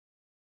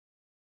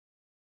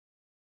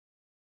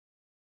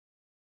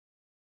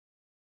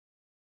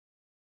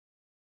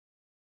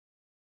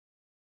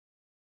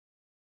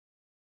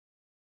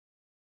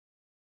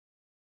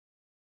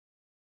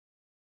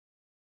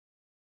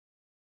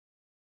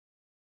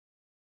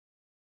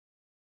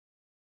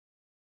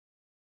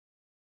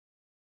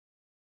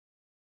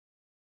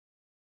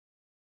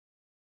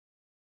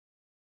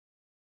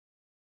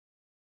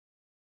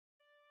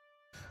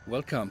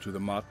Welcome to the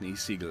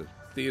Segal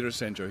Theatre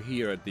Center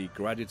here at the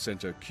Graduate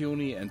Center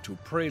CUNY and to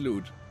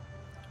Prelude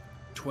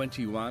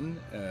 21,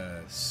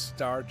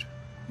 Start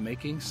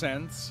Making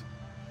Sense.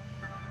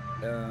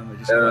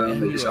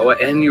 It is our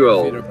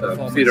annual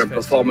theater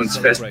performance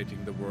festival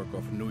celebrating the work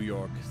of New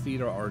York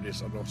theater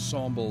artists and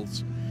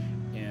ensembles.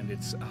 And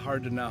it's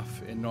hard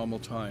enough in normal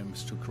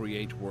times to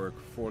create work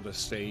for the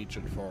stage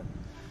and for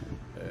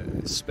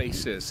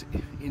spaces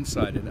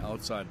inside and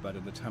outside, but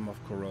in the time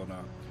of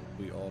Corona,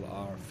 we all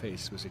are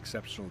faced with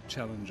exceptional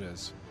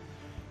challenges.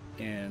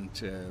 And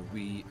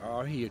we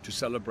are here to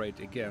celebrate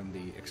again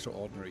the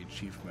extraordinary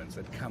achievements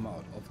that come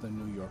out of the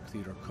New York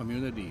theater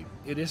community.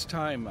 It is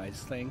time, I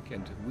think,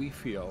 and we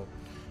feel,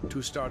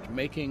 to start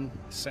making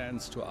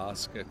sense, to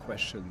ask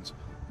questions.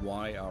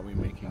 Why are we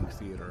making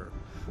theater?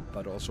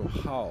 But also,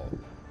 how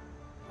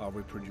are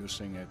we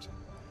producing it?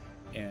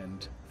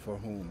 And for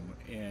whom?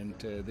 And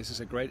this is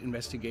a great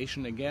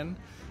investigation again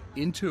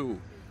into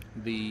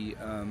the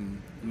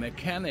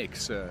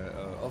mechanics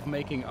of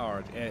making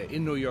art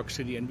in New York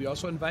City. And we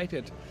also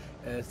invited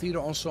theater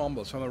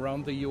ensembles from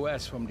around the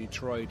US, from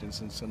Detroit and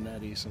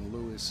Cincinnati, St.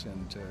 Louis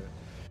and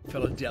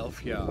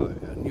Philadelphia,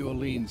 New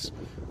Orleans,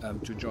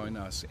 to join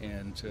us.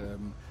 And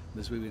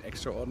this will be an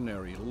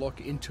extraordinary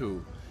look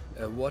into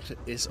what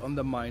is on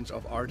the minds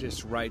of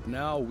artists right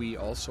now. We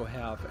also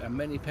have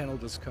many panel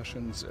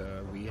discussions.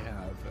 We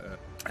have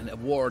an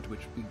award which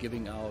we're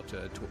giving out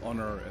to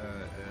honor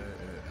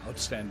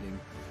outstanding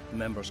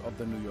members of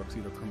the New York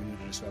theater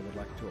community. So I would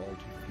like to all of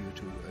you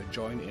to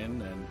join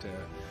in and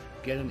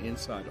get an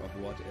insight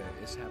of what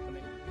is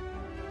happening.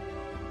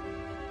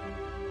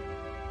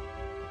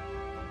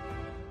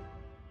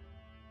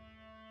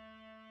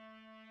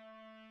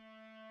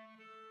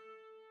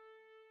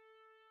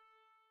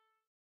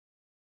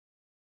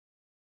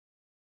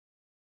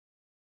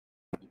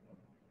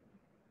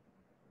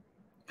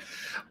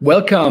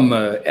 Welcome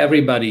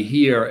everybody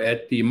here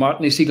at the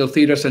Segal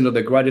Theatre Center,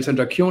 the Graduate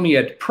Center CUNY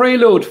at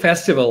Prelude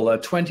Festival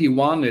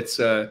 21. It's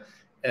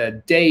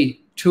day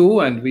 2,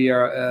 and we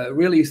are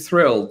really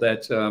thrilled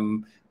that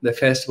the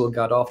festival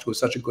got off to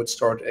such a good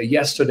start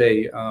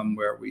yesterday,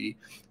 where we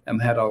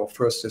had our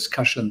first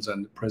discussions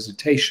and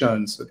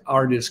presentations that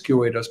artists,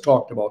 curators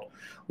talked about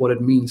what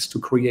it means to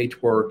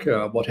create work,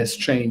 what has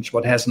changed,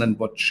 what hasn't, and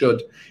what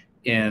should.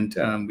 And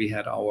we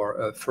had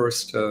our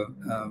first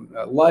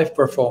live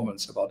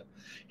performance about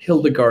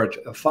Hildegard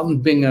van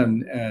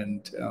Bingen,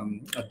 and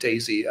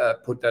Daisy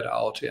put that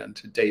out, and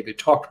David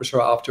talked with her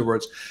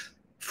afterwards.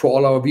 For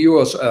all our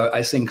viewers,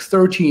 I think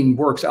 13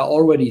 works are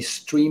already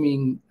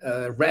streaming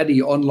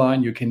ready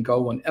online. You can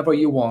go whenever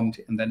you want,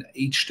 and then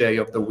each day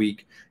of the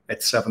week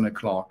at 7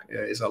 o'clock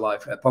is a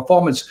live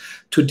performance.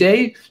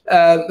 Today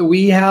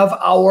we have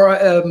our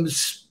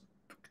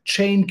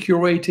chain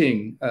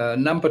curating.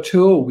 Number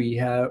 2, we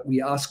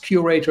ask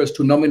curators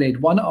to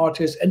nominate one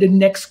artist and the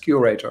next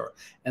curator,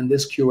 and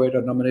this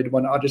curator nominated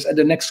one artist and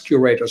the next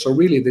curator. So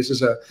really, this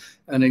is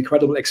an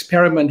incredible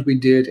experiment we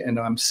did, and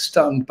I'm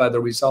stunned by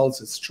the results.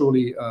 It's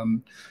truly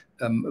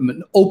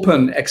an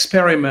open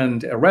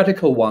experiment, a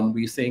radical one.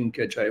 We think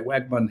Jay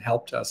Wagman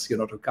helped us,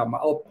 to come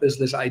up with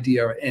this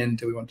idea, and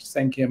we want to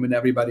thank him and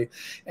everybody.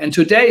 And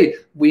today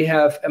we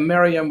have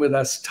Mariam with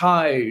us,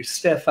 Ty,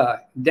 Stefa,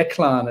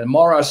 Declan, and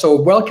Maura.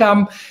 So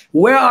welcome.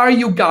 Where are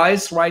you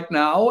guys right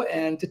now?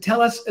 And to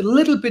tell us a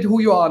little bit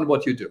who you are and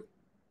what you do.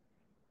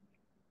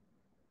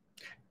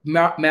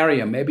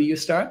 Mariam, maybe you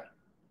start.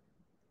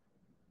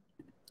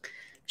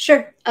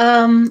 Sure.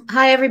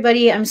 Hi,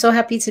 everybody. I'm so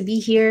happy to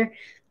be here.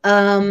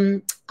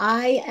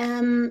 I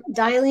am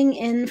dialing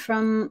in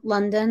from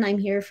London. I'm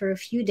here for a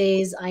few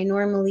days. I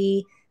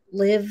normally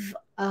live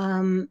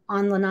on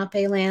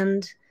Lenape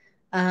land,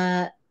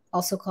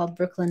 also called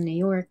Brooklyn, New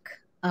York.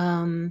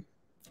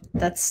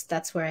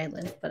 That's where I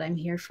live, but I'm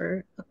here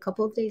for a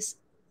couple of days.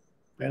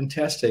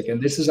 Fantastic.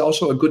 And this is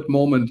also a good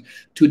moment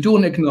to do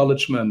an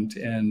acknowledgement,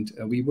 and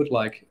we would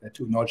like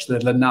to acknowledge the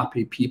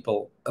Lenape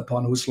people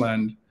upon whose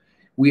land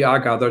we are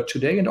gathered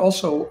today, and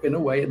also in a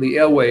way the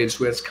airwaves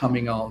where it's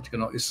coming out,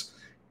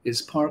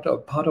 is part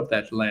of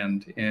that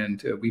land.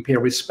 And we pay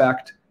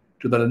respect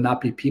to the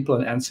Lenape people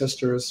and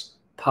ancestors,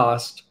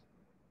 past,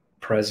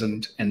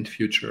 present, and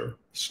future.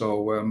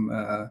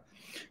 So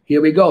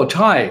here we go.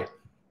 Ty.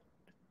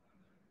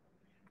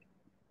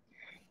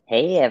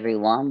 Hey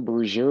everyone,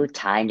 Bonjour,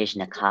 Ty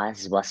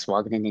Nishnakas,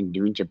 Waswagnan and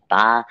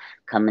Dunjaba,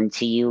 coming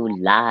to you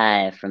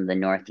live from the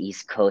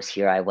Northeast Coast.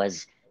 Here I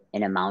was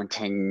in a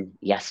mountain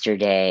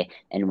yesterday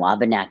in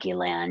Wabanaki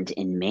land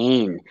in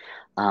Maine,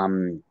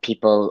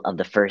 people of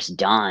the first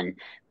dawn,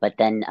 but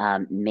then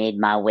made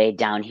my way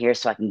down here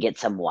so I can get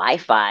some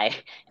Wi-Fi,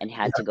 and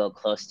had to go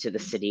close to the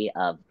city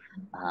of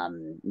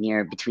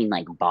near between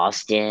like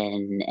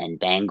Boston and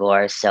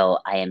Bangor. So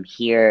I am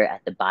here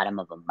at the bottom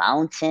of a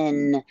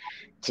mountain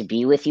to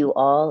be with you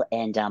all.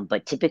 And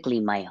but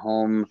typically my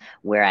home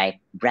where I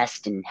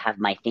rest and have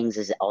my things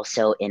is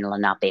also in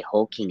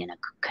Lenapehoking, in a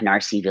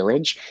Canarsie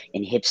village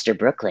in hipster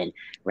Brooklyn,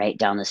 right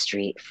down the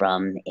street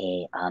from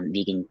a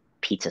vegan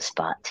pizza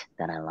spot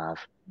that I love.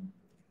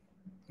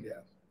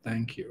 Yeah,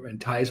 Thank you. And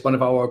Ty is one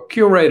of our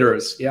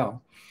curators. Yeah.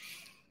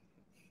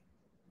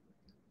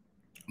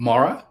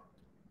 Maura?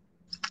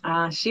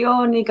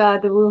 Shio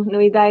niga du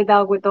nuidai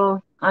da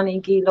guto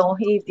aniki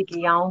lohi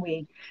tiki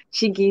yawi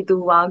shiki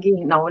du wagi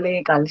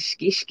naole gal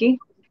shkishki.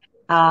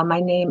 My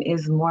name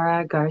is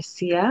Maura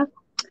García.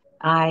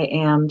 I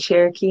am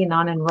Cherokee,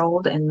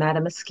 non-enrolled in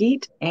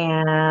Mattamuskeet,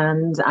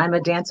 and I'm a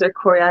dancer,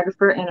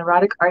 choreographer, and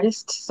erotic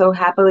artist, so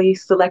happily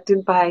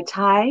selected by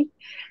Ty.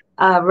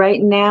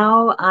 Right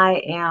now,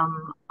 I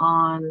am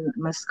on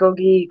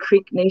Muskogee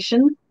Creek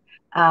Nation,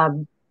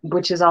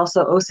 which is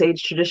also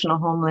Osage traditional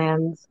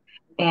homelands,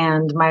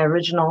 and my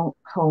original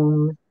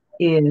home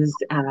is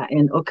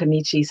in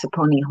Okanichi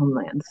Saponi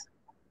homelands.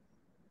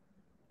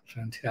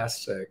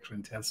 Fantastic,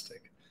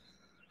 fantastic.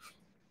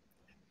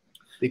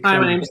 Hi,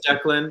 my name is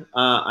Declan.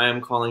 I am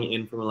calling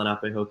in from the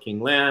Lenape-Ho-King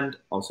land,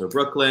 also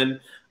Brooklyn.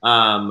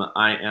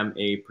 I am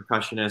a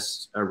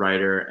percussionist, a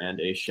writer, and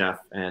a chef,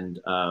 and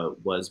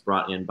was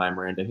brought in by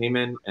Miranda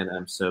Haymon, and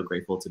I'm so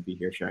grateful to be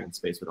here sharing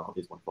space with all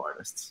these wonderful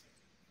artists.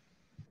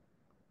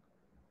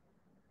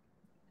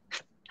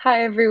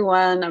 Hi,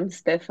 everyone. I'm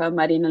Stefa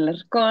Marin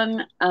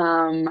Alarcon.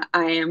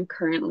 I am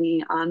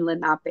currently on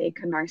Lenape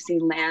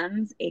Canarsie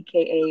lands,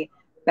 aka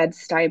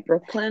Bed-Stuy,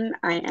 Brooklyn.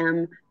 I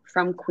am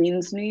from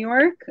Queens, New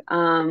York.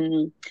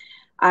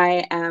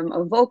 I am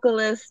a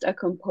vocalist, a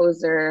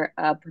composer,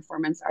 a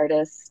performance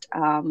artist,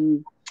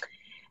 and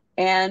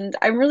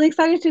I'm really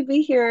excited to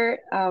be here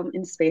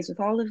in space with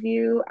all of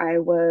you. I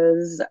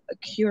was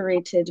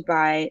curated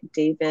by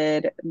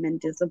David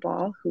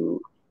Mendizábal,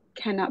 who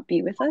cannot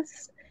be with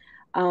us,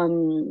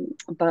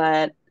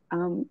 but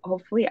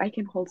hopefully I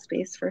can hold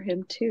space for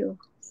him too.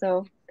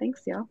 So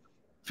thanks, y'all.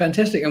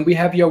 Fantastic. And we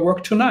have your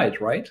work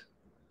tonight, right?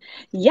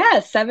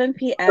 Yes, 7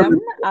 p.m.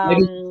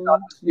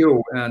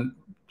 You and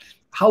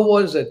how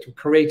was it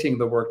creating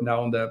the work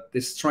now in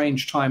this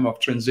strange time of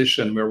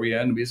transition where we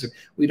are in?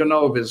 We don't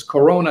know if it's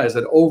Corona, is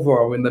it over,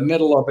 or in the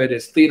middle of it?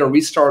 Is theater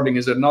restarting?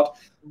 Is it not?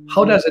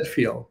 How does it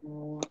feel?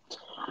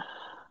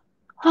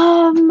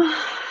 How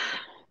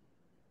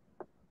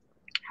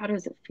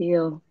does it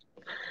feel?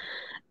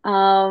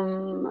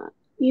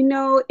 You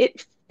know,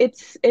 it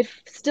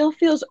still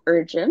feels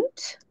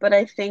urgent, but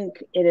I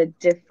think in a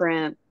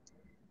different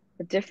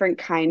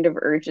kind of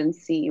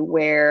urgency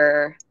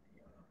where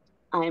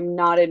I'm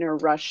not in a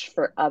rush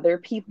for other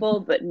people,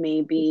 but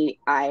maybe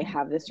I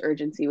have this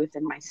urgency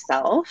within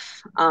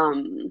myself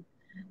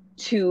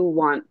to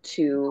want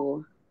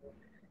to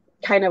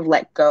kind of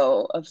let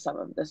go of some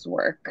of this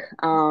work.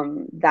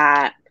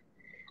 That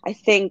I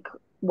think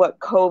what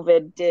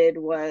COVID did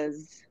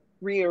was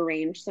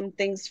rearrange some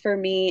things for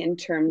me in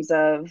terms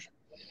of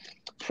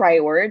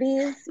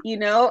priorities, you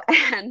know,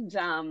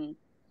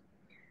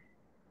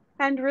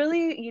 and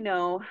really, you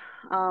know,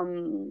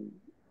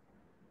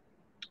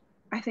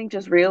 I think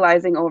just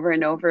realizing over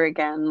and over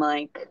again,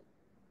 like,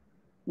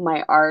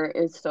 my art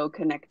is so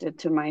connected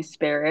to my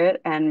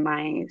spirit and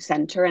my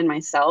center and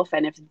myself.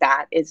 And if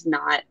that is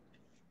not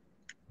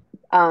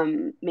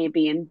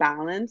maybe in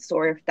balance,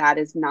 or if that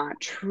is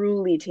not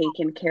truly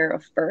taken care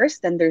of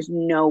first, then there's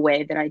no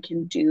way that I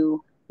can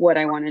do what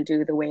I want to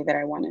do the way that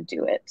I want to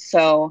do it.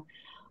 So,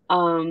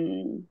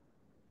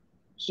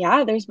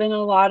 yeah, there's been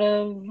a lot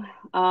of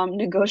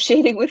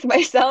negotiating with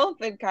myself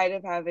and kind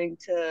of having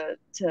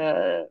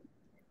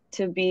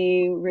to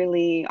be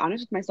really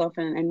honest with myself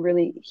and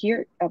really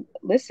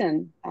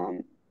listen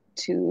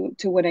to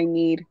what I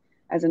need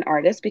as an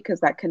artist, because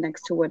that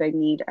connects to what I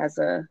need as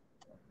a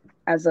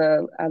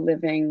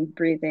living,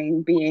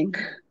 breathing being.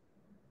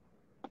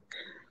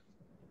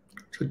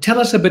 So tell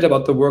us a bit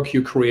about the work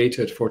you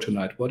created for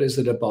tonight. What is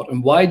it about,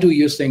 and why do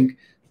you think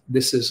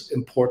this is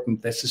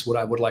important? This is what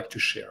I would like to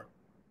share.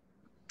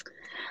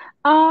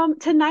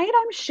 Tonight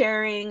I'm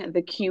sharing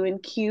the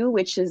Q&Q,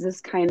 which is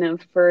this kind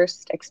of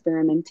first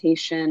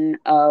experimentation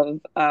of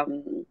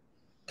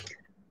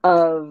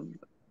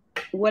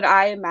what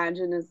I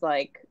imagine is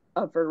like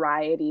a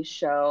variety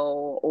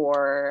show,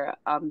 or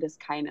this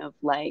kind of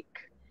like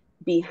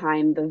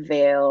behind the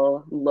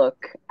veil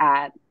look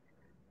at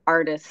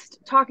artists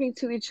talking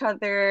to each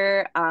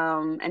other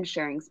and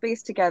sharing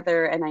space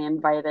together. And I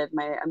invited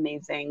my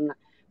amazing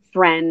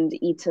friend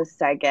Ita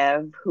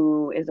Segev,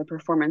 who is a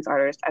performance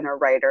artist and a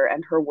writer,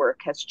 and her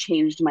work has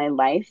changed my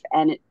life.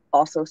 And it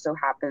also so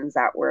happens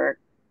that we're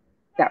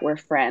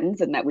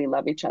friends and that we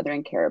love each other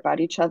and care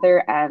about each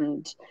other.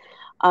 And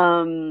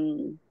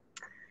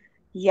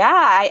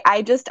yeah,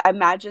 I just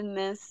imagine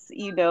this,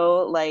 you know,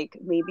 like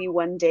maybe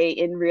one day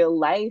in real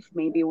life,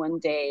 maybe one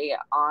day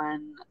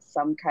on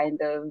some kind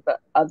of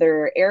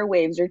other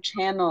airwaves or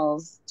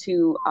channels,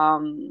 to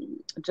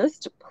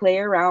just play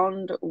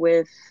around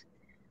with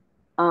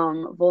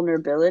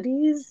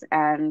vulnerabilities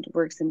and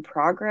works in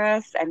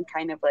progress, and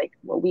kind of like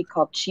what we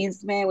call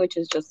chisme, which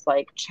is just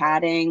like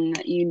chatting,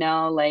 you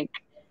know, like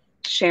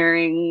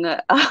sharing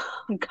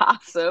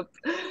gossip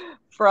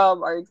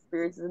from our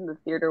experiences in the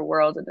theater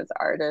world and as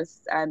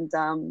artists. And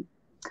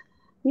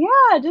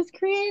yeah, just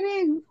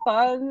creating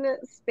fun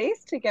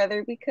space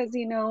together, because,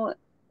 you know,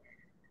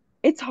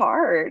 it's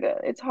hard.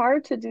 It's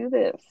hard to do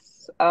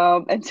this,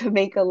 and to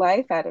make a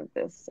life out of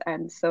this.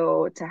 And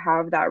so to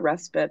have that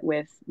respite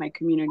with my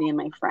community and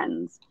my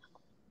friends,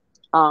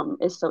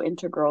 is so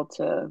integral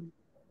to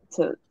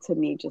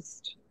me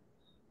just,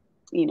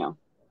 you know,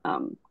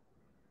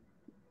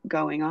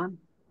 going on.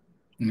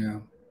 Yeah.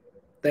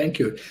 Thank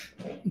you.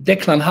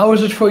 Declan, how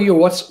is it for you?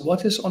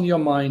 What is on your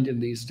mind in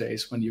these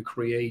days when you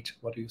create?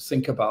 What do you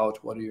think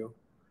about? What do you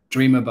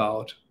dream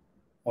about?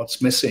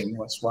 What's missing?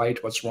 What's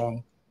right? What's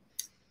wrong?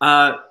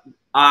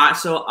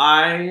 So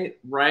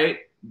right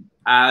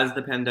as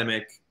the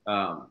pandemic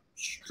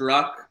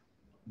struck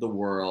the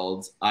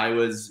world, I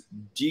was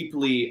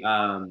deeply,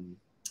 I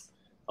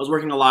was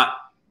working a lot,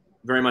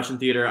 very much in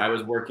theater. I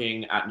was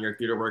working at New York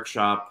Theater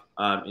Workshop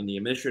in the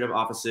administrative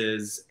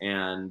offices,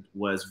 and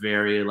was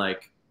very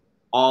like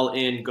all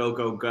in, go,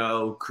 go,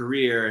 go,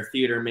 career,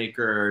 theater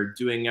maker,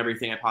 doing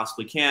everything I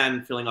possibly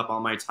can, filling up all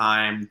my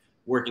time,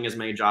 working as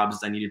many jobs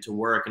as I needed to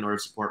work in order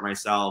to support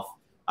myself,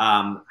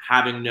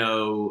 having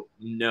no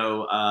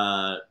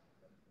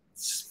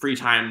free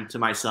time to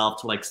myself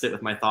to like sit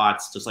with my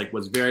thoughts, just like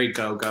was very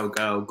go, go,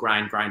 go,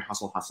 grind, grind,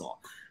 hustle, hustle,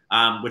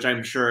 which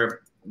I'm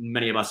sure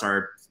many of us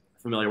are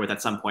familiar with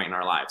at some point in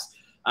our lives.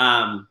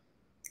 And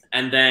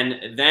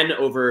then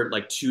over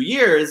like 2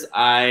 years,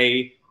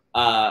 I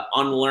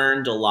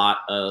unlearned a lot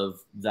of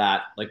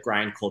that like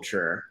grind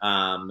culture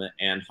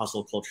and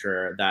hustle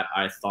culture that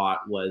I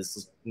thought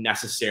was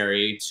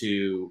necessary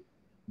to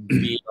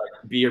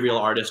be a real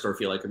artist or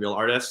feel like a real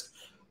artist.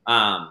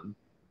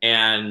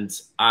 And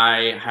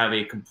I have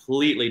a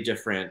completely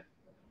different,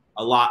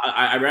 what's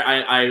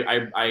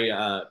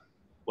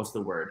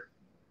the word?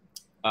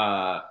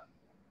 I'll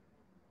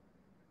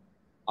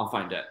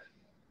find it.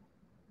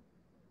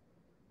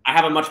 I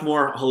have a much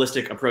more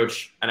holistic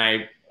approach, and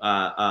I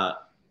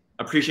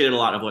appreciated a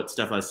lot of what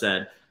stefa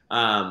said,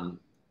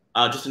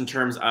 just in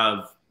terms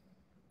of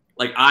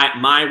like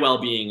my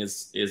well-being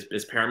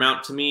is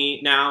paramount to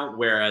me now,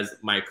 whereas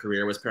my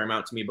career was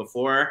paramount to me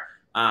before.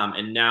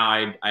 And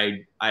now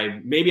I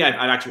maybe I've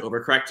actually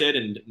overcorrected,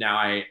 and now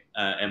I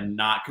am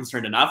not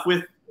concerned enough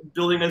with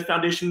building a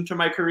foundation to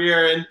my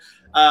career and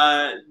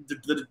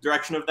the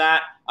direction of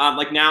that.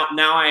 Like now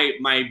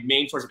my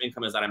main source of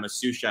income is that I'm a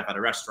sous chef at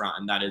a restaurant,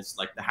 and that is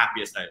like it's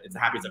the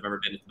happiest I've ever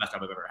been. It's the best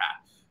job I've ever had.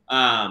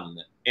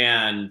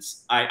 And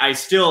I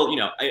still, you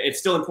know, it's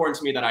still important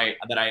to me that I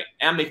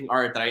am making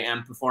art, that I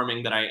am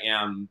performing, that I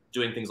am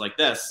doing things like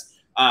this.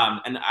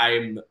 And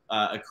I'm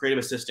a creative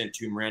assistant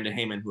to Miranda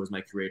Haymon, who is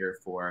my curator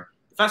for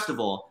the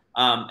festival.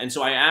 And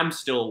so I am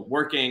still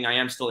working. I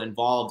am still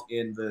involved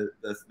in the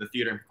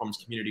theater and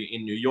performance community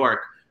in New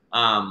York.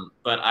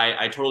 But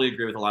I totally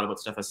agree with a lot of what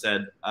stefa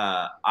said.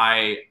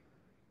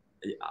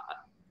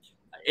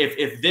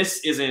 If this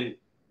isn't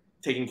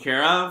taken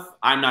care of,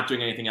 I'm not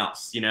doing anything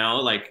else, you know,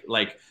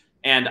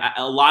 and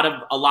a lot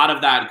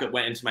of that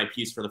went into my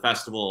piece for the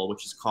festival,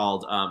 which is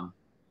called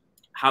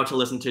How to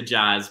Listen to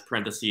Jazz,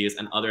 parentheses,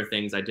 and Other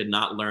Things I Did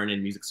Not Learn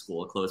in Music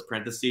School, close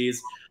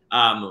parentheses,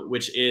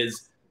 which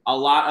is a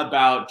lot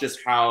about just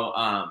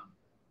how,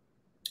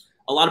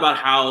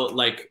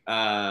 like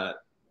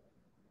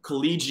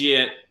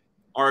collegiate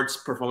arts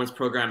performance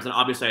programs, and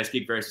obviously I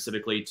speak very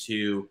specifically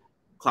to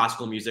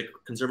classical music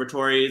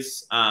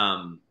conservatories,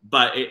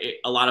 but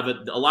a lot of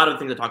the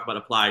things I talk about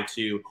apply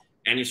to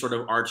any sort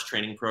of arts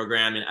training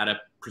program at a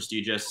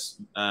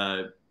prestigious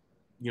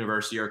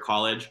university or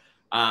college.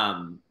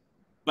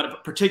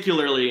 But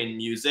particularly in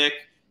music,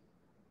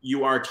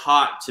 you are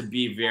taught to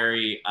be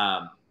very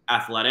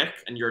athletic,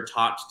 and you're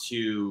taught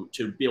to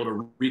be able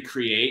to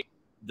recreate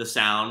the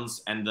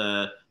sounds and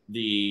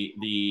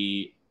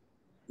the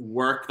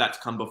work that's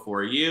come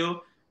before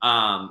you.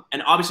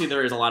 And obviously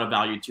there is a lot of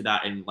value to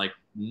that in like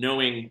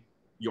knowing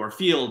your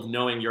field,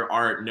 knowing your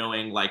art,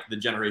 knowing like the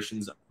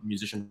generations of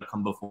musicians that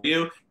come before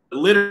you.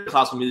 Literally,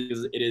 classical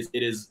music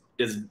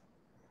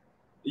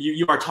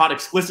you are taught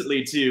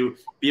explicitly to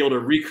be able to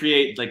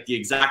recreate like the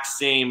exact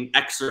same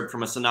excerpt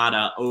from a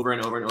sonata over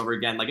and over and over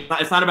again. Like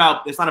it's not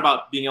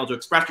about being able to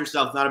express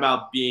yourself. It's not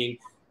about being,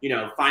 you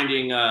know,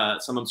 finding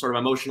some sort of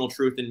emotional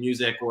truth in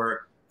music,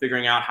 or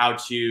figuring out how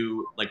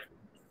to like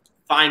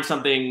find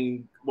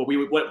something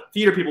what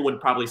theater people would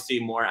probably see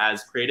more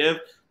as creative.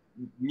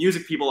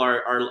 Music people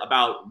are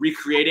about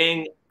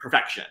recreating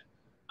perfection.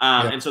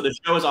 And so the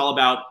show is all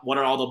about what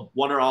are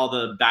all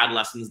the bad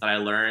lessons that I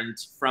learned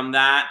from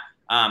that,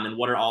 and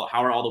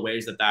how are all the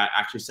ways that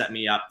actually set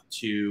me up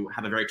to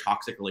have a very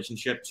toxic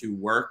relationship to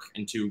work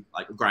and to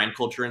like grind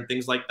culture and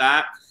things like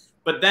that.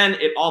 But then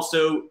it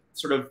also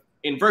sort of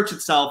inverts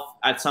itself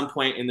at some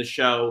point in the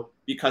show,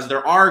 because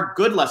there are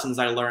good lessons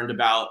I learned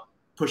about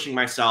pushing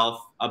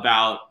myself,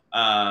 about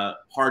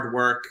hard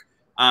work,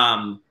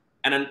 and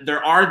then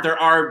there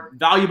are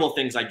valuable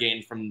things I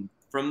gained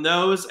from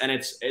those. And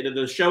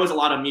the show is a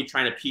lot of me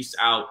trying to piece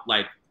out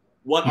like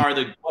what are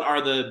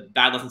the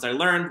bad lessons I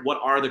learned, what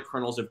are the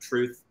kernels of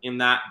truth in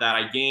that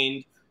I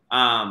gained,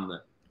 and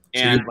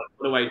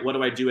what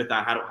do I do with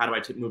that? How do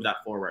I move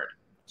that forward?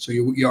 So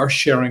you are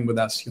sharing with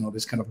us, you know,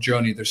 this kind of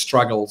journey, the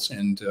struggles,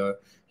 and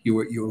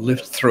you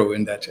lived through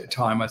in that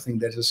time. I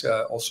think that is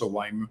also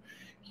why,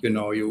 you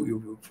know,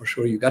 you for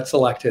sure you got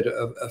selected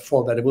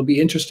for that. It will be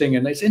interesting,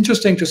 and it's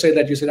interesting to say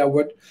that you said I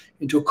went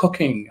into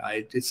cooking.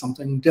 I did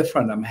something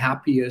different. I'm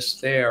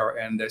happiest there,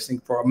 and I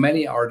think for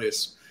many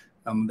artists,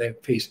 they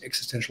face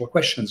existential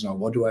questions now.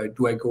 What do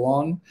I go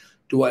on?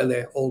 Do I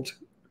the old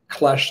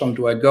clash song?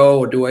 Do I go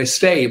or do I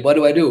stay? What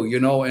do I do?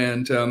 You know,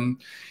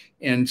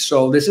 and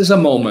so this is a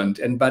moment,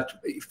 but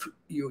if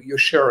you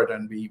share it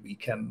and we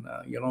can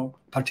you know,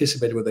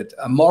 participate with it.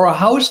 Maura,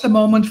 how is the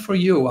moment for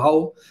you?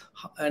 How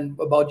and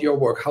about your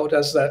work? How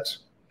does that?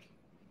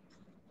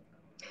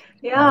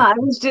 Yeah,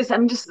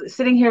 I'm just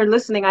sitting here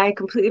listening. I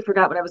completely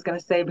forgot what I was going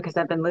to say because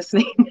I've been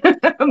listening.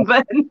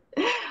 But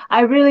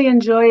I really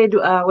enjoyed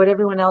what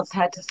everyone else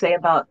had to say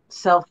about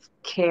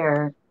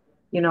self-care.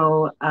 You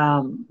know,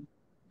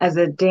 as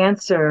a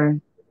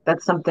dancer,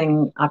 that's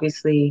something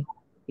obviously,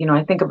 you know,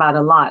 I think about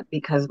a lot,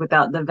 because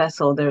without the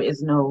vessel, there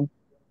is no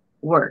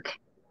work.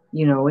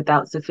 You know,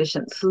 without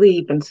sufficient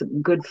sleep and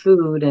some good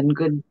food and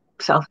good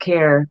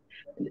self-care,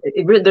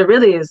 there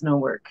really is no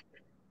work.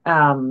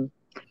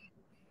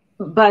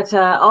 But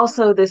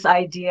also this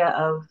idea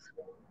of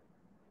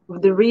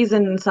the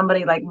reason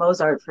somebody like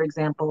Mozart, for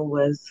example,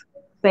 was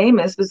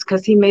famous was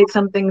because he made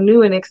something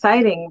new and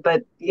exciting,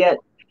 but yet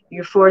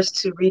you're forced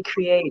to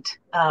recreate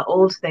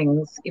old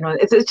things. You know,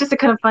 it's just a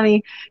kind of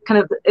funny kind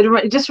of,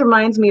 it just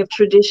reminds me of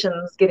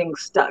traditions getting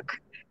stuck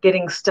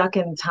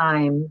in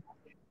time,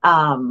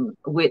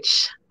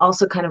 which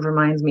also kind of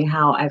reminds me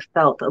how I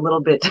felt a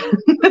little bit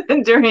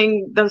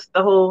during the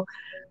whole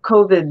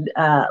COVID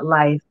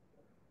life.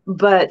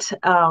 But,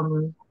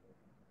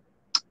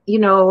 you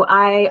know,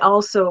 I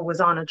also was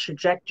on a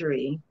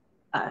trajectory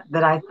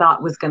that I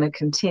thought was going to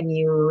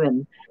continue,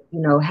 and,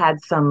 you know,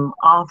 had some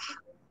off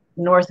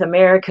North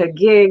America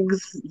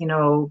gigs, you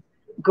know,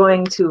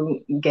 going to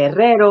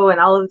Guerrero and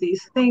all of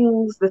these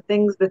things, the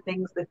things,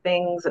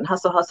 and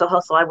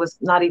hustle. I was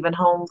not even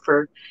home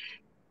for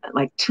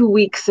like 2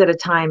 weeks at a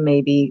time,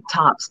 maybe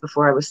tops,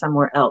 before I was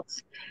somewhere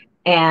else.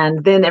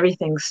 And then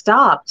everything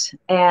stopped.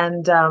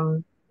 And,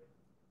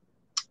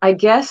 I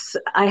guess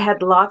I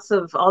had lots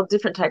of all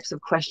different types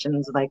of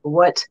questions, like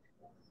what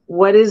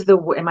is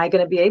am I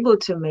going to be able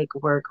to make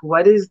work?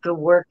 What is the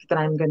work that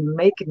I'm going to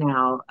make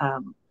now?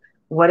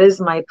 What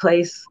is my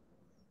place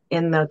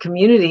in the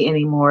community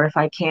anymore if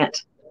I can't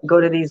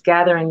go to these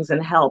gatherings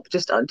and help?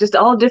 Just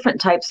all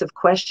different types of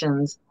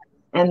questions.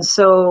 And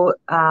so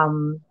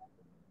I'm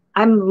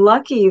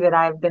lucky that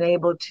I've been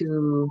able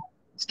to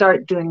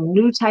start doing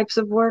new types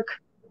of work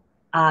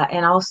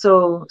and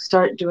also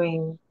start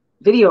doing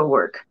video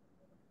work.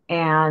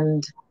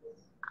 And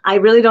I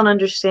really don't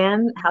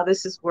understand how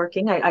this is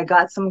working. I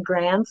got some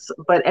grants,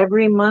 but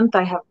every month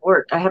I have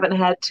worked. I haven't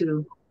had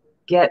to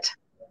get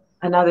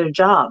another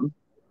job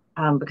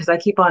because I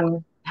keep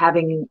on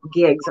having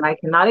gigs, and I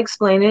cannot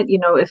explain it. You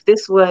know, if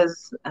this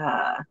was,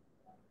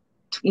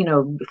 you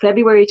know,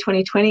 February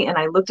 2020 and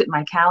I looked at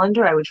my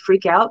calendar, I would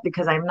freak out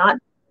because I'm not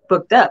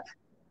booked up.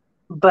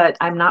 But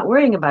I'm not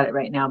worrying about it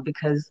right now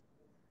because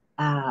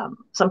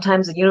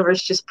sometimes the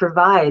universe just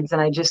provides,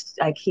 and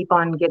I keep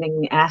on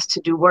getting asked to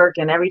do work.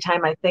 And every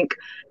time I think,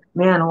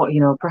 man, well, you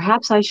know,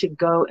 perhaps I should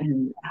go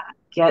and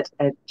get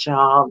a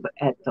job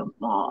at the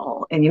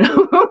mall, and, you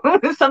know,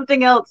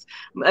 something else,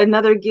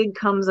 another gig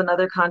comes,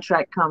 another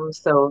contract comes.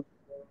 So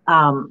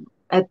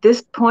at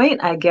this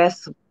point, I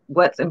guess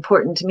what's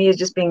important to me is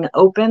just being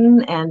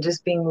open and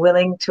just being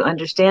willing to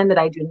understand that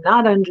I do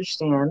not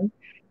understand,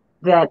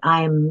 that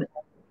I'm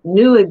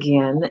new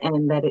again,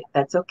 and that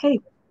that's okay.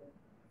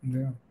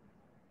 Yeah,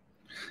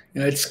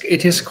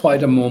 it is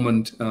quite a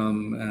moment,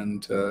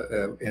 and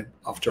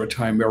after a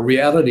time where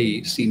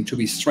reality seemed to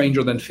be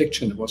stranger than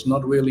fiction. It was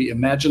not really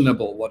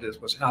imaginable what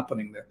was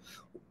happening. The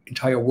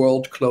entire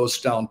world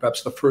closed down.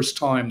 Perhaps the first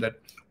time that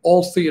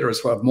all theaters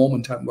for a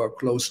moment were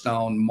closed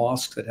down.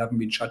 Mosques that haven't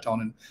been shut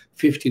down in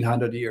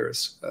 1,500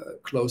 years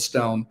closed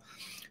down.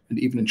 And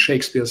even in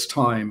Shakespeare's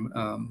time,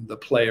 the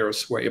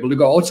players were able to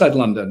go outside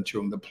London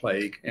during the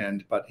plague,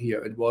 but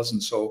here it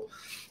wasn't. So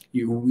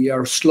we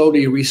are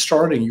slowly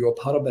restarting. You're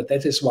part of that.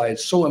 That is why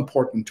it's so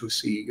important to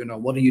see, you know,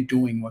 what are you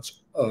doing?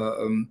 What's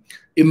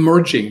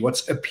emerging?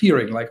 What's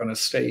appearing, like on a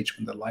stage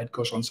when the light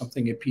goes on,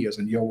 something appears,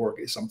 and your work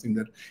is something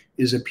that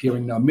is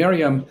appearing now.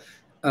 Mariam,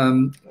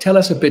 tell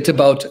us a bit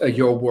about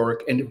your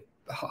work, and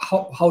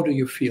how do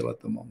you feel at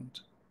the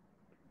moment?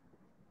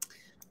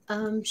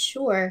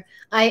 Sure.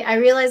 I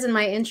realize in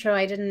my intro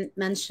I didn't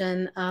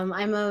mention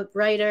I'm a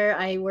writer.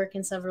 I work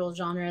in several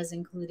genres,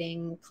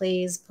 including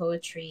plays,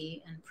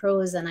 poetry, and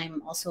prose, and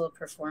I'm also a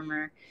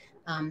performer,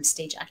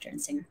 stage actor,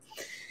 and singer.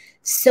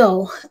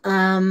 So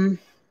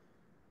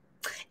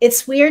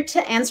it's weird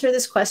to answer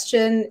this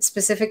question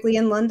specifically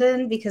in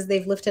London because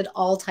they've lifted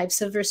all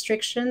types of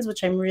restrictions,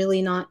 which I'm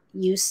really not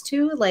used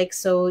to. Like,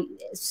 so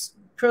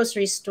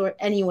grocery store,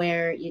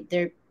 anywhere,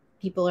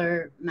 people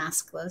are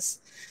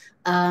maskless.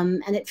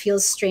 And it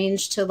feels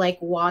strange to like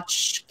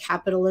watch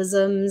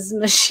capitalism's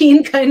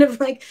machine kind of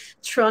like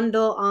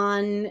trundle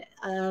on,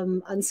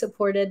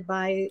 unsupported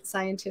by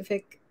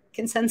scientific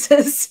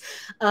consensus.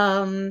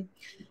 And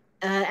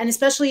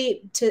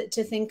especially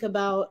to think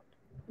about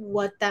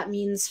what that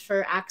means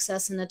for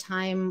access in a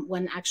time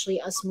when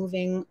actually us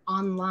moving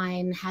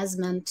online has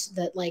meant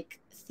that like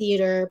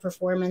theater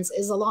performance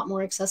is a lot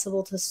more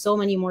accessible to so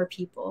many more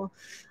people,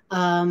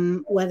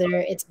 whether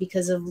it's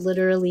because of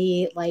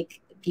literally like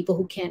people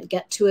who can't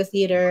get to a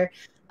theater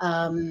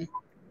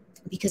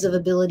because of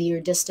ability or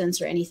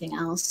distance or anything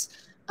else,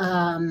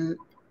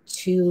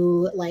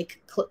 to like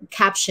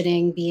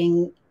captioning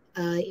being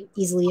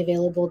easily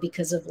available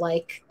because of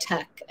like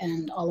tech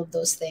and all of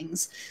those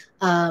things.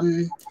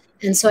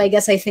 And so I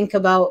guess I think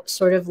about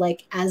sort of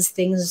like as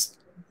things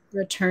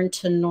return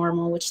to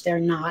normal, which they're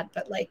not,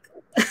 but like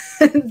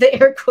the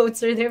air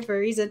quotes are there for a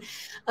reason.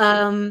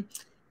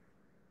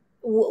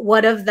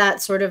 What of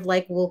that sort of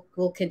like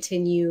will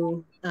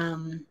continue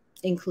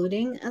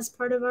including as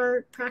part of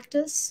our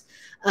practice?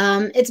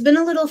 It's been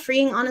a little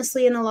freeing,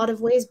 honestly, in a lot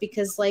of ways,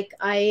 because like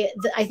I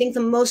think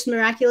the most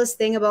miraculous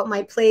thing about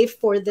my play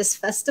for this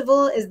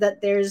festival is that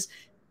there's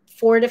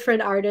 4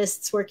 different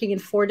artists working in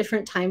 4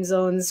 different time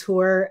zones who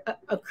are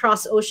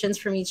across oceans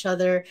from each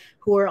other,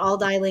 who are all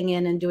dialing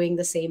in and doing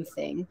the same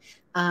thing.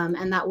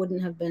 And that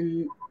wouldn't have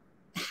been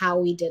how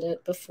we did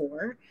it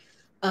before.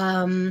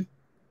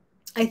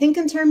 I think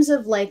in terms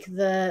of like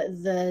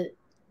the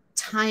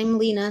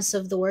timeliness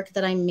of the work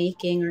that I'm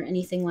making or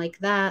anything like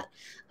that,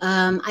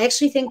 I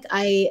actually think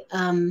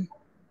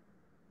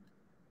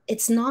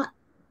it's not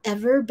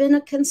ever been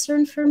a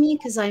concern for me,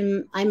 because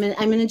I'm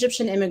an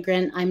Egyptian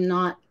immigrant. I'm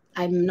not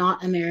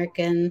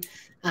American.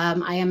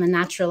 I am a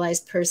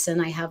naturalized person.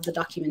 I have the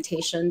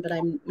documentation, but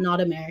I'm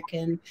not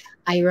American.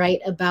 I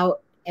write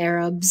about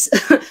Arabs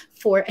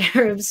for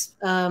Arabs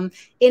in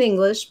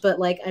English, but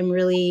like I'm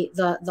really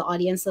the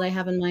audience that I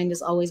have in mind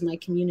is always my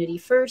community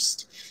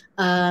first.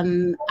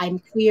 I'm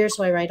queer,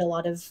 so I write a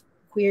lot of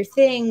queer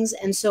things,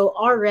 and so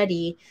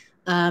already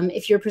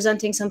if you're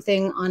presenting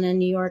something on a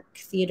New York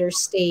theater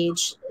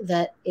stage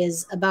that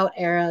is about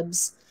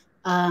Arabs,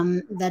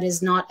 that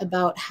is not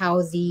about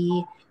how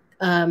the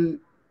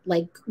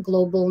like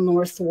global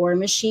North war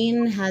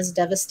machine has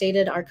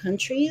devastated our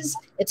countries,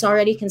 it's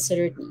already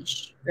considered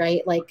niche,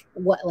 right? Like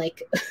what,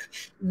 like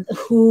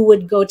who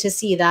would go to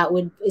see that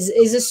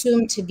is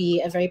assumed to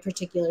be a very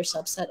particular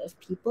subset of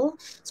people.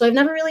 So I've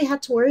never really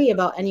had to worry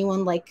about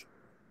anyone like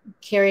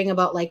caring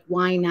about like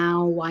why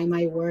now, why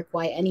my work,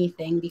 why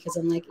anything, because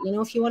I'm like, you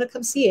know, if you want to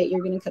come see it,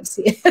 you're going to come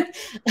see it.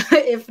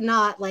 If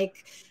not,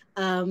 like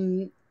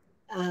the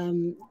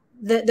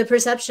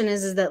perception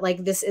is that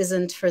like this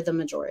isn't for the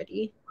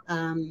majority.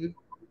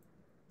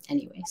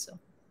 Anyway, so.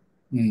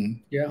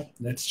 Yeah,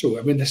 that's true.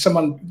 I mean, there's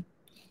someone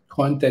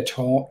coined that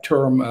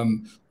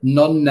term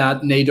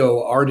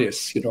non-NATO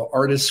artists, you know,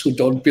 artists who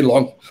don't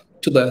belong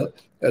to the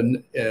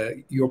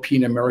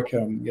European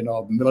American, you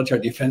know, military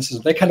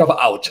defenses. They're kind of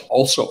out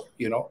also,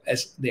 you know,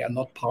 as they are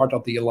not part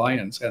of the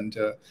alliance. And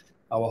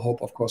our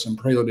hope, of course, in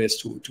Prelude is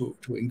to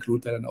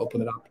include that and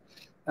open it up.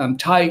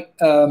 Tai,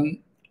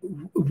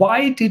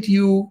 why did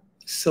you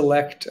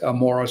select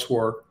Maura's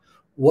work?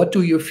 What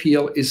do you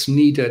feel is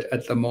needed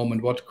at the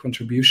moment? What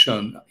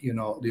contribution, you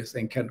know, do you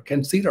think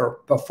can theater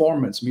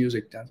performance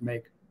music that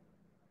make?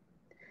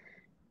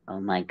 Oh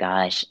my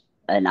gosh,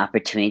 an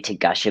opportunity to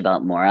gush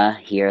about Maura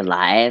here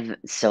live.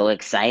 So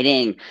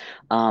exciting.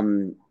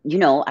 You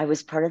know, I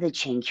was part of the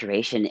chain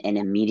curation, and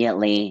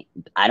immediately,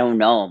 I don't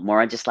know,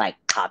 Maura just like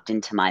popped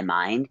into my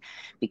mind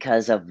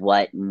because of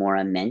what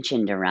Maura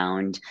mentioned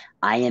around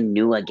I am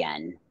new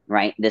again.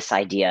 Right? This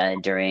idea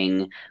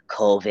during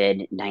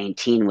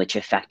COVID-19, which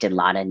affected a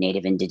lot of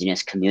Native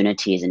Indigenous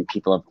communities and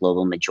people of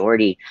global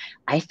majority.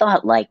 I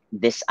thought like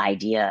this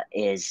idea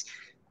is,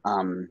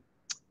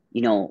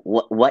 you know,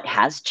 what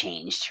has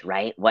changed,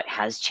 right? What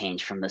has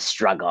changed from the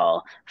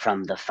struggle,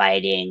 from the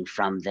fighting,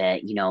 from the,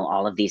 you know,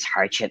 all of these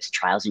hardships,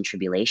 trials and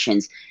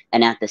tribulations,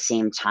 and at the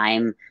same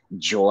time,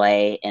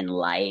 joy and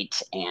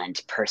light and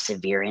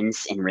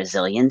perseverance and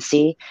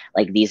resiliency.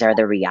 Like these are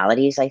the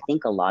realities I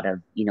think a lot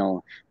of, you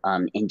know,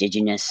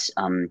 Indigenous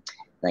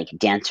like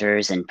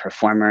dancers and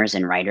performers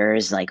and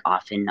writers like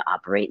often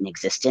operate and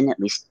exist in,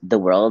 at least the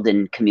world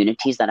and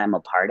communities that I'm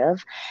a part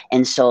of.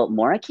 And so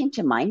Maura came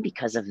to mind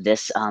because of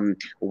this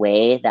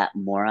way that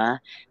Maura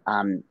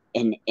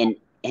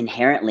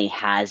inherently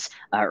has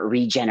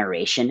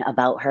regeneration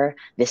about her,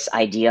 this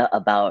idea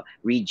about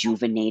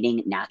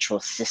rejuvenating natural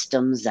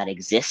systems that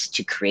exist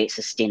to create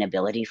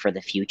sustainability for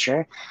the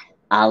future.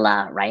 A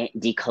la, right,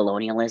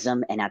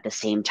 decolonialism, and at the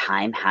same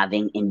time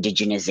having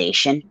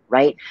indigenization,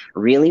 right,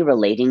 really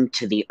relating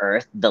to the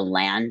earth, the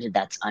land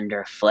that's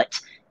underfoot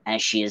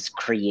as she is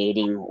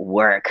creating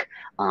work,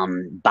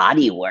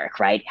 body work,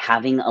 right,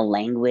 having a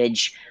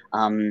language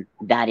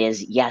that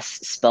is, yes,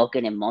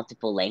 spoken in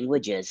multiple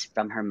languages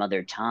from her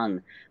mother tongue,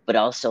 but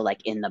also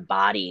like in the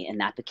body. And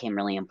that became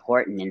really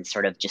important in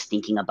sort of just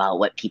thinking about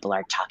what people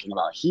are talking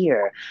about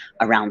here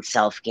around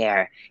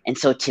self-care. And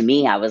so to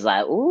me, I was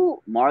like,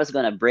 ooh, Maura's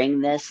going to bring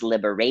this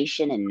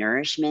liberation and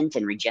nourishment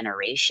and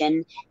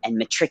regeneration and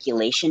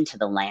matriculation to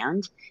the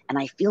land. And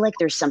I feel like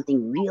there's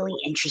something really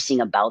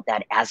interesting about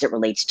that as it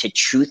relates to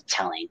truth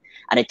telling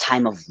at a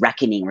time of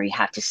reckoning where you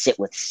have to sit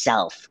with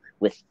self,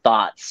 with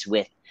thoughts,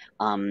 with,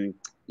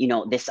 you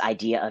know, this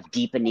idea of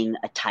deepening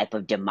a type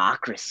of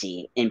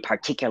democracy, in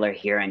particular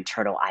here in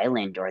Turtle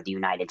Island or the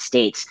United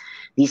States.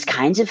 These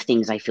kinds of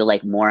things I feel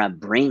like Maura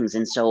brings.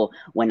 And so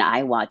when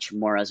I watch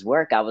Maura's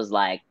work, I was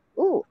like,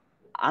 ooh,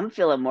 I'm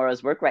feeling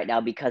Maura's work right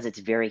now because it's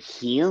very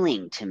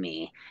healing to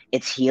me.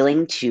 It's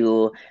healing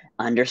to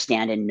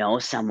understand and know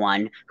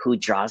someone who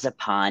draws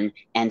upon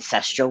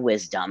ancestral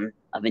wisdom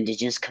of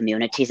indigenous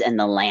communities and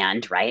the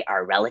land, right?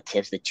 Our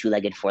relatives, the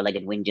two-legged,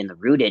 four-legged, winged, and the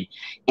rooted,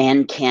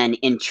 and can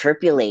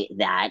interpolate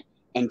that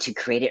and to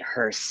create it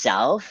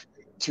herself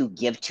to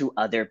give to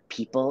other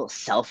people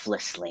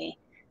selflessly,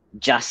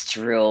 just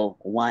through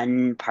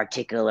one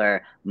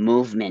particular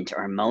movement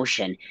or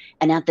motion.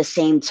 And at the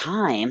same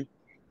time,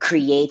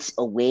 creates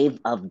a wave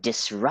of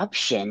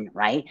disruption,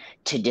 right?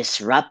 To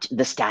disrupt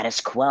the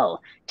status quo,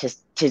 to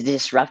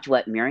disrupt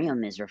what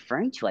Mariam is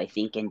referring to, I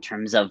think, in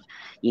terms of,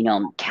 you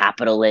know,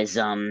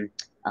 capitalism,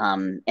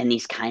 and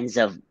these kinds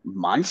of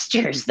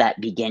monsters that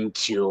begin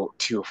to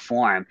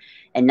form,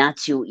 and not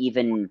to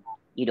even,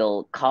 you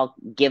know,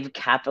 give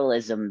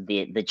capitalism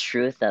the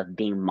truth of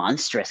being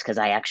monstrous, because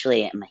I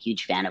actually am a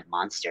huge fan of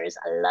monsters.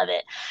 I love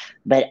it.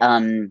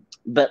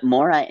 But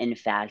Maura, in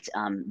fact,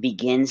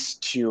 begins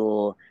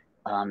to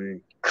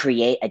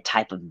create a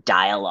type of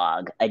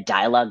dialogue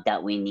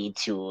that we need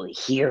to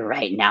hear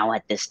right now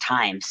at this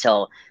time.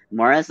 So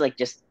Maura's like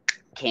just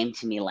came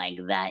to me like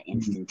that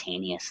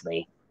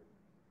instantaneously.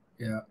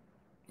 Yeah.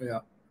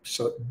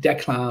 So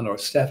Declan or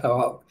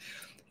stefa,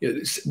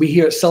 we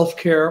hear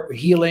self-care,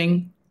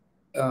 healing,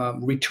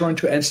 return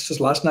to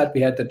ancestors. Last night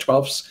we had the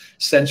 12th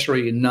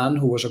century nun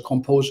who was a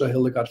composer,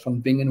 Hildegard von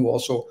Bingen, who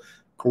also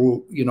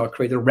grew, you know,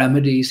 created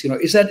remedies. You know,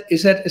 is that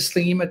a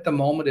theme at the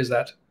moment? Is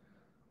that,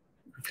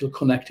 feel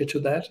connected to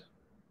that?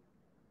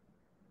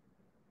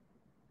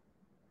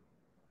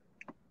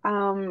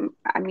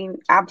 I mean,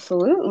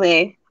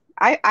 absolutely.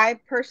 I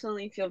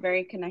personally feel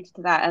very connected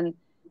to that. And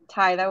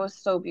Ty, that was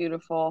so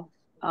beautiful.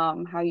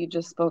 How you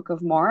just spoke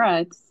of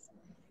Maura.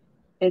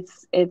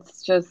 It's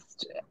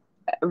just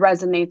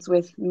resonates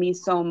with me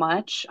so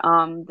much.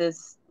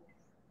 This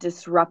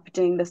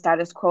disrupting the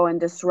status quo and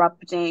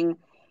disrupting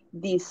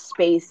these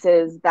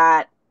spaces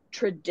that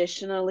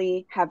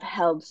traditionally have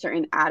held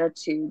certain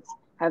attitudes,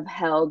 have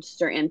held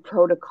certain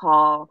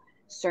protocol,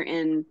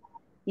 certain,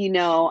 you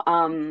know,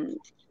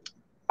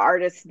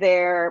 artists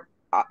there,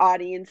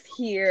 audience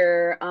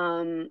here,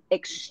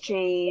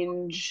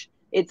 exchange.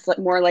 It's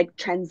more like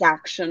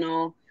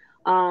transactional.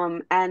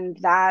 And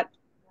that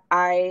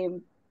I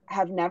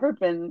have never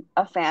been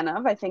a fan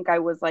of. I think I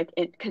was like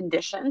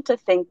conditioned to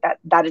think that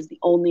that is the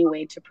only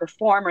way to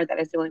perform, or that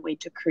is the only way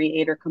to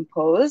create or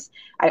compose.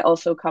 I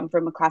also come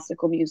from a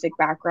classical music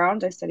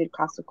background. I studied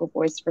classical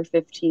voice for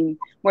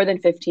more than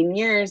 15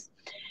 years.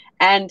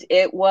 And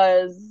it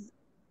was,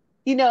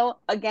 you know,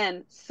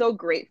 again, so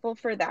grateful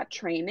for that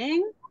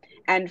training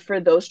and for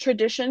those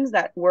traditions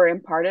that were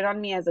imparted on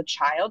me as a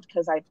child,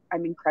 because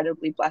I'm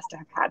incredibly blessed to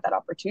have had that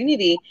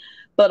opportunity,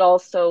 but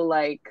also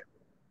like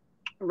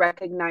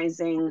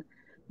recognizing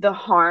the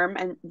harm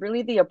and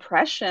really the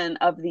oppression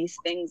of these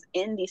things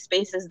in these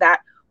spaces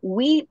that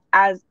we,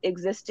 as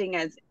existing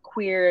as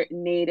queer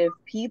Native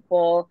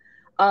people,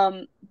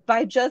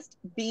 by just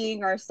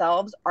being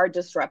ourselves, are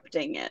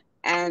disrupting it.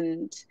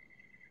 And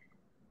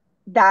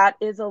that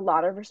is a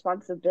lot of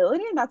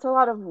responsibility, and that's a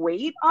lot of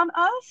weight on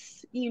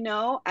us, you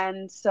know?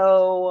 And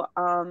so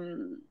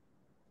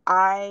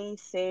I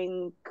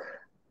think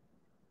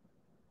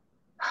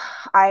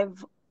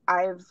I've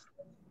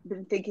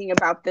been thinking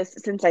about this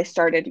since I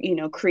started, you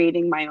know,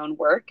 creating my own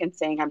work and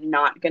saying I'm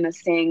not going to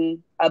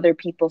sing other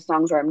people's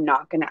songs, or I'm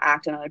not going to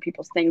act on other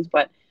people's things,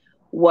 but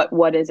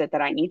what is it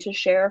that I need to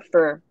share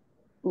for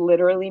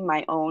literally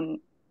my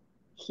own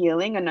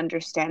healing and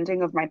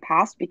understanding of my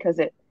past, because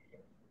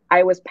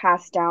I was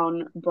passed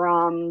down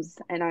Brahms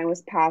and I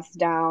was passed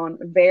down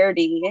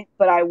Verdi,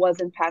 but I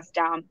wasn't passed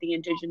down the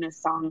indigenous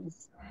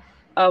songs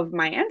of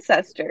my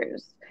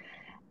ancestors.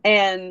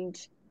 And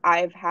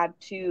I've had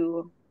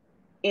to,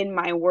 in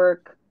my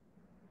work,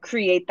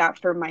 create that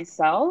for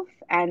myself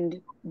and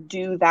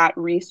do that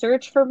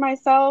research for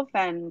myself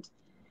and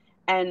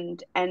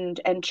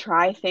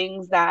try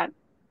things that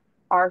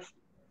are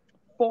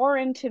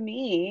foreign to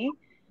me,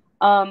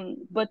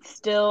 but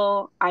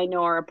still I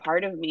know are a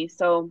part of me.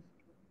 So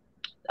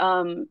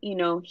you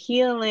know,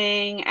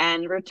 healing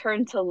and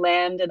return to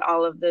land and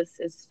all of this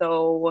is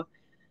so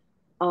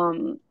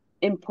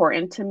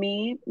important to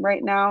me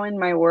right now in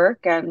my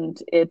work.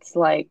 And it's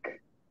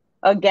like,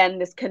 again,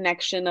 this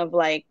connection of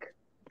like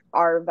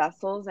our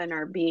vessels and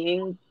our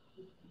being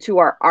to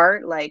our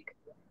art, like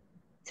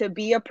to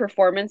be a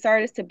performance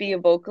artist, to be a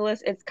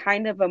vocalist, it's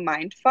kind of a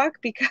mind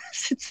fuck, because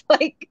it's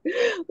like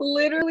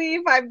literally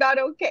if I'm not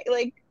okay,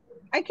 like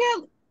I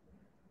can't,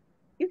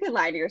 you can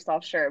lie to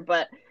yourself, sure,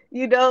 but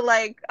you know,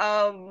 like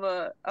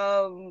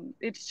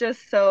it's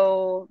just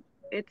so,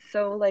 it's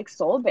so like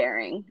soul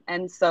bearing.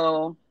 And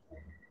so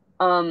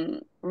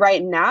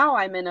right now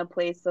I'm in a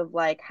place of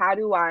like, how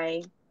do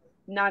I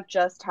not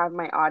just have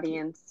my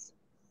audience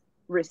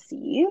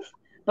receive,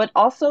 but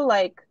also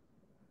like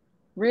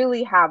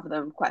really have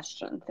them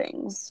question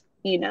things,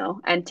 you know,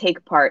 and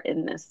take part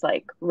in this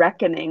like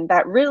reckoning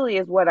that really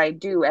is what I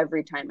do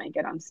every time I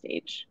get on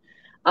stage.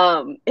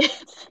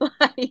 It's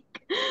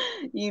like,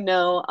 you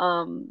know,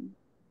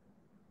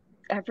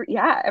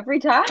 every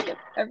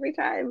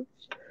time.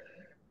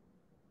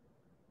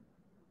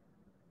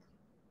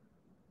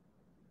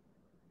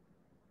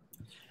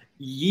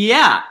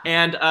 Yeah,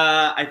 and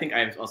I think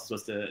I'm also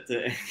supposed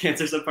to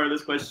answer some part of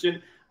this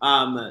question.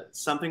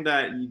 Something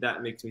that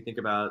makes me think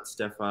about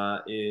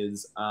stefa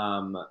is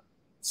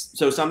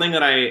so something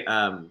that I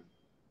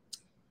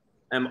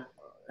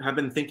have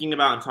been thinking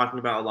about and talking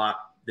about a lot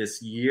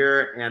this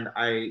year, and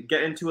I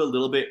get into a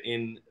little bit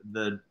in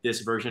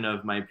this version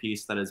of my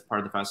piece that is part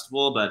of the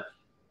festival, but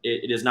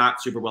it is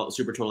not super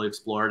totally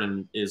explored,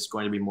 and is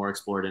going to be more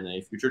explored in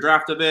a future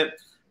draft of it.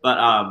 But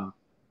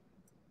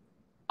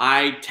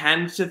I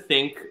tend to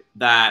think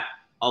that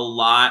a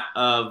lot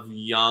of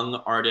young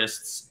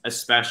artists,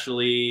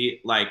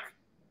 especially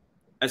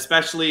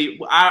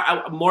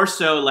more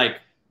so like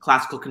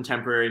classical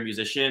contemporary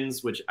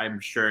musicians, which I'm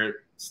sure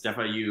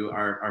stefa, you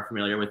are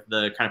familiar with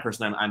the kind of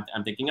person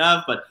I'm thinking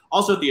of, but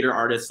also theater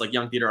artists, like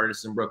young theater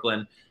artists in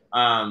Brooklyn,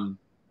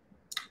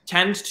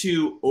 tend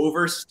to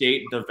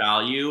overstate the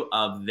value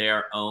of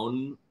their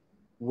own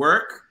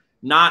work.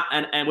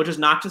 Which is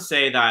not to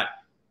say that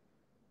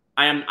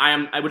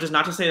which is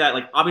not to say that,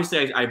 like,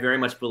 obviously I very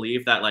much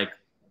believe that like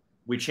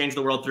we change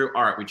the world through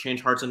art. We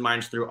change hearts and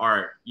minds through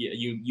art.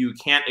 You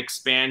can't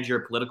expand your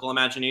political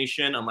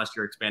imagination unless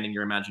you're expanding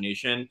your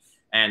imagination.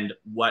 And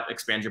what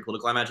expands your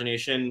political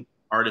imagination?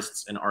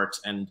 Artists and art.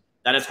 And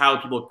that is how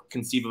people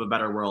conceive of a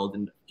better world.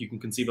 And you can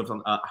conceive of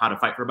how to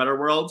fight for a better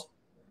world.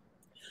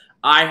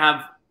 I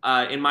have,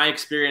 in my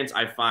experience,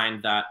 I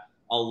find that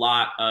a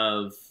lot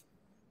of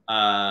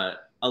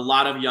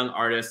young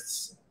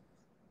artists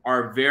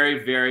are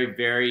very, very,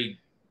 very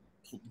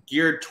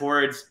geared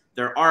towards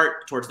their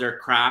art, towards their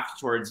craft,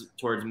 towards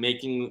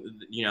making,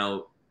 you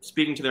know,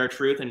 speaking to their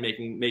truth and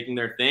making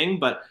their thing.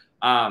 But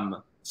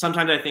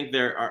sometimes I think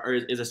there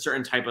is a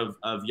certain type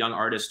of young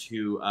artist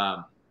who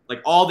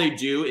like all they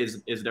do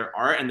is their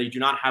art, and they do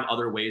not have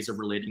other ways of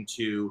relating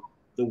to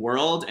the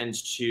world and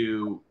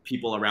to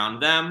people around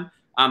them.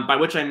 By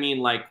which I mean,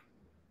 like,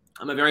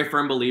 I'm a very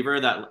firm believer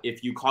that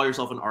if you call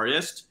yourself an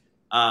artist,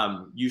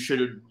 you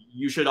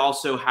should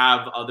also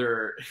have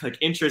other like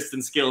interests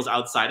and skills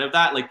outside of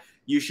that. Like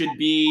you should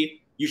be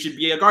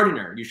a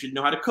gardener. You should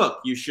know how to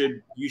cook. You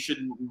should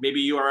maybe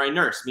you are a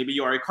nurse. Maybe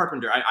you are a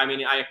carpenter.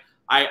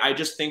 I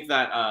just think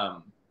that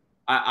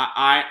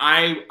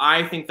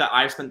I think that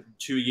I spent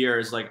 2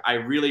 years, like I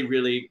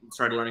really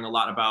started learning a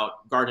lot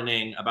about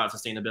gardening, about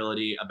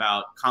sustainability,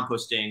 about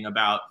composting,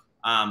 about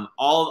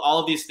all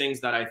of these things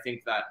that I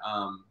think that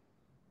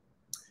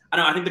I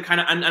don't know, I think the kind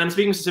of, and I'm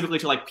speaking specifically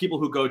to like people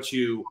who go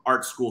to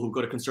art school, who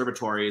go to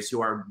conservatories, who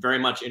are very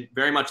much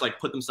like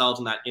put themselves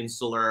in that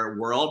insular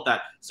world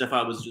that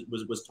stefa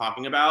was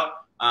talking about.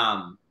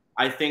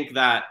 I think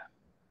that,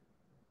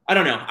 I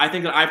don't know, I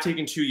think that I've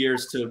taken 2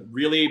 years to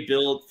really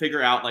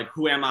figure out like,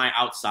 who am I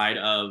outside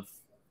of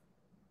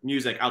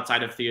music,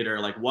 outside of theater?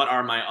 Like, what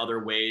are my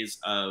other ways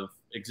of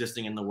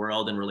existing in the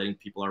world and relating to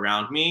people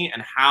around me?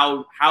 And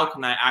how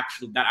can I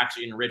actually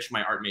enrich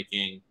my art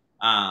making,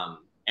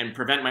 and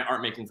prevent my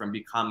art making from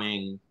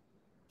becoming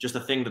just a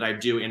thing that I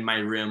do in my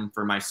room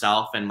for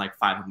myself and like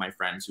 5 of my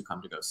friends who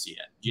come to go see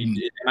it.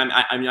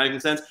 I mean,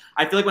 making sense?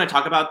 I feel like when I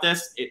talk about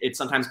this, it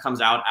sometimes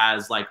comes out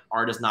as like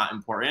art is not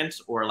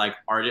important, or like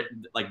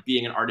like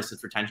being an artist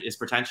is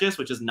pretentious,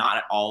 which is not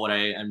at all what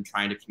I am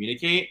trying to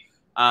communicate.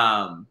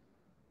 Yeah,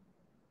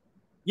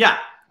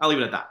 I'll leave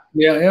it at that.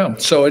 Yeah.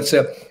 So it's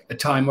a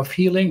time of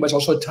healing, but it's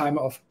also a time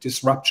of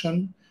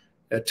disruption,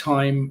 a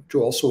time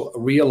to also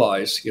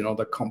realize, you know,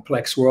 the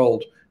complex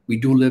world we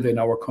do live in,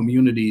 our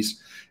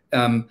communities.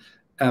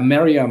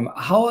 Mariam,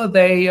 how are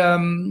they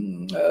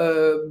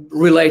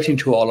relating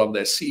to all of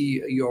this?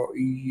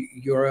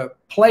 You're a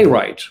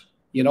playwright,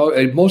 you know,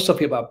 and most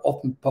of you are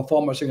often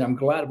performers, and I'm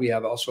glad we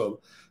have also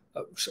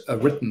a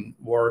written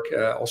work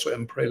also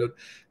in Prelude.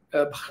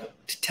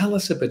 Tell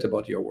us a bit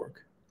about your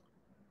work.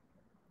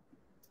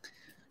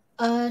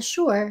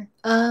 Sure.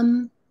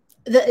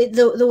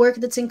 The work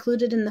that's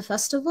included in the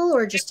festival,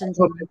 or just in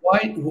general?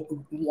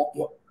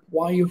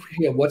 Why you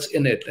here? What's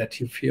in it that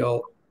you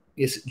feel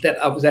is that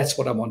that's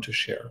what I want to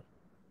share?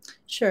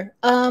 Sure.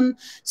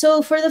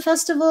 So for the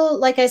festival,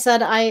 like I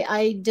said,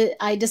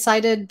 I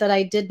decided that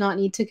I did not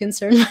need to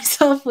concern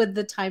myself with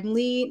the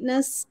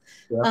timeliness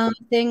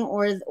thing,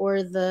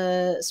 or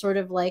the sort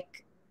of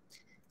like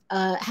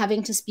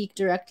having to speak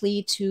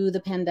directly to the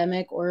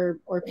pandemic or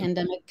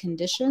pandemic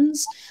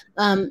conditions.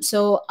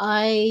 So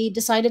I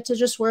decided to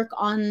just work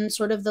on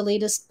sort of the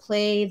latest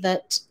play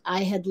that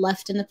I had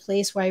left in a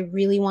place where I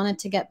really wanted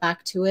to get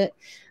back to it.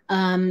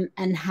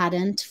 And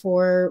hadn't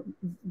for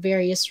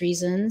various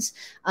reasons.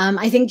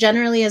 I think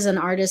generally as an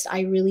artist, I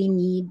really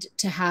need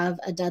to have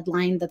a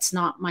deadline that's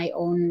not my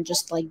own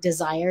just like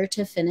desire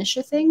to finish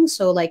a thing.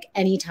 So like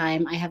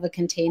anytime I have a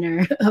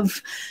container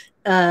of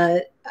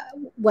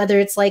whether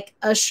it's like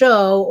a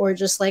show or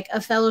just like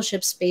a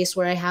fellowship space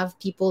where I have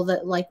people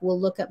that like will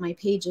look at my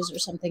pages or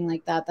something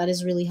like that, that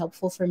is really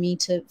helpful for me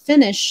to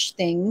finish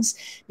things,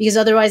 because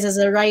otherwise as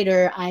a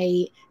writer,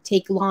 I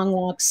take long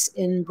walks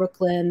in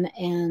Brooklyn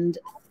and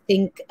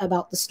think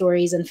about the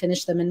stories and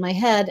finish them in my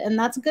head, and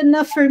that's good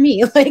enough for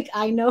me. Like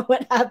I know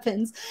what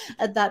happens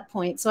at that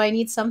point, so I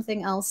need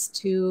something else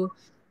to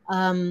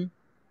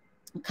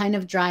kind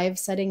of drive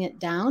setting it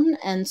down.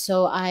 And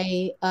so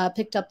I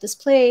picked up this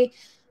play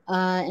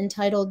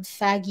entitled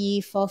Faggy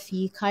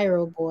Fofi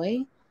Cairo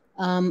Boy.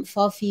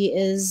 Fofi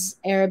is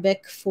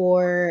Arabic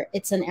for,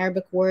 it's an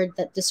Arabic word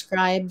that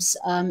describes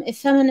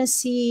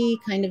effeminacy,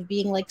 kind of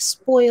being like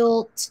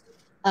spoilt,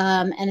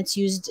 and it's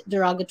used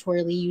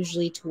derogatorily,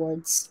 usually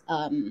towards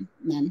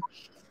men.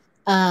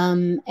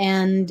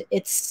 And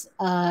it's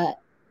a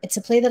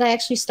play that I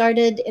actually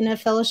started in a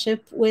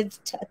fellowship with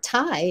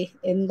Ty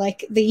in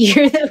like the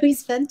year that we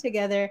spent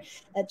together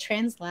at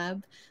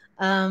TransLab.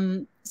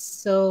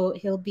 So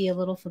he'll be a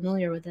little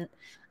familiar with it.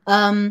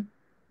 And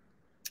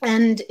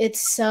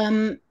it's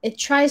it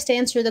tries to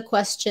answer the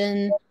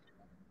question,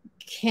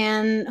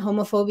 can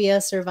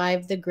homophobia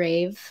survive the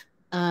grave?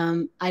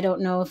 I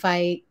don't know if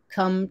I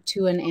come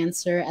to an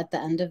answer at the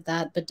end of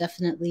that, but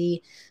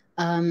definitely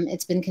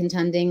it's been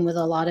contending with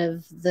a lot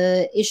of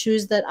the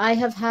issues that I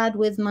have had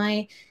with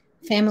my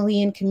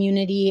family and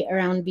community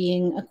around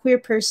being a queer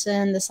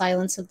person, the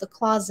silence of the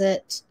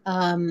closet,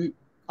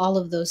 all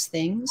of those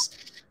things.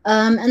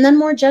 And then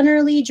more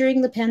generally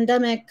during the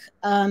pandemic,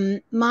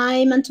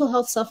 my mental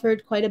health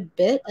suffered quite a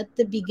bit at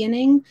the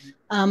beginning,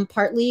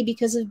 partly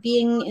because of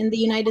being in the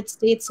United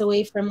States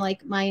away from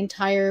like my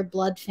entire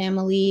blood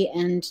family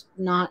and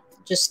not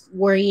just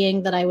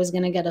worrying that I was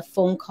going to get a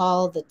phone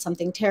call that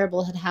something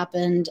terrible had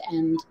happened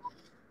and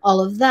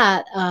all of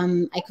that.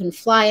 I couldn't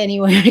fly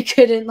anywhere. I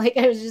couldn't, like,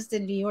 I was just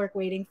in New York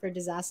waiting for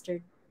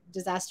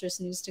disastrous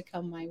news to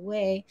come my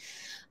way,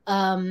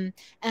 and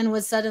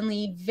was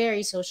suddenly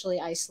very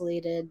socially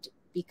isolated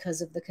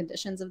because of the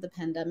conditions of the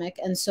pandemic.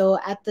 And so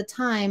at the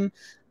time,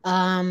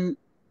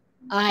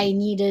 I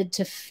needed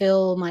to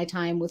fill my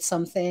time with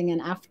something. And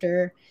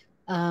after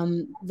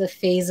the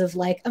phase of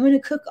like, I'm going to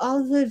cook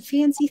all the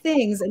fancy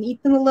things and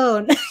eat them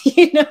alone,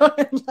 you know,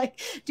 and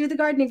like do the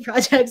gardening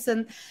projects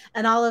and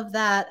all of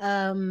that.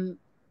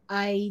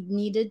 I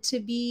needed to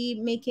be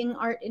making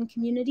art in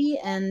community,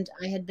 and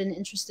I had been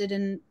interested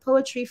in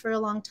poetry for a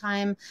long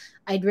time.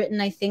 I'd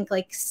written, I think,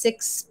 like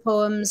 6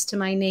 poems to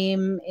my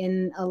name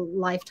in a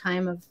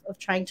lifetime of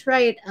trying to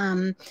write,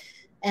 and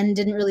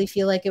didn't really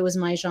feel like it was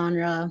my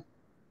genre.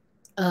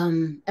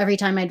 Every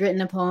time I'd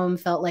written a poem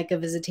felt like a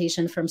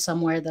visitation from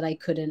somewhere that I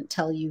couldn't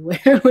tell you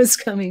where it was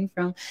coming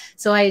from.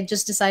 So I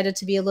just decided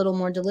to be a little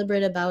more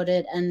deliberate about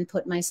it and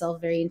put myself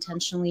very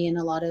intentionally in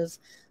a lot of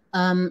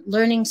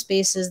learning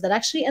spaces that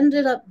actually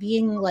ended up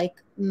being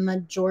like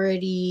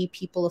majority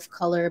people of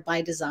color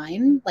by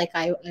design. Like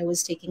I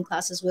was taking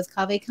classes with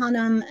Kaveh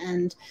Khanum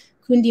and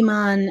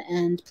Kundiman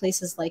and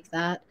places like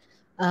that.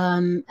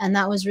 And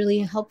that was really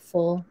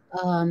helpful.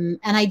 And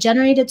I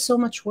generated so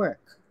much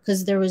work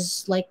because there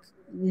was like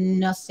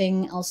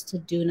nothing else to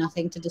do,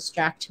 nothing to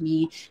distract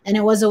me. And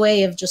it was a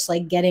way of just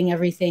like getting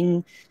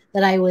everything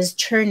that I was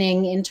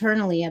churning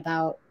internally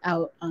about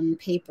out on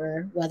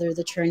paper, whether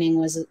the churning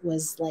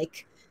was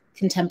like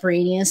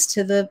contemporaneous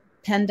to the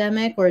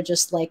pandemic or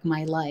just like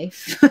my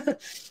life.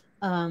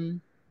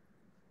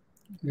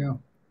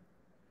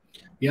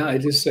 Yeah,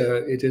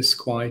 it is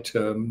quite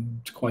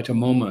a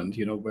moment,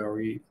 you know,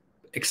 very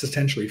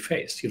existentially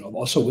faced, you know,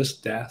 also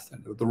with death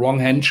and the wrong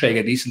handshake,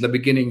 at least in the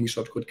beginning, we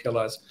thought could kill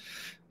us.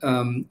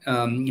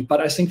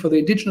 But I think for the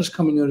indigenous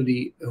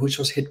community, which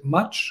was hit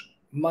much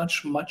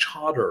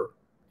harder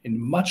in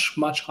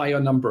much higher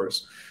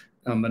numbers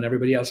than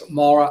everybody else.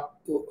 Maura,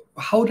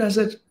 how does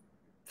it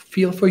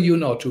feel for you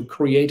now to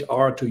create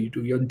art, to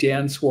do your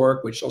dance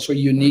work, which is also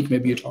unique?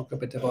 Maybe you talked a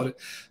bit about it,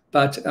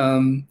 but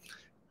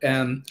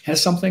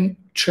has something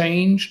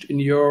changed in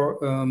your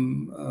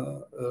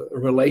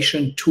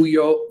relation to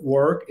your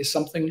work? Is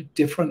something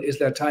different? Is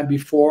there a time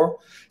before?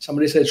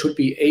 Somebody said it should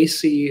be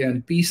AC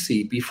and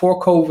BC,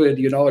 before COVID,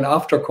 you know, and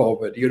after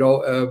COVID, you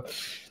know.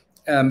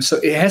 So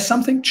it has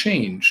something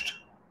changed.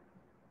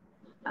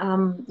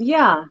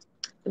 Yeah,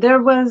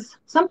 there was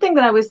something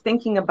that I was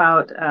thinking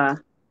about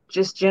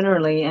just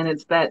generally, and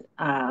it's that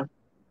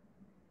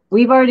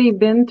we've already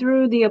been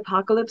through the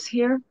apocalypse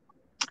here.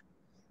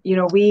 You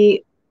know,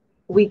 we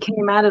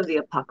came out of the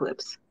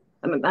apocalypse.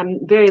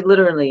 I'm very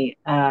literally,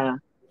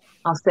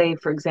 I'll say,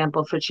 for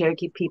example, for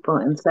Cherokee people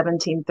in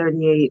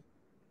 1738,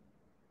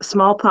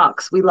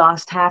 smallpox, we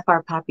lost half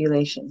our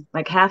population,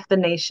 like half the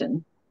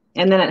nation.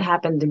 And then it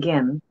happened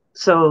again.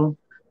 So,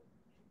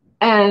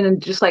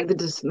 and just like the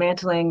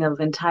dismantling of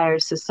entire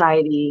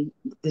society,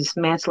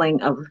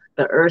 dismantling of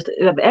the earth,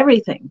 of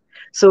everything.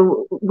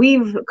 So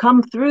we've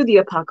come through the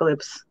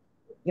apocalypse,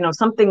 you know,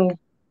 something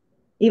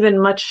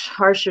even much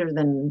harsher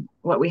than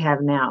what we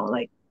have now,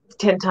 like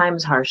 10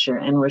 times harsher,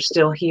 and we're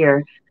still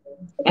here.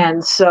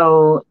 And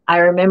so I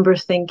remember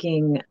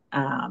thinking,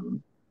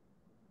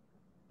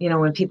 you know,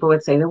 when people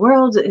would say the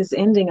world is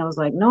ending, I was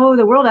like, no,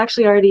 the world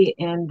actually already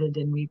ended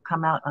and we've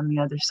come out on the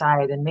other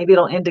side, and maybe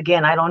it'll end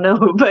again. I don't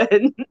know. But,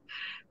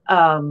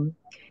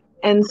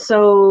 and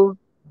so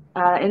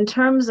in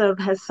terms of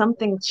has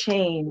something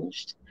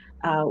changed?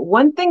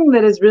 One thing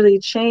that has really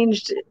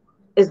changed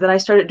is that I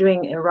started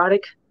doing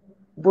erotic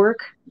work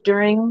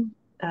during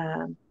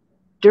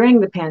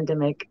the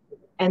pandemic.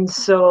 And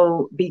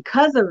so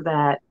because of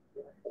that,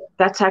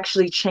 that's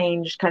actually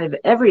changed kind of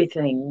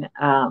everything,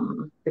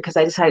 because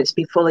I decided to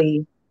be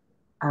fully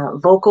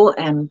vocal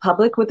and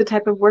public with the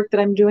type of work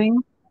that I'm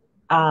doing,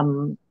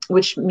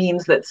 which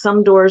means that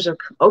some doors are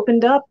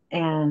opened up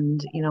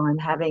and, you know, I'm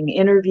having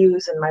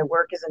interviews and my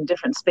work is in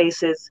different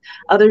spaces.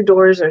 Other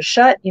doors are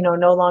shut, you know,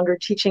 no longer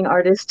teaching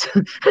artists.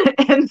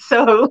 And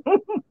so,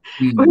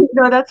 you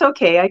know, that's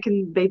okay. I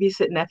can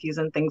babysit nephews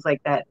and things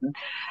like that.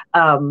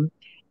 And,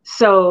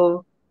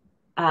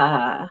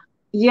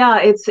 yeah,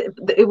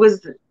 it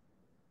was,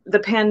 the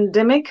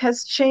pandemic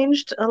has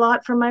changed a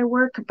lot for my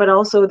work, but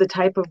also the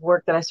type of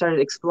work that I started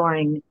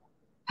exploring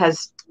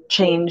has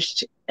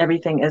changed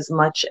everything as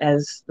much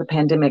as the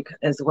pandemic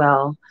as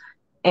well.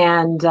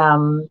 And,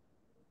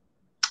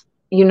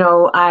 you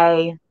know,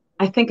 I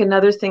think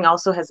another thing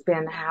also has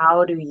been,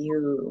 how do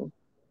you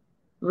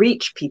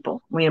reach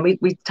people? I mean,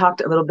 we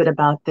talked a little bit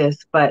about this,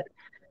 but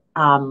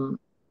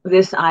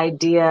this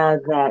idea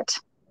that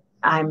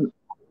I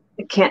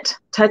can't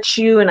touch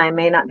you and I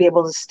may not be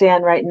able to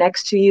stand right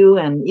next to you.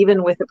 And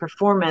even with the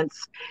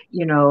performance,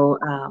 you know,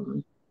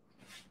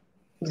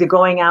 the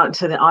going out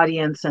into the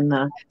audience and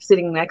the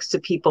sitting next to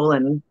people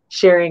and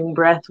sharing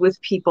breath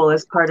with people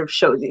as part of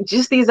show,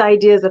 just these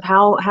ideas of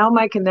how am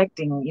I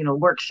connecting, you know,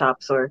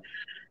 workshops or,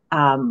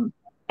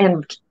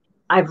 and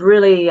I've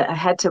really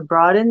had to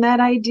broaden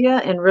that idea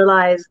and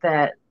realize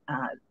that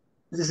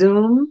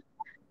Zoom,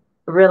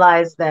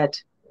 realize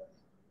that,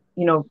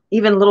 you know,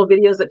 even little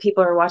videos that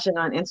people are watching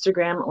on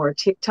Instagram or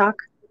TikTok,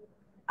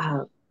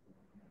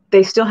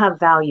 they still have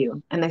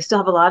value, and they still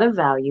have a lot of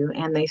value,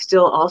 and they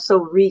still also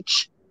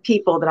reach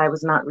people that I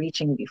was not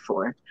reaching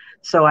before.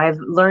 So I've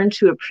learned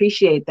to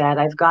appreciate that.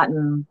 I've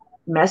gotten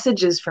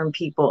messages from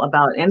people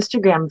about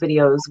Instagram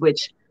videos,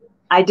 which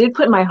I did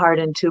put my heart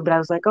into, but I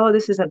was like, oh,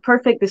 this isn't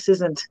perfect. This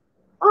isn't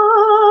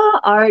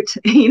art,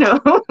 you know.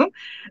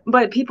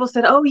 But people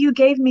said, oh, you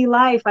gave me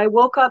life. I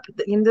woke up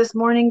in this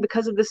morning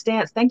because of this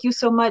dance. Thank you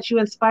so much. You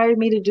inspired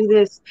me to do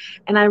this.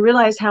 And I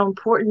realized how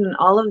important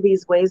all of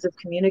these ways of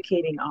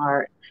communicating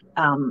are.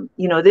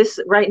 You know, this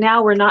right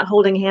now, we're not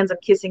holding hands and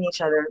kissing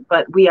each other,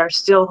 but we are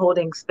still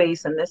holding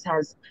space. And this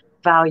has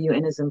value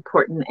and is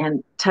important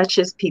and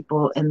touches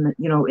people in,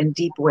 you know, in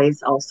deep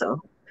ways also.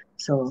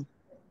 So,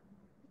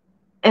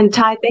 and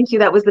Ty, thank you.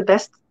 That was the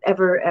best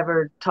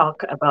ever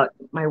talk about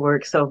my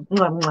work. So,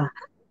 mwah,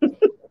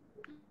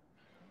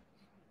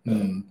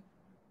 mwah.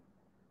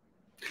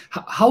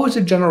 How is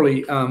it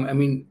generally? I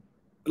mean,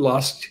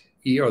 last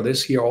year or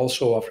this year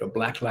also, of the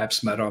Black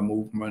Lives Matter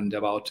movement,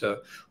 about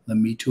the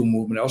Me Too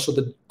movement, also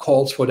the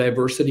calls for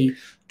diversity.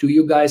 Do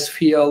you guys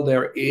feel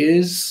there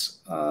is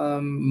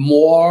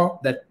more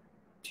that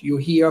you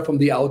hear from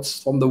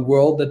the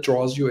world that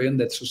draws you in,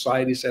 that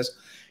society says,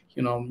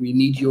 you know, we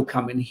need you,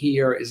 come in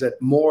here? Is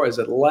it more? Is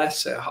it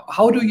less?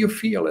 How do you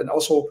feel? And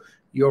also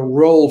your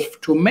role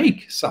to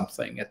make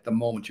something at the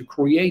moment, to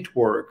create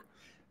work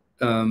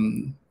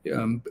in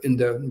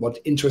the what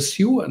interests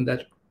you, and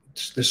that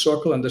the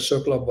circle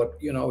of what,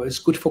 you know, is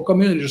good for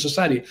community or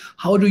society.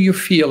 How do you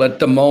feel at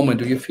the moment?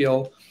 Do you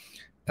feel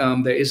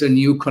there is a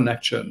new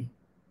connection,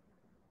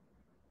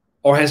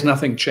 or has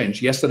nothing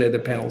changed? Yesterday the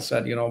panel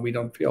said, you know, we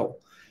don't feel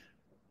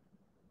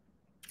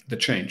the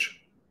change.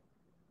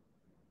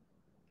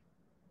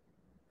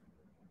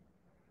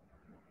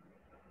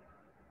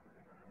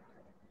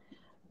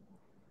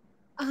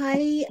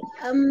 I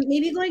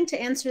maybe going to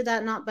answer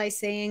that not by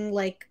saying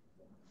like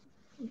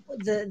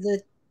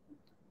the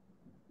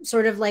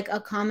sort of like a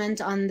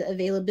comment on the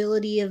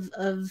availability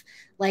of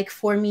like,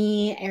 for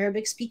me,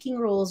 Arabic speaking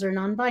roles or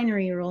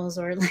non-binary roles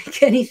or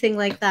like anything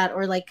like that,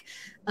 or like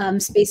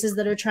spaces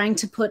that are trying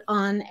to put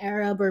on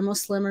Arab or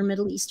Muslim or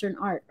Middle Eastern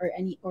art or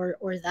any or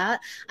that.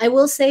 I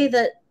will say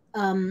that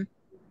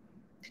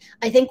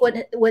I think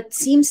what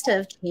seems to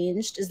have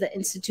changed is that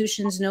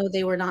institutions know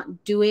they were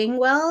not doing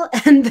well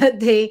and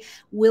that they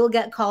will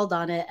get called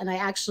on it. And I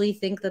actually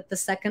think that the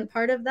second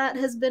part of that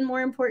has been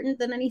more important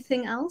than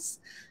anything else.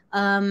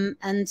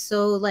 And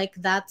so like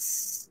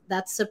that's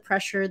a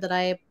pressure that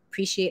I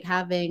appreciate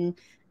having,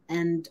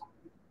 and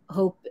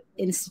hope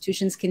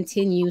institutions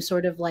continue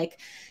sort of like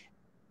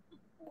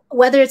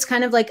whether it's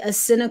kind of like a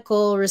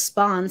cynical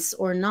response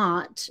or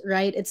not,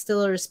 right? It's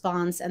still a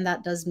response, and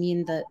that does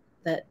mean that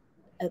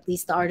at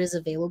least the art is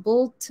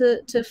available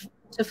to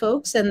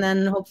folks. And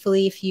then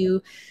hopefully, if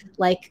you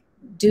like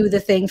do the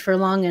thing for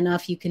long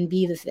enough, you can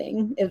be the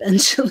thing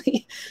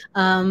eventually.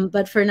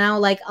 But for now,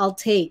 like, I'll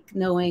take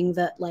knowing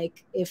that,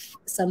 like, if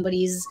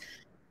somebody's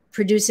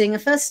producing a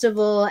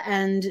festival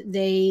and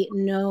they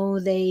know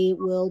they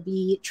will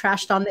be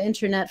trashed on the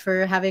internet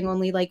for having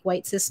only like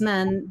white cis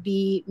men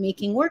be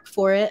making work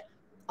for it,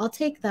 I'll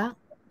take that.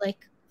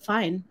 Like,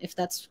 fine, if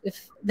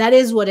that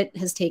is what it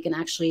has taken.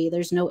 Actually,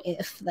 there's no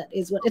if, that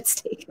is what it's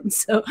taken.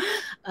 So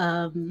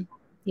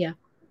yeah.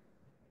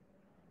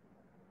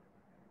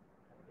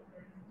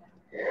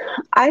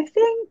 I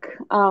think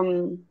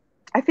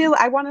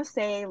I want to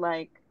say,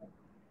 like,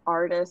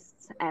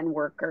 artists and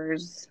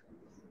workers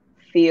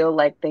feel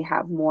like they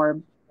have more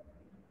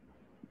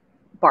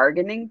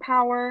bargaining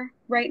power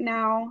right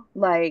now.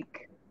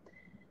 Like,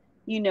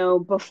 you know,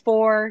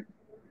 before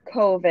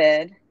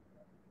COVID,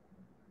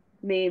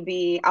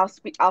 maybe I'll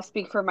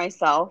speak for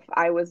myself.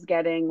 I was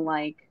getting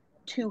like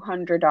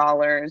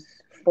 $200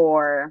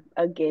 for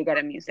a gig at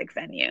a music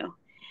venue.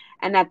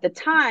 And at the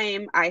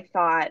time I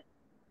thought,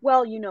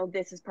 well, you know,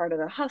 this is part of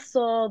the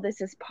hustle. I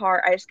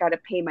just got to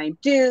pay my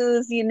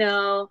dues, you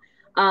know.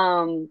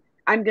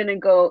 I'm going to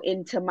go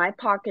into my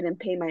pocket and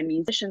pay my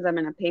musicians. I'm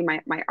going to pay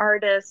my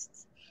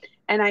artists.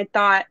 And I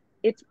thought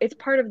it's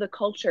part of the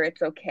culture.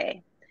 It's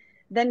okay.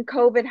 Then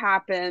COVID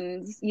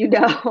happens, you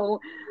know,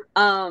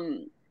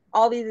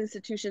 all these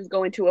institutions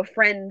go into a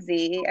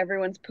frenzy.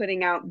 Everyone's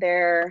putting out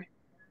their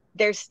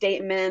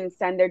statements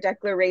and their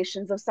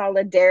declarations of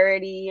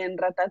solidarity and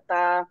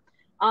ratata.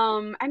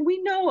 And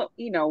we know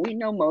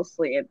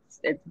mostly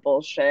it's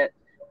bullshit.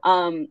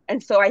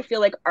 And so I feel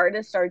like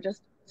artists are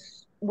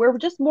we're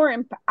just more,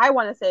 I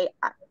want to say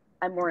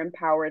I'm more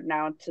empowered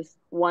now to,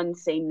 one,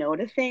 say no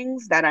to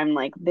things that I'm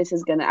like, this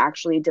is going to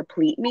actually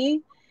deplete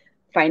me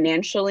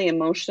financially,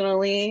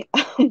 emotionally,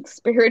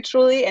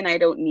 spiritually, and I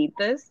don't need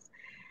this.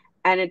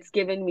 And it's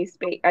given me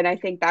space. And I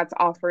think that's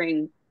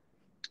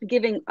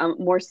giving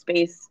more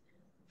space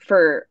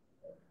for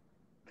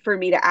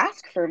me to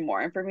ask for more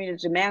and for me to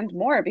demand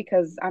more,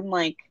 because I'm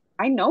like,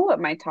 I know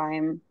what my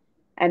time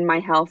and my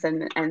health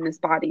and this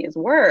body is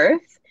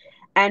worth.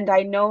 And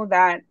I know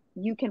that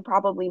you can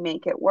probably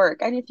make it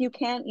work. And if you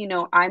can't, you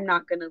know, I'm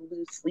not going to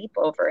lose sleep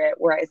over it.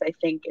 Whereas I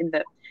think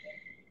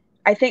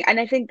I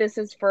think this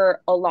is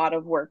for a lot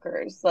of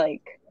workers.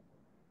 Like,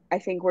 I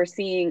think we're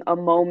seeing a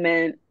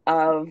moment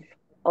of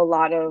a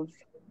lot of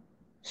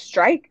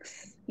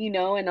strikes, you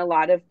know, and a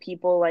lot of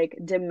people like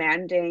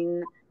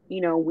demanding,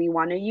 you know, we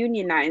want to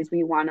unionize,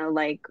 we want to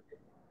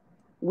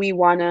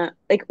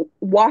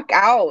walk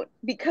out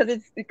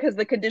because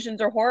the conditions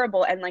are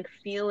horrible, and like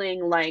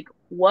feeling like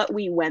what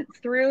we went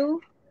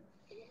through,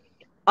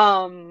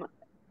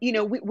 you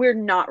know, we're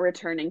not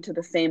returning to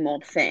the same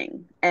old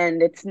thing.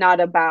 And it's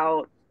not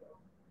about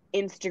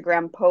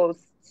Instagram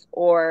posts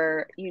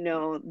or, you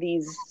know,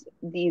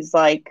 these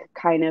like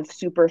kind of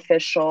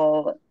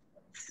superficial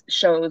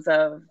shows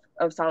of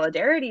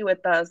solidarity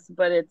with us,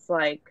 but it's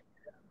like,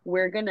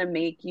 we're gonna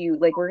make you,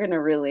 like, we're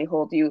gonna really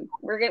hold you,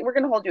 we're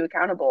gonna hold you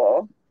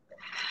accountable,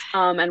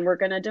 and we're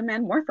gonna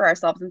demand more for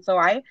ourselves. And so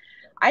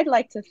I'd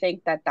like to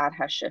think that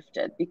has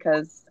shifted,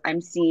 because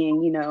I'm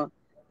seeing, you know,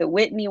 the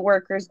Whitney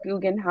workers,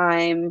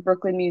 Guggenheim,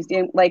 Brooklyn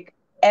Museum, like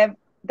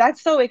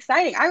that's so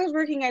exciting. I was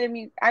working at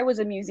I was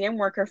a museum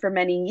worker for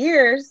many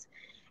years,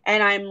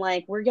 and I'm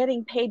like, we're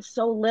getting paid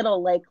so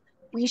little, like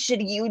we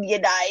should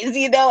unionize,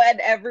 you know, and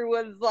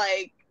everyone's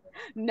like,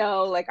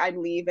 no, like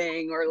I'm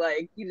leaving, or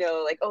like, you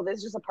know, like, oh, this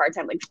is just a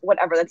part-time, like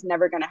whatever, that's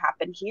never going to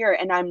happen here.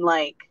 And I'm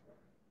like,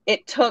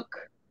 it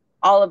took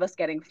all of us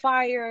getting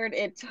fired.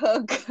 It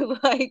took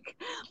like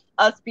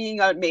us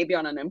being maybe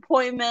on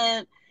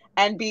unemployment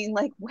and being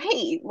like,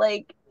 wait,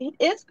 like it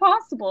is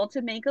possible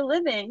to make a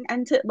living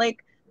and to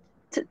like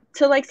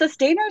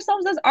sustain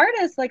ourselves as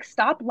artists. Like,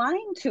 stop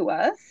lying to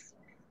us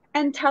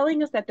and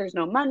telling us that there's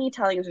no money,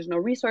 telling us there's no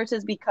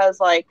resources, because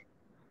like,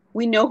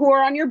 we know who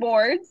are on your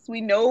boards.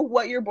 We know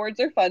what your boards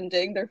are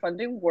funding. They're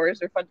funding wars.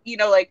 You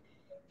know, like,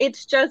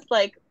 it's just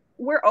like,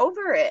 we're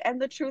over it.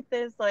 And the truth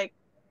is, like,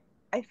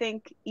 I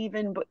think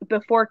even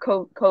before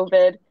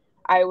COVID,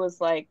 I was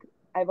like,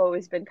 I've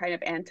always been kind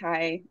of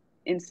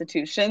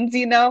anti-institutions,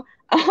 you know?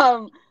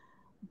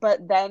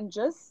 But then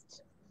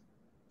just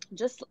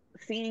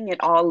seeing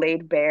it all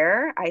laid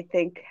bare, I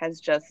think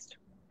has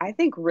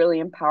really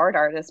empowered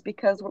artists,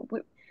 because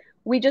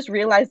we just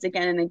realized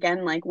again and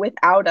again, like,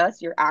 without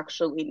us, you're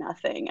actually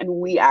nothing, and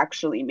we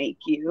actually make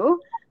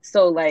you.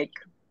 So like,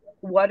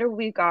 what have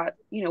we got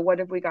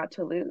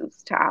to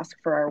lose to ask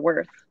for our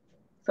worth?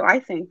 So I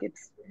think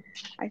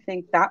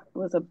that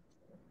was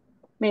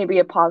maybe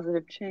a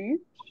positive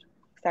change,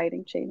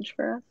 exciting change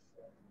for us.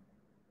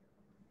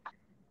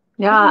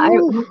 Yeah, I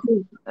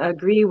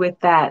agree with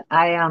that.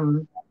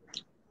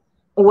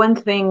 One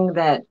thing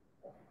that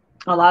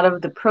a lot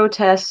of the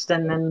protests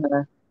and then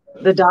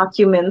the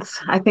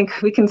documents, I think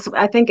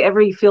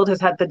every field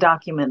has had the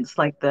documents,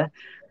 like the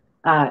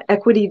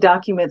equity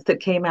documents that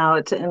came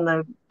out and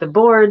the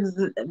boards,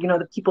 you know,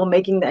 the people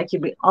making the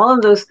equity, all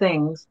of those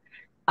things,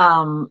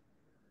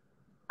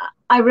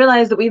 I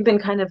realized that we've been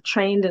kind of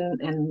trained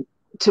in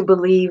to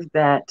believe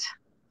that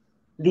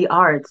the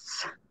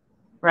arts,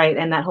 right,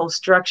 and that whole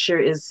structure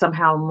is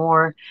somehow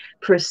more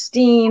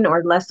pristine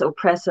or less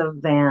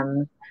oppressive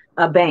than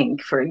a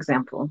bank, for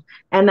example.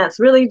 And that's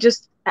really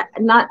just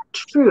not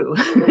true.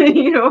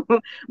 You know,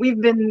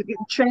 we've been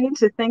trained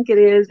to think it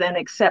is and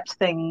accept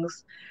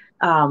things.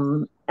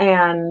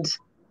 And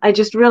I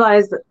just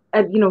realized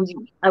that, you know,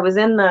 I was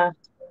in the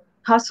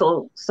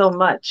hustle so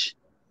much,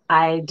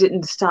 I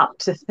didn't stop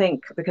to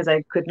think, because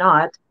I could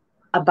not,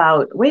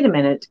 about, wait a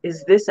minute,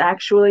 is this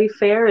actually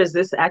fair? Is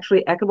this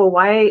actually equitable?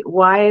 Why,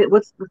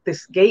 what's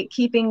this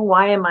gatekeeping?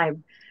 Why am I,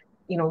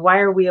 you know, why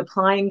are we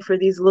applying for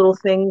these little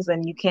things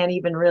and you can't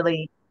even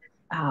really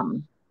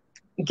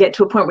get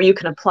to a point where you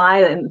can apply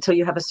until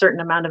you have a certain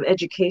amount of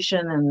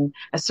education and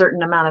a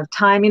certain amount of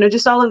time, you know,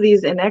 just all of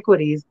these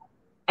inequities.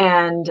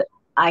 And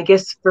I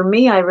guess for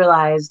me, I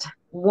realized,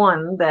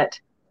 one, that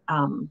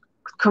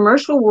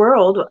commercial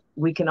world,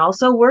 we can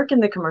also work in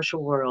the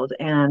commercial world.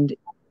 And,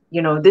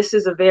 you know, this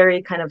is a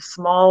very kind of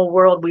small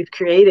world we've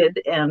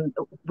created, and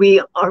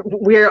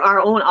we're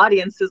our own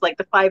audience is like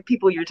the 5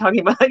 people you're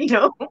talking about, you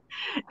know,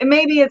 and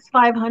maybe it's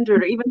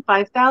 500 or even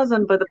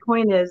 5,000. But the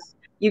point is,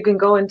 you can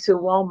go into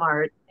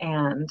Walmart,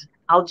 and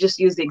I'll just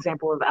use the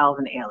example of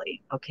Alvin Ailey,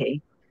 okay,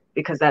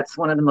 because that's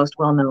one of the most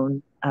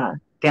well-known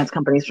dance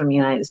companies from the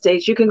United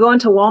States. You can go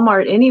into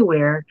Walmart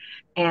anywhere,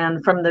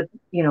 and from the,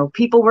 you know,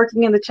 people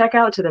working in the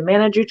checkout to the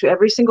manager to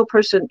every single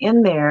person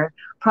in there,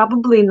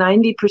 probably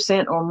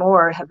 90% or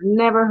more have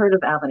never heard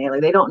of Alvin Ailey.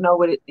 They don't know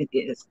what it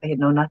is. They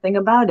know nothing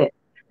about it.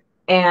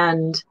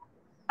 And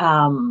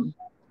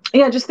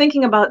yeah, just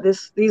thinking about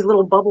these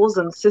little bubbles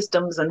and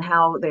systems and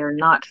how they're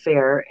not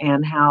fair,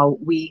 and how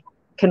we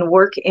can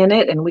work in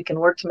it and we can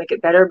work to make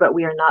it better, but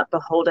we are not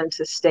beholden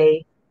to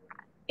stay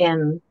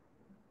in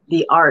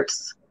the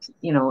arts,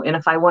 you know. And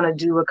if I want to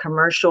do a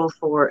commercial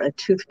for a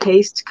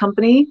toothpaste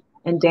company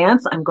and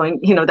dance, I'm going,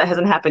 you know, that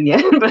hasn't happened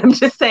yet, but I'm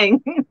just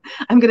saying,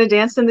 I'm going to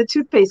dance in the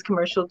toothpaste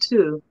commercial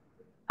too.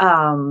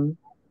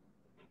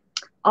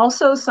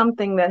 Also,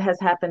 something that has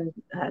happened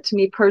to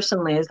me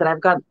personally is that I've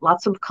got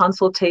lots of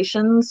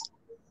consultations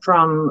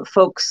from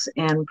folks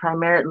in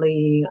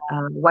primarily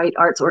white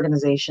arts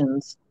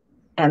organizations.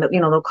 And,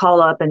 you know, they'll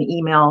call up and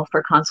email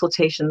for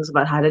consultations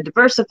about how to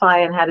diversify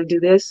and how to do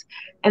this.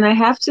 And I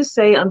have to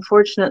say,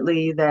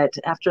 unfortunately, that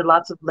after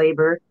lots of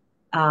labor,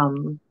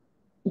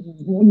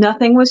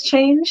 nothing was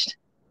changed.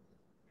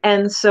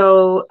 And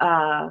so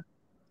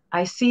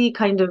I see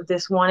kind of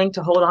this wanting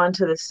to hold on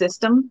to the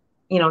system,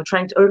 you know,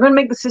 we're going to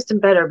make the system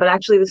better, but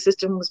actually the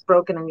system was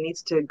broken and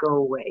needs to go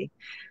away.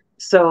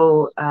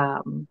 So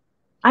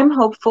I'm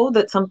hopeful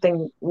that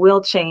something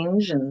will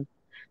change, and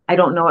I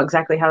don't know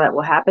exactly how that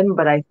will happen,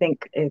 but I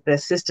think the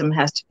system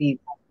has to be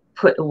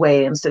put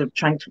away. Instead of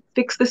trying to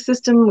fix the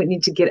system, we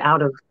need to get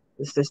out of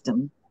the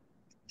system.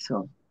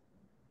 So.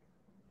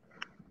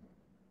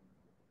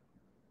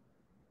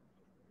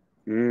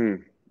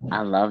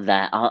 I love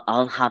that.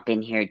 I'll hop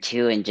in here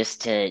too, and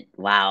just to,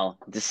 wow,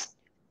 just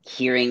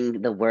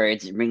hearing the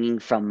words ringing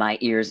from my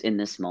ears in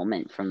this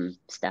moment from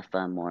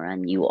Stefa, Maura,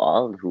 and you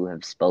all who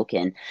have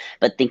spoken.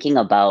 But thinking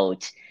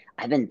about,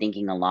 I've been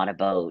thinking a lot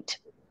about,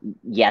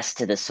 yes,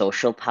 to the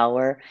social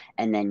power,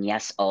 and then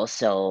yes,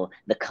 also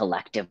the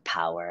collective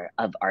power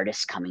of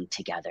artists coming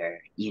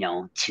together, you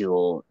know,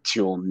 to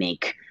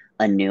make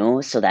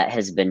anew. So that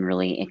has been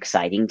really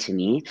exciting to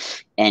me.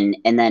 And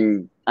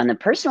then on the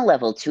personal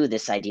level too,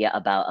 this idea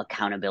about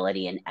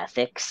accountability and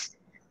ethics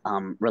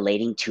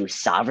relating to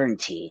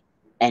sovereignty,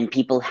 and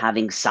people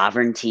having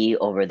sovereignty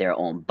over their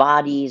own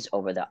bodies,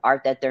 over the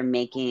art that they're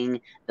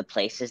making, the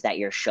places that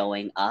you're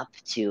showing up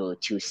to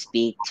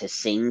speak, to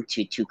sing,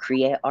 to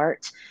create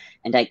art.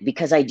 And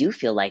because I do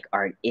feel like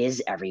art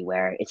is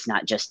everywhere. It's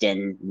not just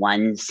in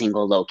one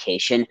single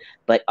location,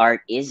 but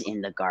art is in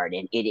the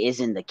garden. It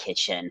is in the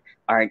kitchen.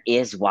 Art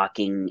is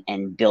walking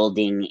and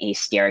building a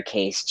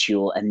staircase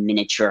to a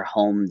miniature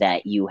home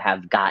that you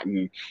have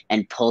gotten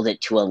and pulled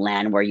it to a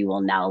land where you will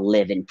now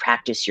live and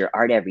practice your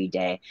art every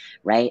day,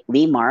 right?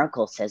 Lee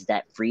Maracle says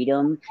that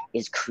freedom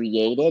is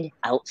created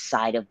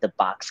outside of the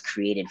box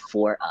created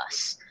for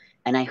us.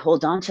 And I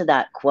hold on to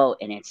that quote,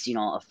 and it's, you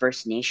know, a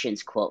First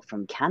Nations quote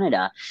from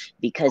Canada,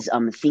 because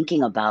I'm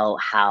thinking about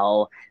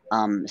how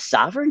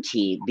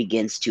sovereignty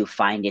begins to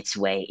find its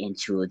way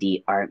into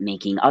the art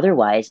making.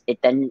 Otherwise,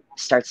 it then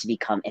starts to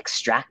become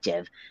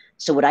extractive.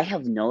 So what I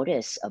have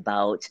noticed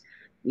about,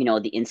 you know,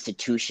 the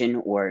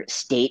institution or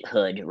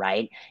statehood,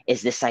 right,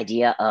 is this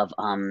idea of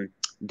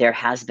there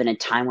has been a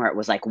time where it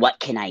was like,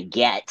 what can I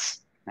get,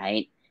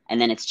 right?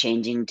 And then it's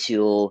changing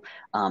to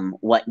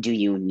what do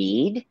you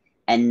need?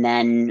 And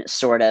then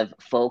sort of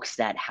folks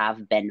that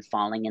have been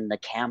falling in the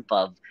camp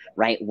of,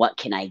 right, what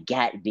can I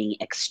get, being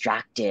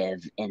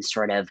extractive and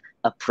sort of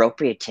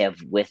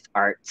appropriative with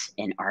art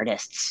and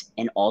artists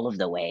in all of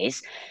the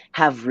ways,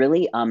 have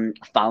really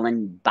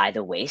fallen by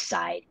the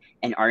wayside.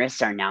 and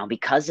artists are now,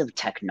 because of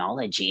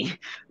technology,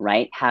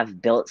 right,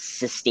 have built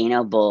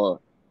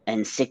sustainable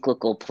and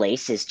cyclical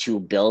places to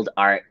build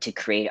art, to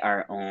create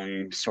our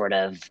own sort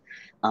of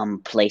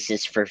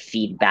places for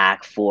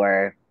feedback,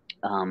 for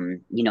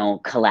you know,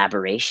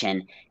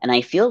 collaboration. And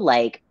I feel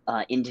like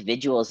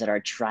individuals that are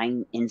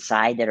trying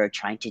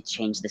to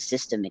change the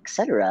system,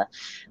 etc.,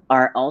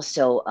 are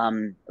also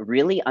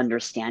really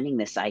understanding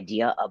this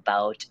idea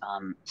about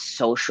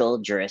social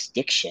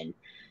jurisdiction,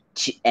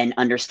 and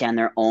understand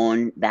their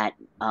own, that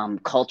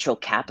cultural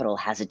capital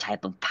has a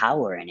type of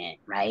power in it,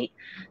 right?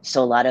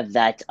 So a lot of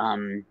that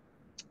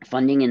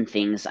funding and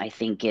things, I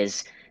think,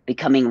 is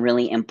becoming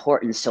really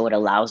important. So it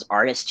allows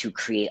artists to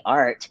create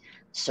art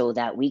so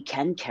that we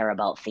can care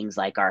about things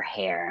like our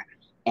hair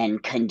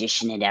and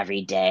condition it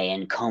every day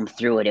and comb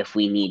through it if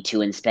we need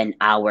to, and spend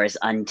hours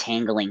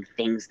untangling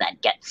things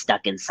that get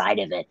stuck inside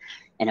of it.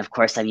 And of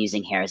course, I'm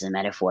using hair as a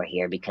metaphor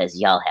here because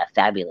y'all have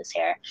fabulous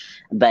hair.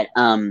 But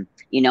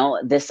you know,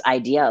 this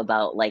idea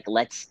about like,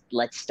 let's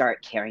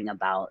start caring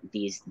about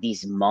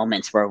these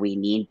moments where we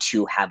need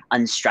to have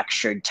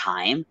unstructured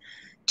time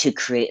to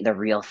create the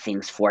real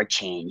things for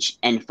change.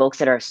 And folks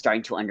that are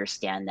starting to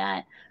understand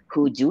that,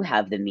 who do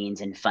have the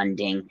means and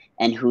funding,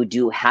 and who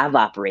do have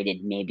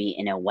operated maybe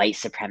in a white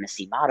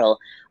supremacy model,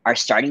 are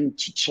starting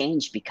to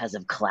change because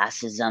of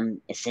classism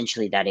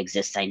essentially that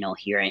exists. I know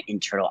here in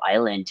Turtle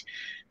Island,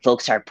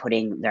 folks are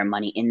putting their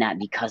money in that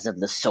because of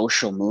the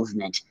social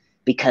movement,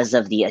 because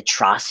of the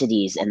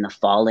atrocities and the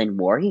fallen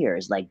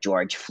warriors like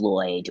George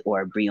Floyd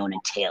or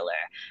Breonna Taylor,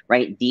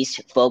 right? These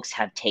folks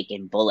have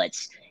taken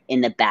bullets in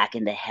the back,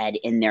 in the head,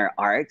 in their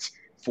art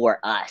for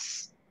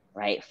us,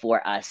 right?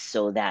 For us,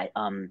 so that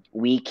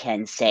we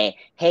can say,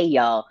 hey,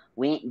 y'all,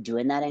 we ain't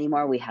doing that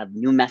anymore. We have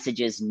new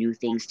messages, new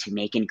things to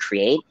make and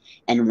create.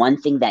 And one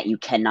thing that you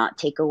cannot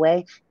take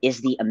away is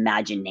the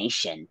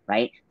imagination,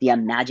 right? The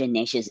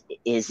imagination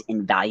is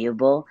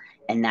invaluable.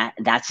 And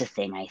that's a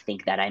thing I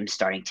think that I'm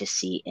starting to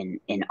see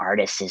in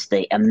artists, is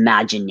the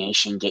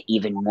imagination get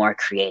even more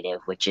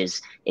creative, which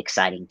is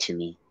exciting to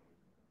me.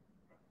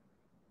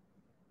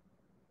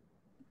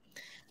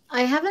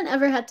 I haven't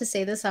ever had to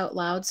say this out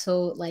loud,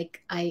 so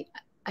like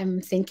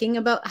I'm thinking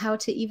about how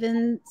to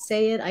even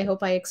say it. I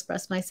hope I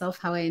express myself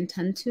how I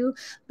intend to.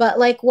 But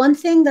like, one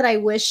thing that I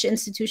wish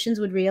institutions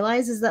would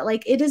realize is that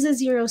like, it is a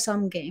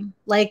zero-sum game.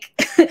 Like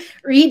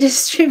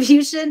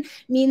redistribution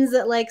means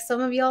that like some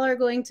of y'all are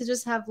going to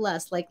just have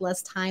less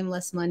time,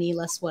 less money,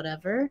 less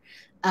whatever.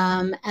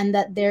 And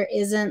that there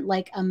isn't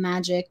like a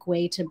magic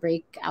way to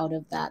break out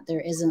of that.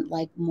 There isn't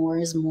like more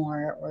is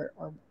more,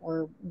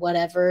 or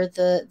whatever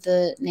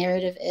the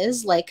narrative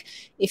is. Like,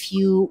 if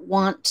you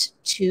want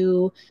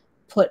to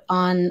put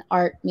on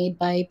art made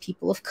by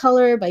people of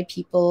color, by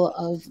people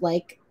of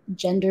like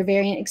gender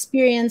variant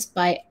experience,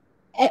 by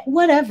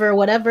whatever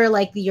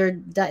like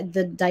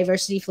the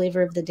diversity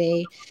flavor of the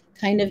day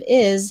kind of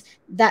is,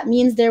 that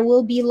means there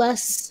will be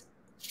less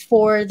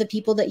for the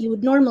people that you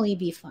would normally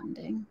be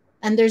funding.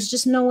 And there's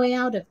just no way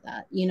out of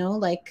that, you know,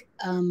 like,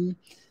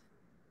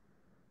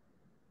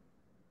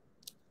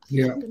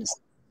 yeah.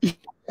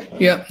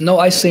 Yeah, no,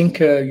 I think,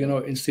 you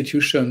know,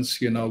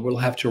 institutions, you know, will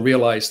have to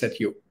realize that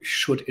you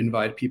should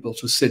invite people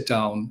to sit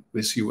down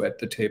with you at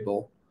the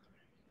table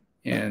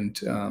and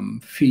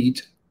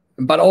feed,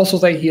 but also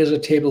that here's a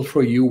table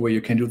for you where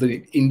you can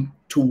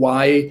do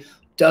why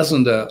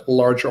doesn't a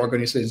large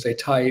organization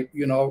say,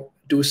 you know,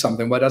 do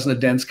something? Why doesn't a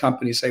dance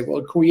company say,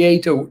 well,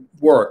 create a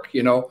work,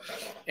 you know,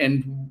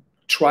 and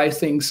try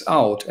things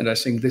out? And I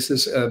think this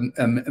is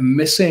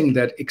missing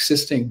that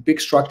existing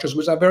big structures,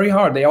 which are very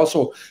hard. They're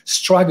also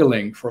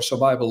struggling for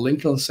survival.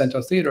 Lincoln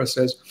Center Theater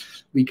says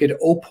we get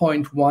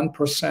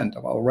 0.1%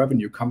 of our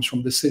revenue comes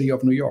from the city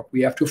of New York.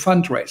 We have to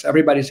fundraise.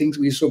 Everybody thinks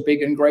we're so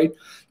big and great,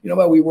 you know,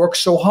 but we work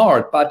so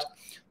hard. But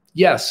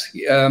yes,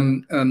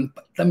 then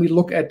we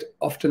look at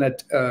often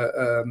at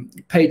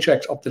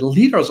paychecks of the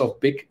leaders of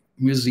big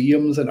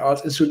museums and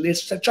arts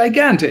institutions. It's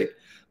gigantic,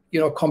 you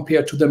know,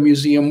 compared to the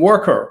museum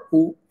worker,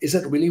 who is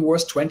it really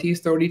worth 20,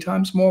 30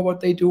 times more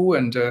what they do,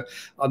 and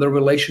other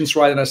relations,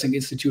 right? And I think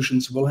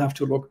institutions will have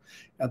to look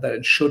at that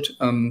and should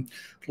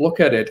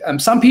look at it.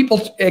 Some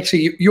people,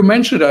 actually, you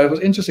mentioned it was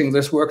interesting,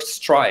 this word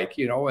strike,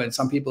 you know, and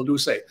some people do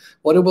say,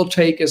 what it will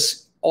take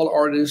is all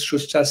artists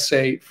should just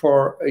say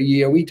for a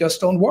year, we just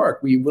don't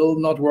work. We will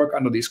not work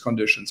under these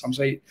conditions. Some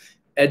say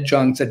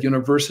adjuncts at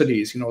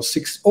universities, you know,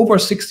 over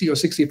 60 or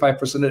 65%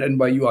 at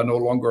NYU are no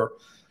longer,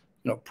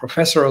 you know,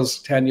 professors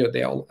tenure,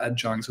 they're all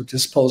adjuncts, so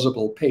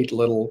disposable, paid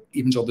little,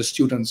 even though the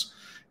students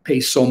pay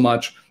so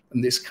much,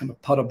 and this kind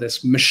of part of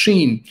this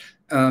machine.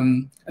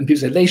 And people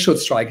say they should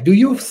strike. Do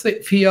you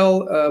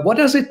feel, what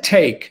does it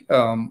take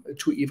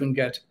to even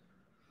get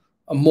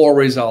more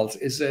results?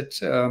 Is it,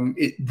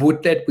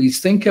 would that we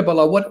think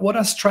about, what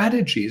are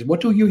strategies?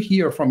 What do you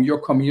hear from your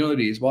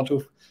communities? What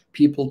do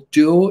people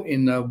do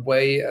in a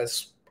way,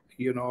 as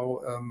you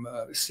know,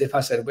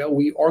 Stefa said, well,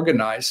 we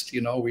organized,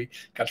 you know, we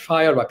got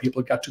fired, but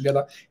people got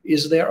together.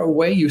 Is there a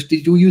way,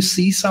 do you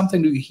see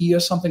something? Do you hear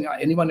something? Are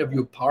anyone of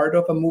you part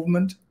of a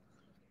movement?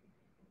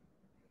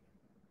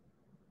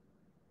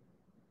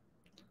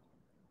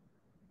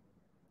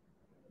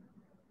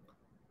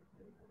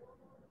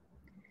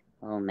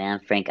 Oh man,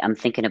 Frank, I'm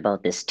thinking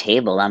about this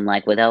table. I'm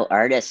like, without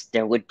artists,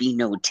 there would be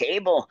no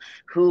table.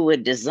 Who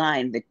would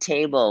design the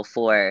table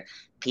for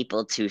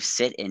people to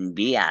sit and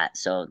be at?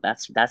 So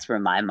that's where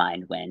my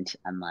mind went.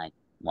 I'm like,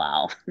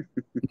 wow.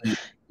 You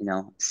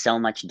know, so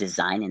much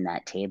design in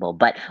that table.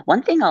 But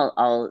one thing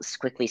I'll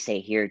quickly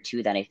say here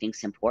too that I think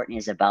is important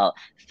is about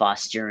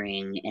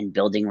fostering and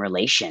building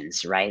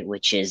relations, right?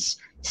 Which is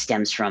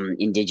stems from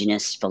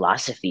indigenous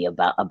philosophy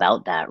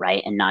about that,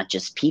 right? And not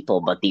just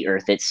people, but the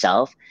earth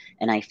itself.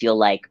 And I feel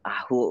like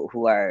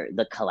who are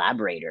the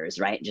collaborators,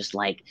 right? Just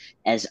like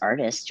as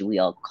artists, we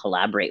all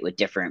collaborate with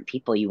different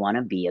people. You want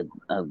to be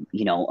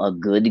a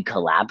good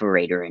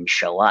collaborator and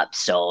show up.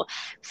 So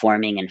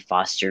forming and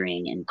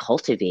fostering and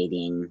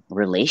cultivating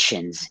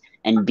relations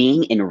and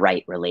being in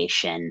right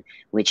relation,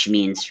 which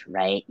means,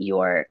 right,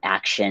 your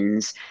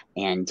actions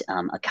and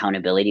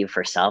accountability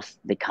for self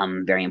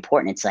become very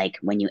important. It's like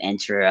when you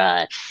enter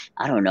a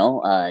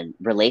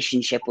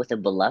relationship with a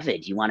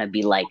beloved, you want to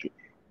be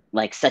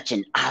like such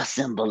an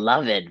awesome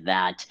beloved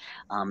that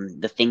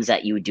the things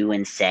that you do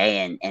and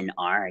say and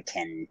are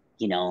can,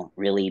 you know,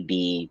 really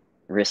be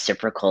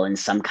reciprocal in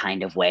some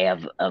kind of way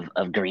of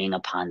agreeing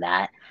upon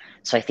that.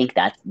 So I think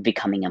that's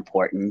becoming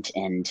important.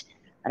 And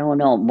I don't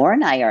know, Maura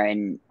and I are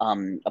in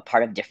a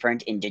part of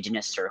different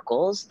indigenous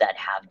circles that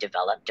have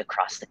developed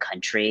across the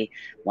country,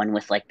 one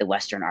with like the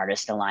Western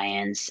Artist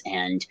Alliance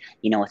and,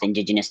 you know, with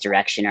Indigenous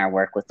Direction, our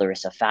work with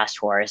Larissa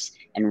Fasthorse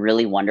and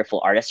really wonderful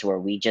artists where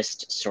we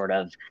just sort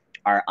of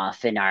are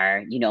often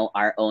our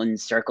own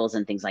circles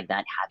and things like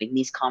that, having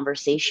these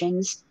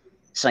conversations.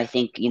 So I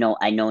think, you know,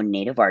 I know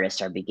Native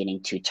artists are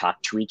beginning to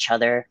talk to each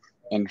other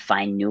and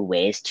find new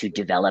ways to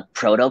develop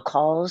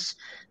protocols,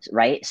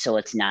 right? So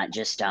it's not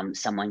just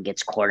someone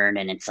gets cornered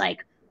and it's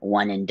like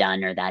one and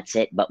done or that's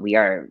it, but we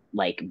are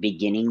like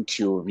beginning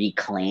to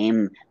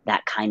reclaim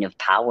that kind of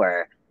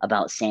power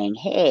about saying,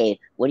 hey,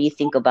 what do you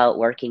think about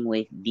working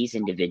with these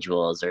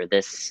individuals or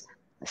this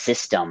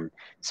system?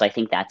 So I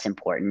think that's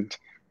important.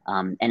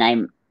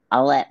 And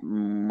I'll let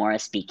Maura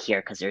speak here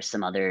because there's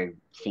some other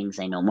things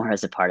I know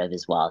Maura's a part of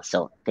as well.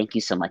 So thank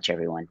you so much,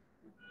 everyone.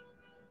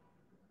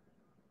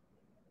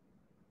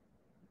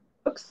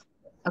 Oops.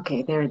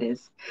 Okay, there it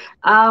is.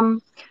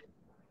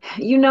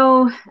 You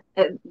know,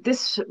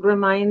 this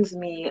reminds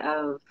me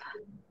of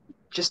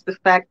just the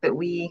fact that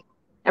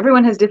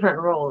everyone has different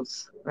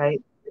roles,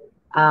 right?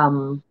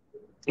 And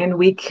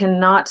we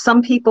cannot,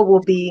 some people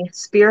will be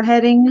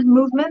spearheading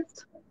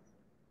movements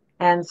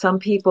and some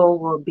people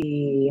will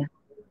be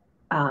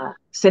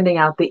sending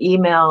out the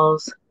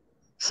emails.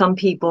 Some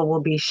people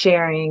will be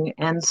sharing.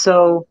 And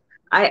so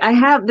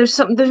there's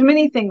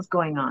many things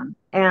going on.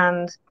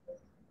 And,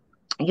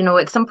 you know,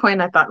 at some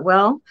point I thought,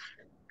 well,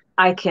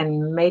 I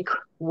can make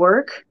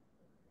work,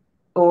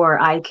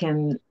 or I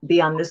can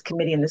be on this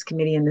committee and this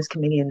committee and this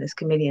committee and this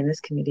committee and this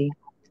committee.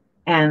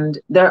 And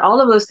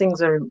all of those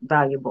things are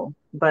valuable,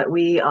 but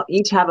we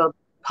each have a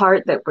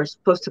part that we're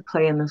supposed to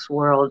play in this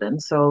world.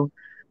 And so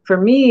for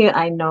me,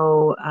 I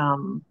know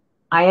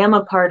I am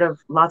a part of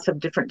lots of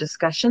different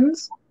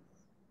discussions,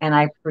 and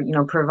I, you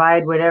know,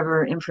 provide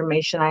whatever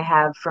information I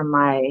have from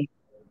my,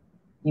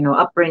 you know,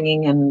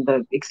 upbringing and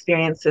the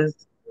experiences.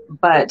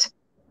 But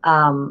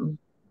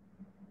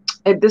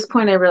at this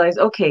point, I realized,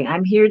 okay,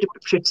 I'm here to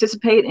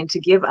participate and to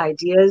give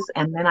ideas,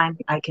 and then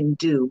I can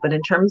do. But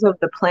in terms of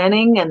the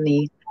planning and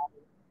the,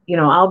 you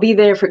know, I'll be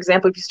there. For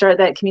example, if you start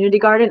that community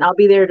garden, I'll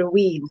be there to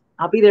weed.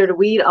 I'll be there to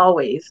weed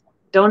always.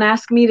 Don't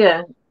ask me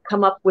to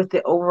come up with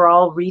the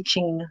overall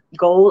reaching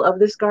goal of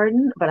this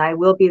garden, but I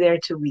will be there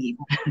to weed.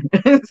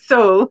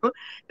 So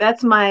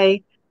that's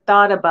my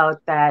thought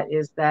about that,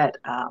 is that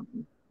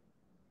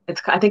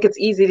I think it's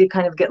easy to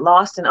kind of get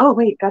lost in, oh,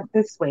 wait, got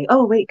this way.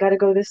 Oh, wait, got to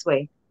go this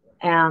way.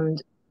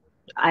 And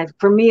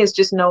for me, it's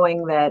just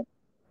knowing that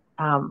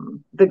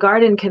the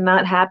garden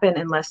cannot happen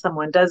unless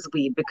someone does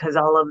weed, because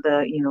all of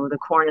the, you know, the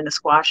corn and the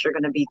squash are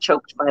going to be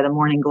choked by the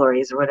morning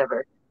glories or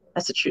whatever.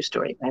 That's a true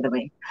story, by the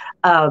way.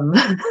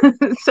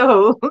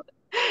 So,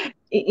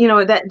 you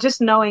know, that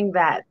just knowing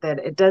that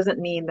it doesn't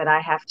mean that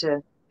I have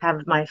to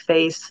have my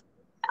face,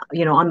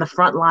 you know, on the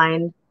front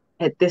line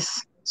at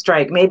this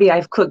strike. Maybe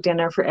I've cooked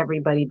dinner for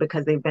everybody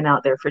because they've been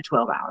out there for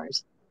 12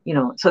 hours, you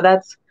know. So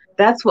that's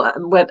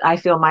what I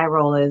feel my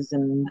role is.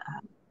 And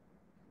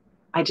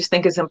I just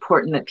think it's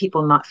important that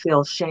people not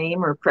feel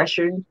shame or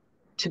pressured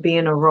to be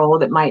in a role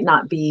that might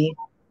not be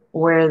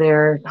where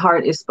their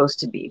heart is supposed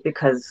to be,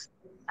 because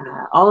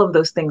all of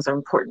those things are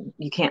important.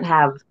 You can't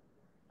have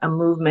a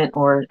movement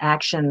or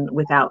action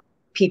without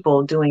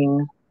people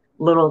doing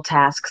little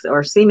tasks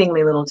or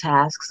seemingly little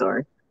tasks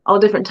or all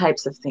different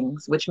types of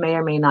things, which may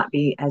or may not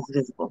be as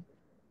visible.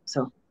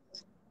 So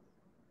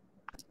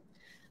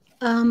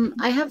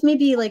I have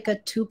maybe like a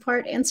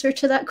two-part answer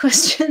to that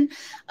question.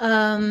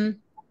 The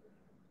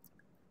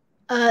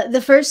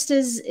first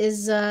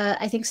is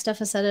I think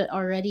Stefa said it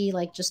already,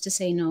 like just to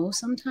say no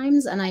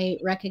sometimes. And I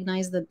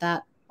recognize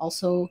that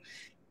also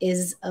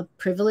is a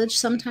privilege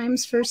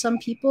sometimes for some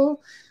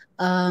people,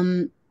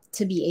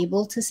 to be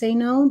able to say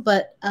no.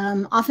 But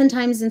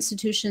oftentimes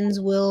institutions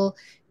will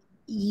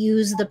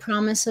use the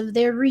promise of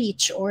their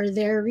reach or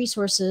their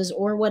resources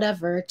or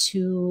whatever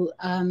to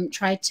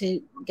try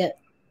to get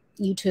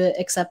you to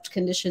accept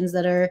conditions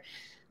that are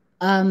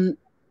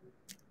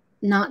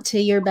not to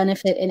your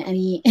benefit in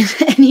any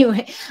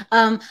way.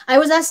 I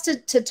was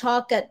asked to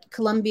talk at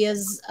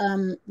Columbia's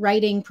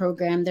writing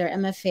program, their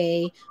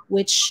MFA,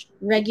 which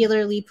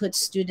regularly puts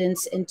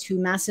students into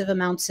massive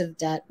amounts of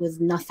debt with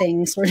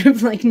nothing, sort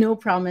of like no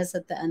promise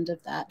at the end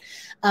of that.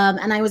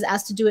 And I was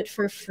asked to do it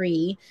for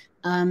free.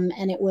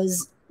 And it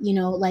was, you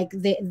know, like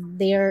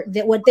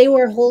what they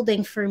were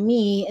holding for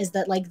me is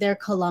that like they're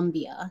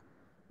Columbia,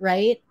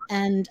 right?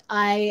 And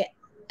I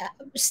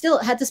still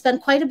had to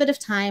spend quite a bit of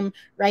time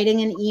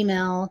writing an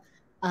email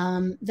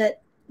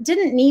that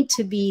didn't need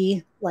to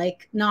be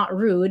like not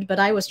rude, but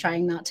I was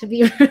trying not to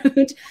be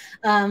rude,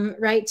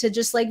 right? To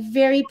just like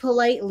very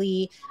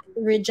politely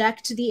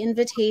reject the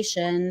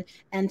invitation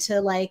and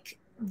to like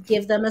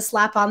give them a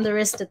slap on the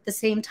wrist at the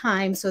same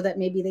time so that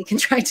maybe they can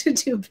try to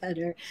do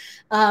better,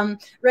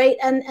 right?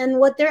 And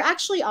what they're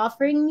actually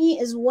offering me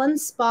is one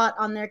spot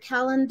on their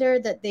calendar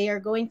that they are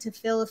going to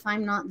fill if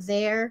I'm not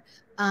there.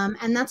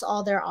 And that's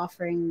all they're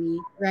offering me,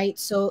 right?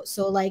 So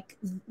like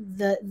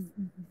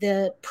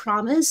the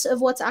promise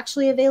of what's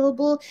actually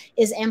available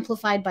is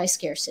amplified by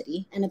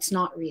scarcity, and it's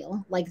not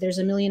real. Like there's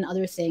a million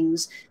other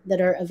things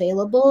that are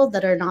available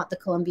that are not the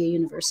Columbia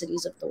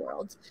universities of the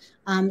world.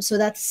 So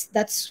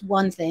that's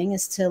one thing,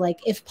 is to like,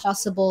 if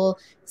possible,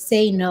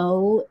 say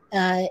no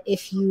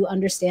if you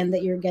understand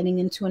that you're getting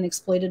into an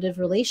exploitative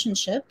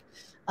relationship.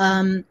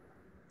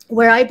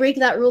 Where I break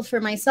that rule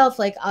for myself,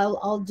 like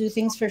I'll do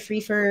things for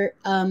free for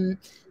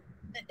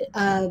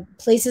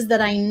places that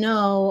I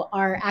know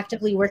are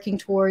actively working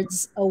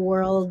towards a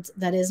world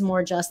that is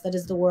more just, that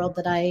is the world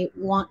that I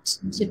want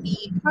to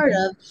be part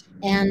of.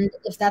 And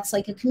if that's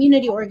like a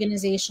community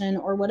organization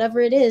or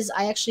whatever it is,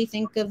 I actually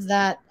think of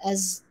that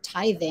as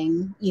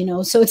tithing, you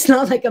know? So it's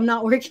not like I'm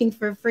not working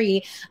for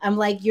free. I'm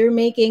like, you're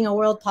making a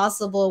world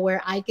possible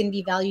where I can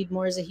be valued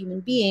more as a human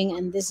being.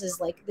 And this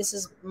is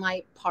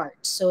my part.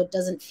 So it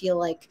doesn't feel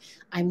like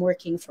I'm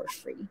working for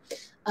free.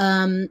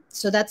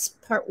 So that's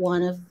part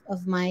one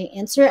of my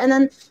answer. And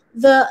then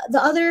the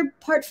other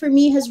part for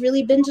me has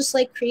really been just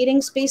like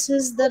creating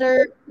spaces that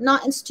are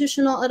not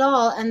institutional at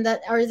all, and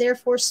that are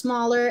therefore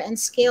smaller and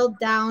scaled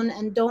down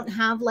and don't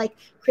have like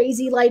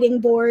crazy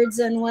lighting boards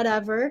and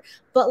whatever.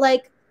 But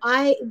like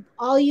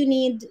all you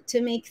need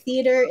to make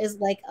theater is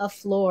like a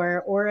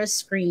floor or a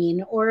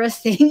screen or a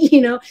thing,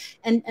 you know,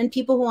 and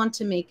people who want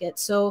to make it.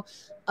 So,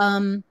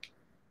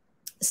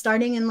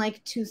 starting in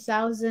like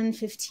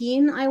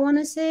 2015, I want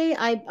to say,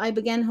 I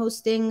began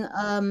hosting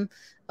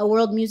a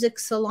world music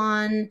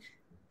salon,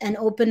 an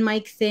open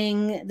mic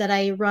thing that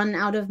I run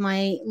out of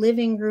my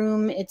living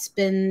room. It's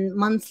been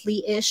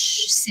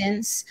monthly-ish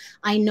since.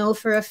 I know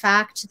for a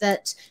fact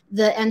that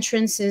the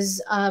entrance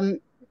is,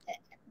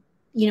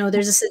 you know,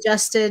 there's a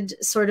suggested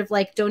sort of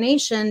like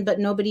donation, but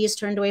nobody is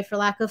turned away for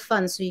lack of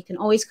funds. So you can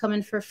always come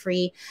in for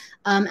free.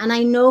 And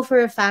I know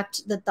for a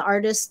fact that the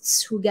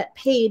artists who get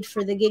paid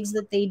for the gigs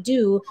that they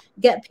do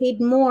get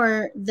paid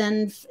more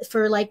than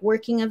for like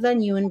working a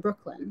venue in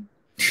Brooklyn,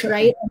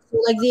 right? So,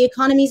 like the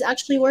economies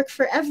actually work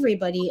for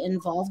everybody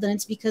involved. And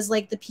it's because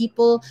like the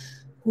people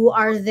who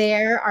are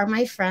there are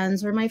my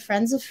friends or my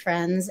friends of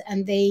friends,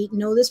 and they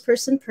know this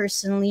person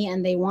personally,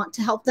 and they want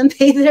to help them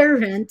pay their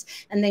rent,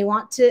 and they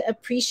want to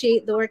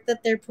appreciate the work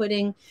that they're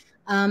putting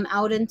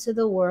out into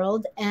the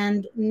world.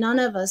 And none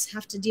of us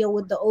have to deal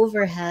with the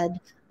overhead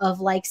of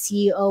like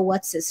CEO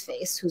what's his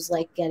face, who's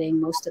like getting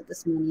most of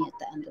this money at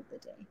the end of the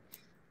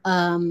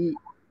day.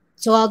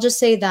 So I'll just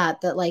say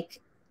that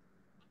like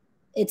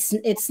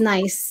it's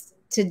nice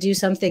to do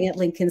something at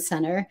Lincoln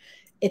Center.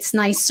 It's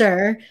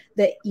nicer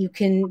that you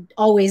can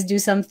always do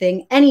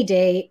something any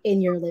day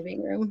in your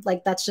living room.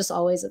 Like that's just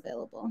always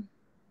available.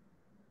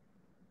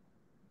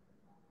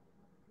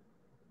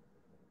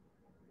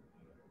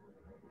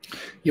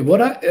 Yeah,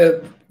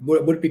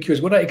 would be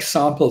curious, what are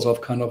examples of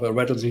kind of a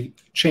radical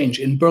change?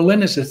 In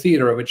Berlin is a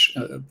theater which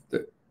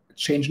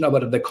changed now,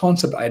 but the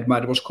concept I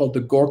admired was called the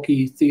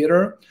Gorky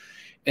Theater.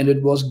 And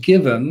it was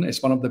given,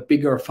 it's one of the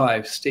bigger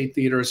 5 state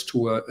theaters,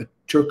 to a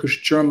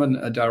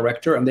Turkish-German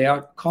director. And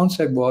their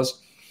concept was,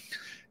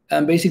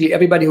 basically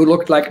everybody who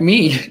looked like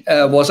me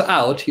was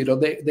out. You know,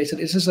 they said,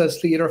 this is a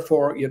theater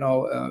for, you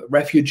know,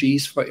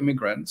 refugees, for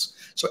immigrants.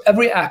 So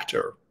every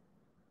actor,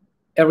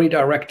 every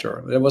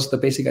director, that was the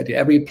basic idea,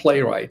 every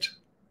playwright,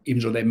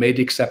 even though they made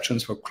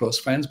exceptions for close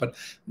friends, but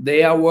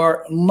they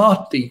were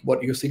not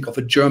what you think of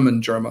a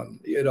German,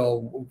 you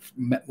know,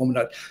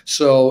 woman.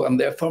 So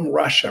they're from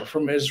Russia,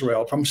 from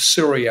Israel, from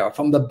Syria,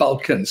 from the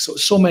Balkans.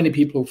 So many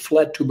people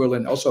fled to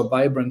Berlin, also a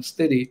vibrant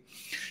city.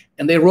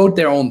 And they wrote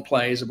their own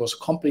plays. It was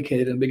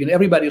complicated in the beginning.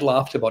 Everybody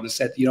laughed about it,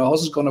 said, you know,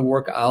 how's this going to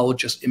work out?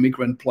 Just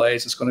immigrant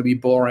plays. It's going to be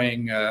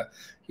boring.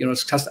 You know,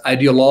 it's just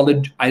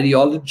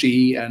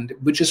ideology, and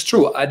which is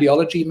true.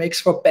 Ideology makes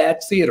for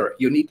bad theater.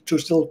 You need to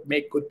still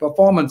make good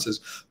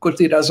performances. Good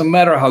theater doesn't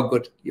matter how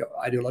good your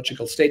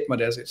ideological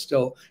statement is. It's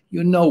still,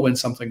 you know, when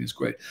something is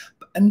great.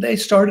 And they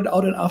started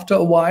out, and after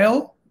a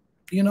while,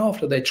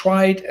 after they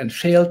tried and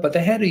failed, but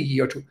they had a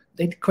year to,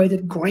 they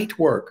created great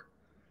work.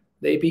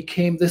 They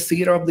became the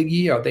theater of the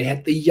year. They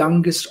had the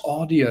youngest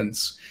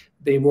audience.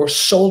 They were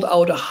sold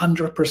out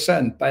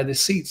 100% by the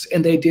seats,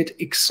 and they did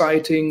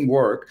exciting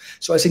work.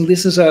 So I think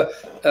this is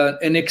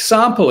an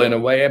example in a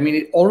way. I mean,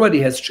 it already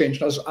has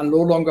changed. It's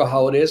no longer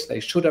how it is. They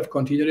should have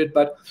continued it.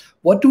 But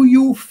what do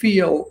you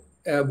feel,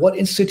 what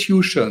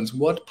institutions,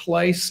 what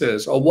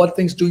places, or what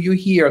things do you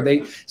hear?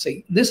 They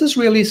say, this is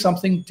really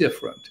something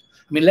different.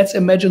 I mean, let's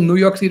imagine New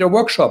York Theater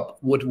Workshop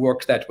would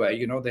work that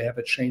way. They have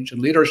a change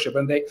in leadership,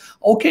 and they,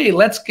 okay,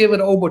 let's give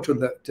it over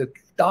to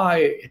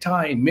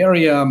Ty,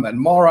 Mariam, and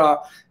Maura,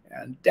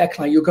 and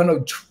Declan. You're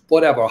going to,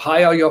 whatever,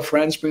 hire your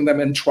friends, bring them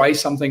in, try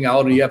something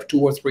out, and you have 2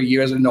 or 3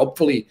 years, and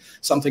hopefully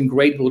something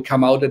great will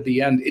come out at the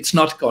end. It's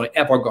not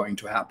ever going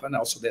to happen.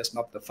 Also, there's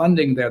not the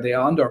funding there. They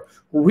are under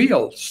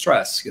real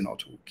stress, to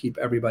keep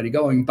everybody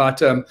going.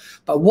 But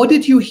what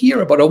did you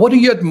hear about, or what do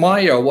you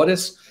admire? What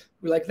is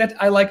like that?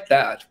 I like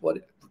that.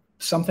 What?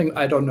 Something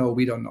I don't know,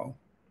 we don't know.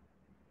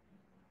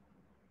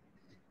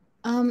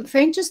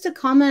 Frank, just to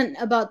comment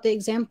about the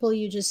example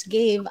you just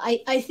gave,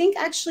 I think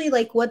actually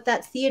like what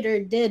that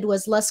theater did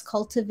was less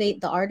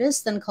cultivate the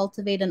artist than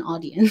cultivate an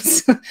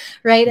audience,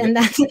 right? Yeah. And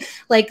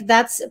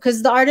that's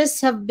because the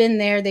artists have been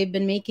there, they've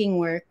been making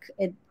work,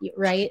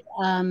 right?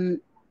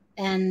 And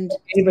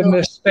even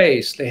the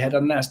space, they had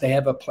a nest, they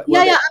have a place.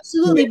 Yeah,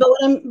 absolutely. But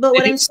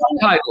what I'm saying,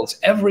 subtitles.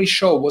 Every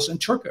show was in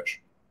Turkish,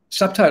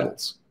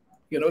 subtitles.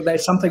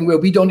 There's something where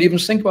we don't even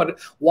think about it.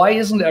 Why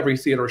isn't every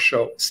theater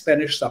show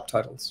Spanish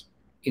subtitles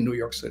in New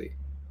York City?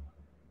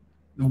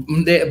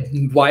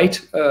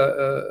 White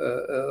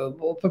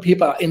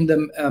people are in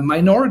the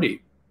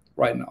minority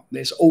right now.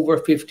 There's over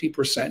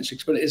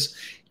 50%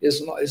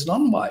 is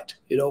non-white.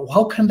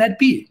 How can that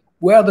be?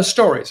 Where are the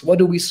stories? What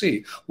do we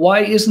see?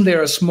 Why isn't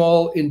there a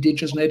small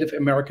indigenous Native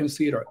American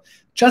theater?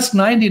 Just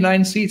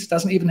 99 seats,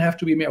 doesn't even have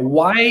to be more.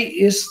 Why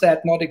is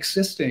that not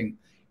existing?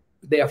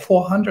 There are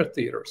 400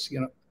 theaters,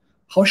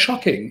 How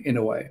shocking, in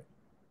a way.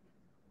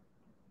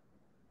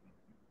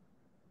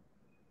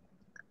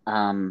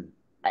 I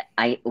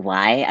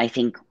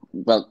think,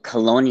 well,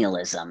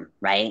 colonialism,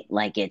 right?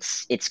 Like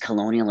it's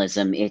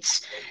colonialism.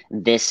 It's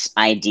this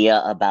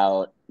idea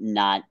about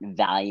not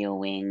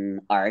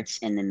valuing arts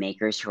and the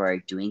makers who are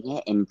doing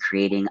it and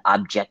creating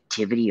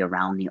objectivity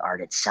around the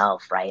art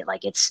itself, right?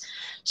 Like it's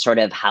sort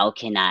of, how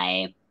can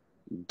I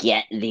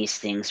get these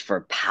things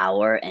for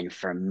power and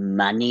for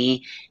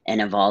money,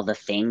 and of all the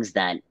things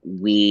that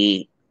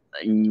we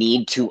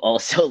need to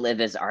also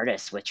live as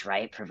artists, which,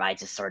 right,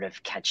 provides a sort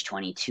of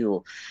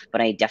catch-22.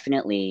 But I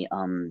definitely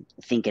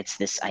think it's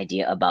this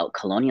idea about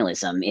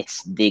colonialism.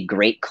 It's the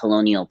great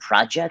colonial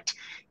project.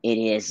 It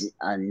is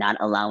not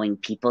allowing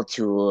people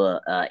to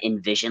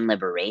envision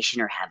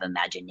liberation or have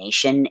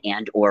imagination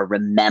and or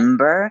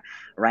remember,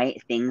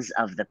 right, things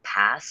of the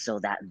past, so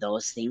that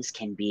those things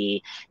can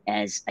be,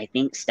 as I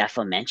think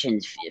Stefa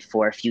mentioned,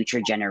 for future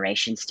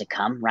generations to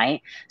come,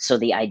 right? So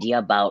the idea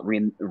about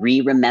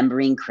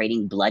remembering,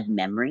 creating blood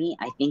memory,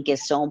 I think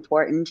is so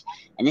important.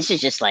 And this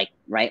is just like,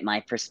 right,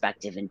 my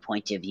perspective and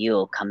point of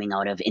view coming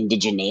out of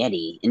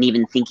indigeneity, and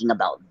even thinking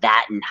about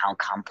that and how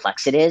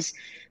complex it is.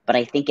 But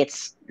I think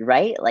it's,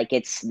 right, like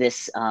it's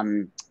this,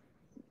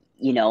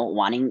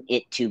 wanting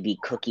it to be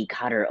cookie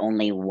cutter,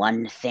 only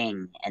one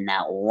thing, and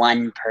that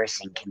one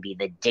person can be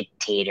the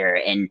dictator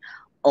and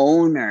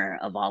owner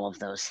of all of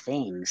those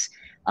things,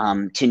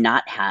 to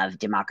not have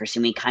democracy.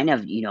 And we kind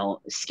of,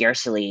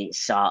 scarcely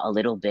saw a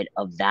little bit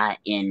of that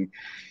in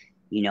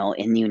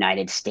the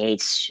United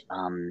States,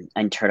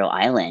 on Turtle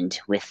Island,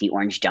 with the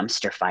orange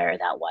dumpster fire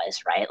that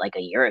was, right? Like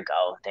a year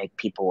ago,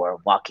 people were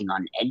walking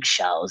on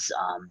eggshells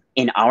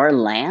in our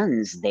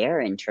lands there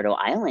in Turtle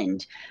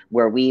Island,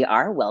 where we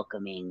are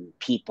welcoming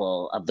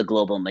people of the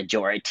global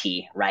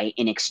majority, right?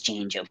 In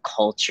exchange of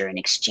culture, in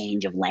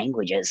exchange of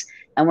languages.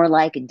 And we're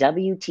like,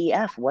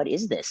 WTF, what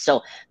is this?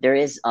 So there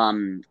is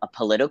a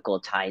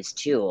political ties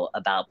too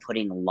about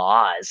putting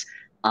laws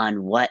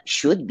on what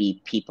should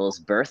be people's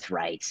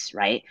birthrights,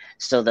 right?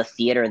 So the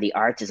theater, the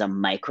arts, is a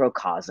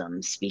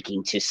microcosm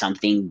speaking to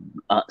something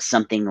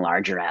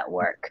larger at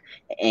work,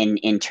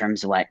 in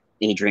terms of what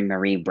Adrienne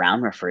Maree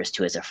Brown refers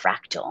to as a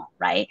fractal,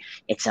 right?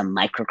 It's a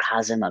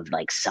microcosm of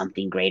like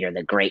something greater,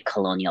 the great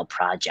colonial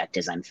project,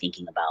 as I'm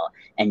thinking about,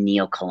 and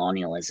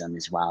neo-colonialism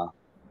as well.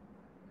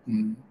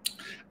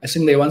 I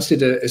think they once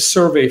did a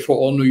survey for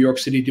all New York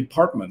City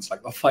departments,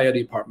 like the fire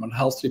department,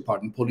 health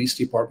department, police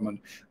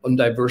department, on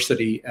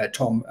diversity.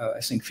 Tom,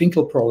 I think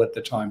Finkelpearl at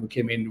the time, who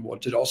came in,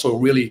 wanted also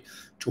really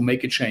to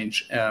make a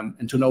change,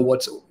 and to know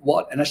what's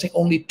what. And I think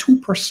only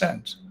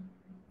 2%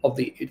 of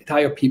the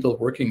entire people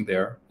working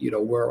there,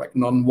 were like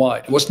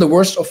non-white. It was the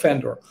worst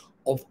offender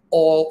of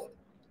all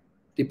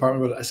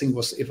departments. I think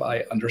was, if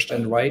I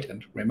understand right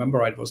and remember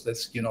right, was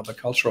this, the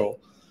cultural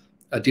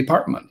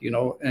department,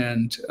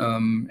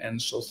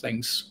 and so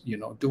things,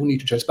 do need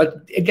to change.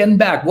 But again,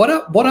 back, what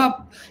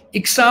are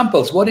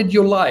examples? What did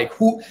you like?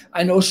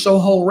 I know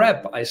Soho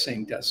Rep, I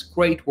think, does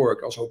great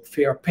work, also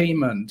fair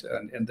payment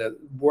and the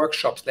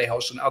workshops they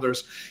host and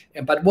others.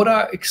 But what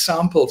are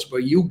examples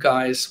where you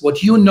guys, what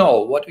do you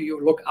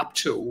look up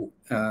to,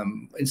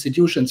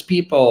 institutions,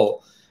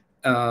 people,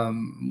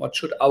 what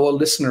should our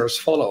listeners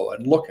follow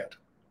and look at?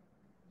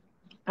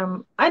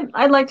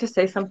 I'd like to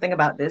say something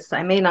about this.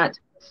 I may not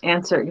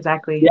answer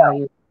exactly how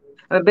you,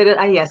 but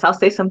yes, I'll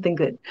say something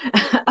good.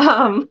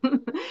 What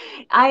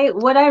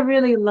I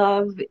really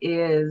love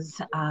is,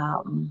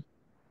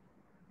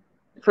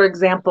 for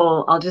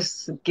example, I'll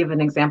just give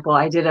an example.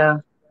 I did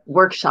a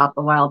workshop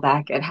a while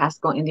back at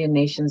Haskell Indian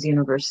Nations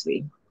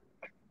University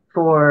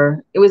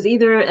it was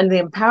either in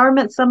the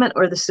Empowerment Summit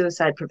or the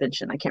Suicide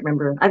Prevention. I can't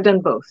remember. I've done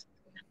both.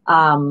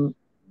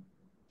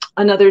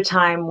 Another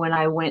time when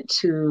I went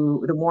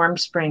to the Warm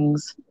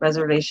Springs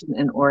Reservation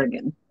in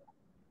Oregon.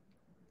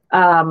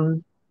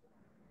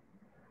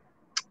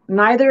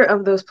 Neither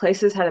of those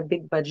places had a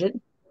big budget,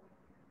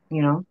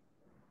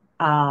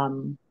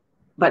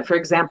 but for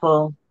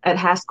example, at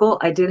Haskell,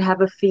 I did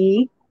have a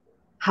fee.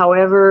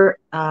 However,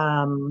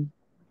 the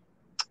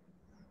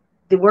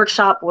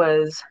workshop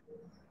was,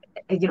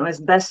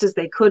 as best as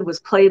they could, was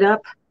played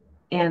up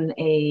in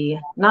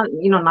not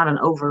an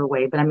over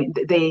way, but I mean,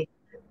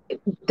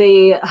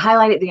 they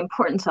highlighted the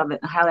importance of it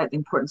and highlighted the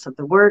importance of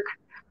the work.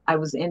 I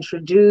was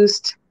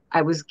introduced.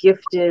 I was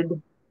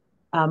gifted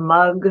a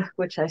mug,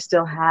 which I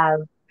still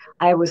have.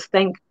 I was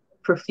thanked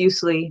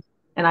profusely,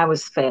 and I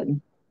was fed.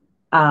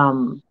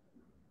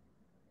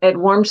 At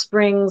Warm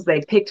Springs,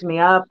 they picked me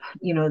up.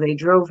 They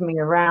drove me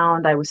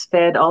around. I was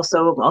fed,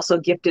 also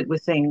gifted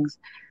with things.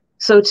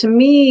 So to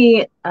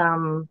me,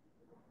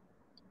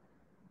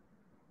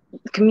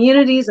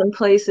 communities and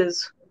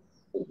places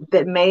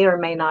that may or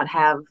may not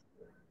have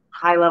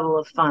high level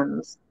of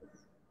funds,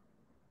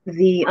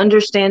 the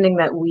understanding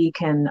that we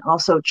can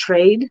also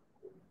trade,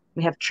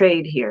 we have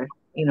trade here,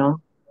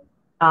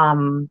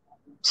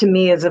 to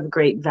me is of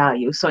great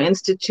value. So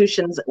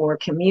institutions or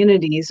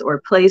communities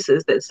or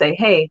places that say,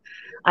 hey,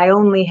 I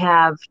only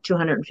have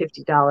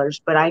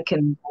 $250, but I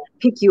can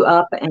pick you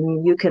up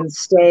and you can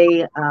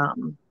stay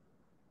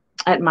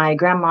at my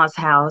grandma's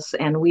house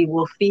and we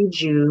will feed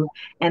you,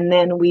 and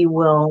then we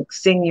will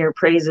sing your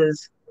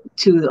praises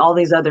to all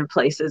these other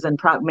places, and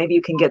maybe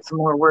you can get some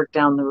more work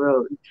down the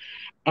road.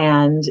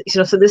 And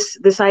so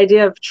this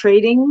idea of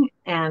trading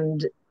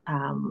and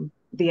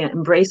the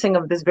embracing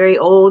of this very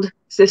old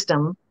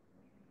system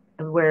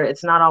where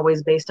it's not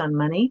always based on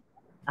money,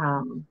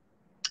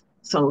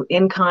 so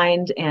in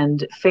kind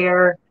and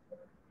fair,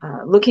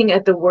 looking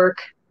at the work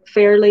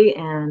fairly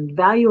and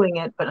valuing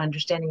it, but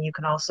understanding you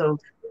can also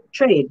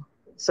trade.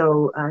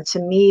 So to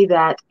me,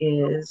 that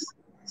is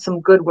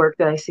some good work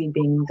that I see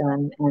being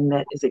done, and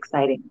that is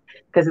exciting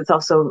because it's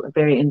also a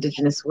very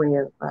indigenous way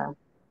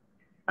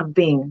of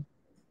being.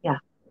 Yeah.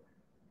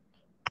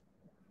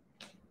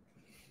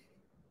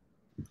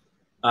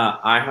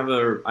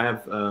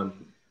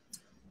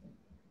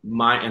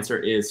 My answer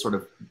is sort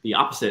of the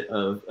opposite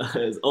of,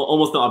 is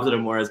almost the opposite of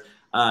Maura's,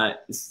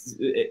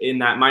 in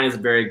that mine is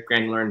very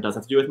granular and does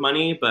have to do with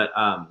money, but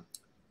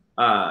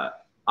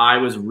I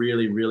was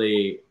really,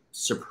 really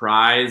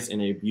surprised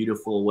in a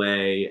beautiful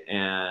way,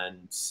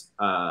 and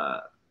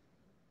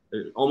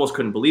almost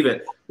couldn't believe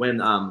it when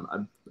some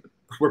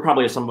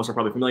of us are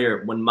probably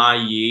familiar, when Mai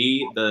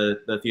Yi,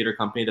 the theater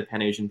company, the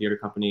Pan Asian theater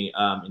company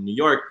in New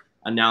York,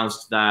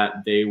 announced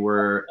that they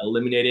were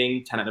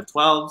eliminating 10 out of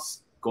 12s,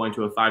 going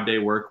to a 5-day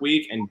work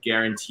week, and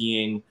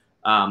guaranteeing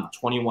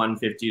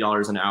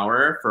 $21.50 an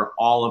hour for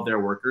all of their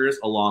workers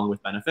along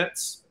with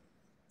benefits.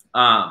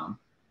 And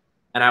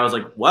I was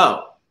like,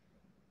 whoa.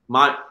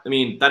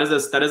 That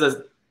is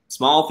a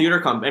small theater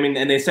company.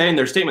 And they say in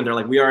their statement, they're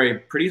like, we're a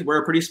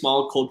pretty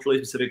small, culturally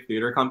specific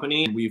theater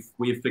company.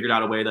 We've figured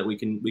out a way that we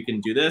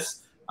can do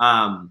this.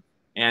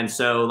 And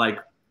so,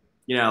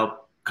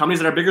 companies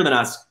that are bigger than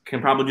us can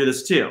probably do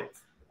this too.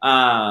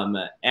 And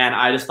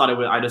I just thought it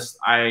would. I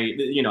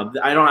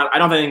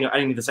don't think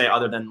I need to say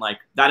other than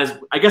that is.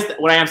 I guess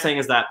what I am saying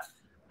is that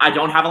I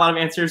don't have a lot of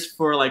answers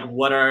for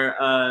what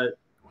are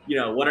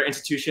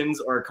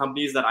institutions or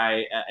companies that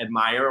I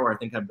admire or I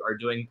think are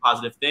doing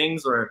positive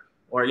things, or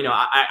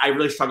I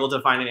really struggle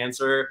to find an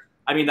answer.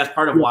 I mean, that's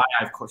part of why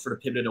I've sort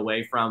of pivoted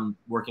away from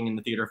working in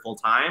the theater full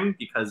time,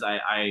 because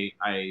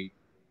I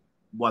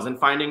wasn't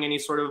finding any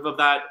sort of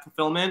that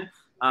fulfillment.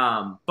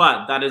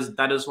 But that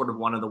is sort of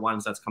one of the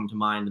ones that's come to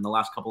mind in the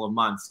last couple of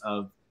months.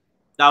 That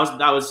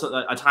was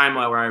a time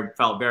where I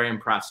felt very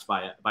impressed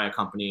by a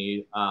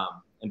company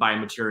and by a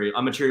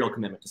material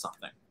commitment to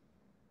something.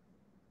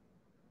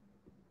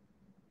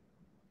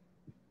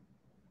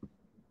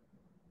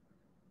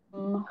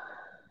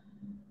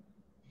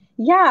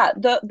 Yeah,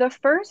 the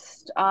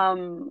first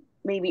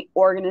maybe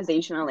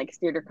organization or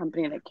theater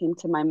company that came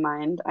to my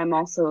mind, I'm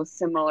also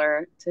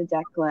similar to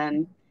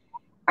Declan.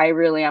 I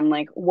really am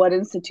what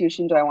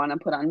institution do I want to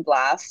put on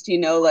blast?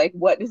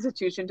 What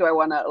institution do I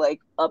want to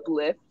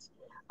uplift?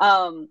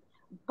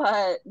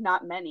 but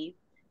not many.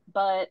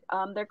 But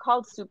they're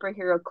called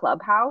Superhero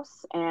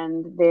Clubhouse,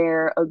 and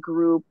they're a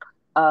group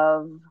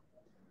of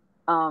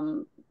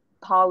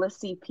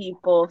policy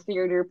people,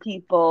 theater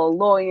people,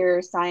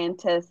 lawyers,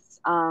 scientists,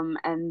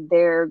 and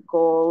their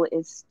goal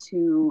is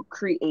to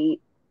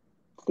create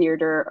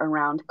theater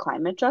around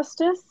climate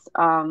justice.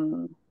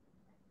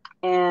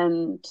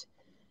 And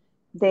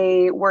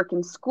they work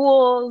in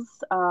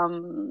schools,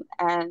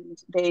 and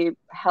they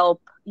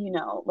help,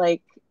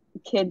 like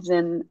kids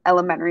in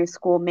elementary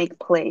school make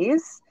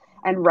plays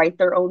and write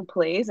their own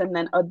plays, and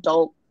then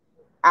adult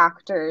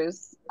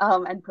actors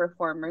and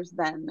performers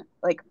then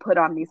like put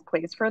on these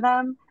plays for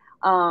them.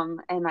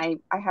 And I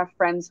have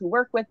friends who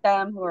work with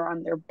them, who are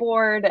on their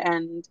board,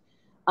 and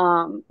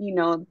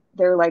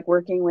they're like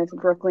working with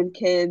Brooklyn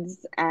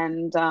kids,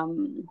 and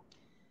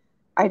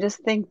I just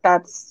think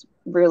that's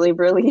really,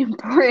 really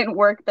important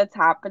work that's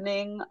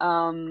happening.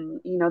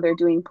 They're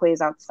doing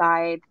plays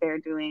outside, they're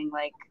doing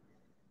like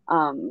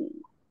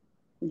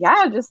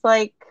just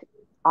like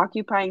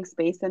occupying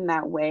space in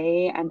that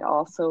way, and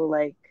also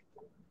like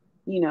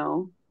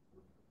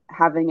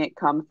having it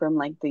come from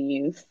like the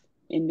youth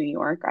in New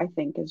York, I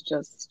think is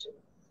just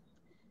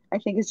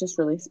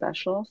really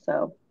special.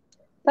 So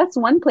that's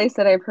one place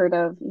that I've heard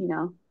of,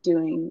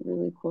 doing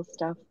really cool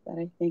stuff that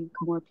I think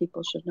more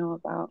people should know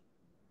about.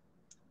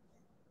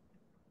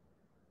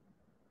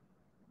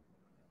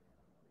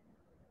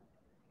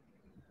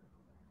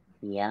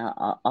 Yeah,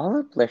 I'll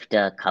uplift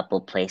a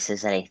couple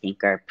places that I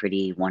think are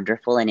pretty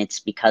wonderful, and it's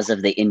because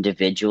of the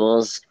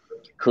individuals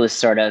who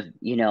sort of,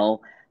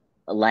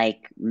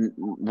 like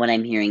what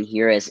I'm hearing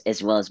here,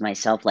 as well as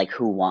myself, like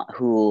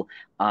who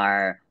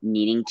are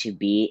needing to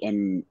be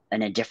in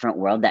a different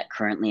world that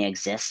currently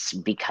exists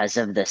because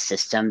of the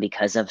system,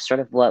 because of sort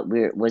of what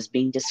was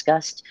being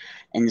discussed.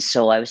 And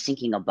so I was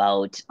thinking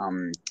about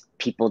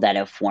people that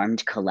have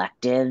formed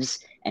collectives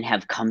and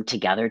have come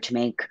together to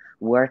make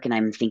work. And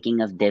I'm thinking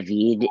of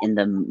David in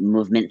the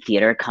Movement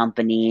Theater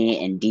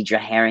Company and Deidre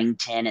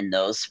Harrington and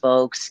those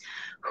folks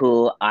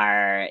who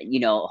are,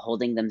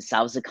 holding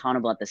themselves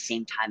accountable at the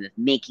same time of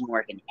making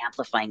work and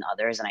amplifying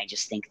others. And I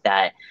just think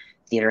that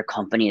Theater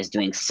Company is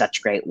doing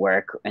such great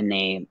work, and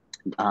they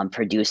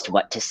produced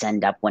What to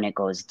Send Up When It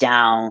Goes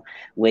Down,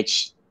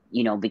 which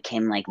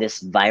became like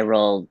this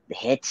viral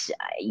hit,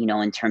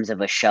 in terms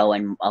of a show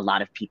and a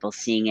lot of people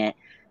seeing it.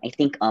 I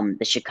think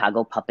the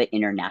Chicago Puppet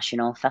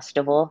International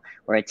Festival,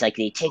 where it's like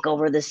they take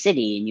over the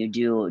city and you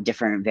do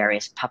different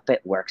various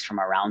puppet works from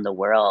around the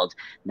world.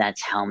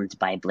 That's helmed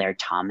by Blair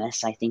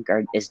Thomas, I think,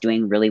 is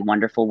doing really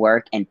wonderful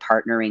work and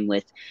partnering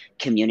with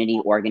community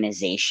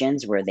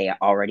organizations where they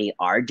already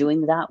are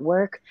doing that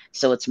work.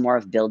 So it's more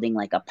of building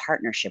like a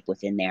partnership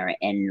within there,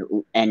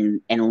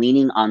 and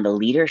leaning on the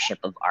leadership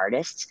of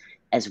artists,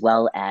 as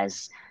well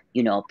as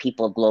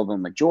people, global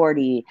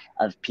majority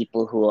of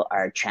people who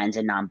are trans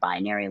and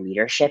non-binary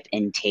leadership,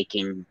 and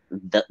taking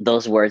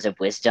those words of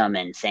wisdom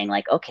and saying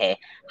like, okay,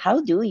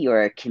 how do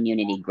your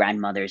community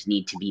grandmothers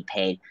need to be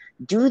paid?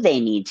 Do they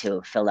need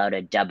to fill out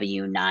a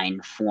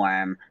W-9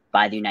 form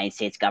by the United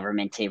States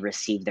government to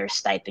receive their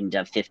stipend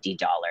of $50,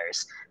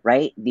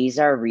 right? These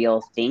are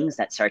real things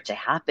that start to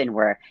happen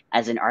where,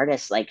 as an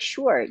artist, like,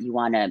 sure, you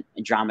want to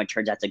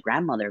dramaturge as a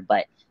grandmother,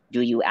 but do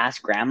you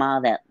ask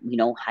grandma that,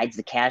 hides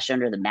the cash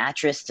under the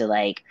mattress to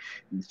like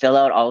fill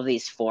out all of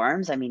these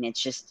forms? I mean,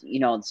 it's just,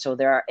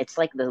 so it's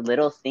like the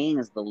little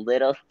things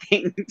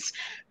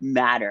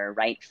matter,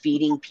 right?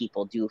 Feeding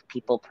people. Do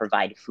people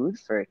provide food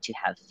to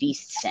have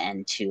feasts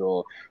and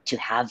to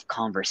have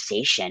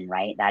conversation,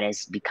 right? That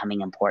is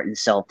becoming important.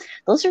 So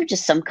those are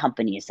just some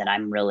companies that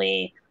I'm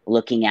really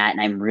looking at, and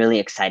I'm really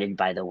excited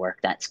by the work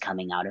that's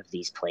coming out of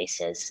these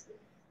places.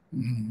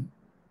 Mm-hmm.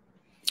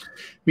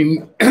 I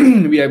mean,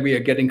 we are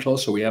getting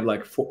closer. We have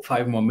like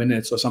 5 more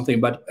minutes or something.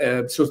 But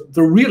so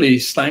the really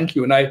thank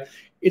you. And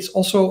it's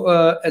also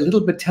a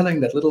little bit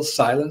telling that little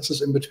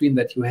silences in between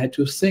that you had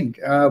to think.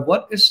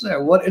 What is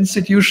there? What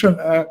institution?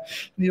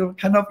 There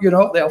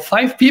are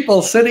 5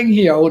 people sitting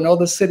here who know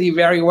the city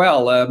very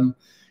well.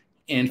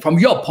 And from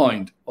your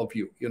point of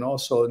view,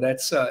 so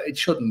that's it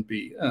shouldn't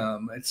be.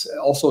 It's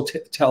also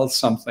tells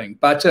something.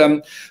 But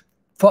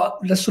for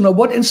let's know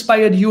what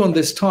inspired you on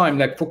this time,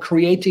 like for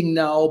creating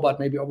now, but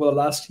maybe over the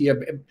last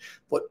year,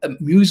 what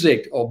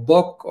music or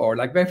book or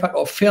like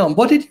or film.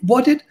 What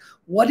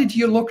did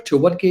you look to?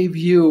 What gave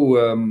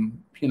you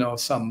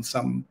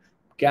some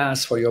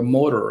gas for your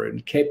motor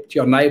and kept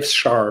your knives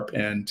sharp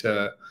and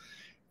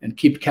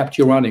kept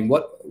you running?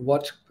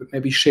 What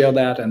maybe share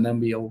that, and then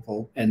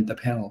we'll end the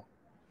panel.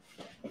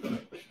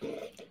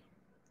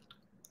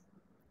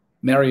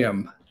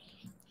 Mariam.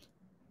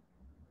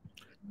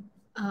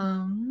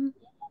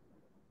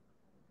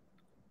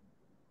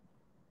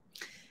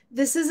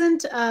 This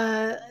isn't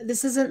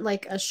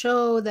like a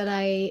show that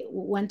I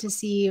went to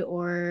see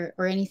or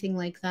anything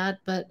like that,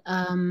 but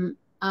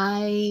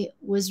I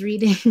was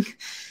reading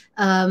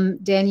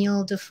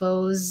Daniel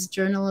Defoe's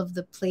Journal of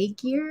the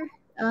Plague Year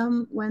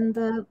when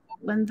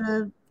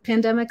the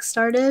pandemic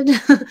started.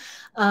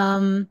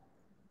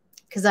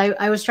 because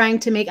I was trying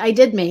to make, I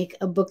did make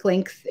a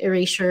book-length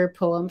erasure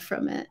poem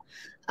from it.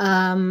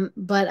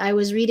 But I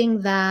was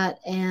reading that,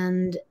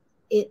 and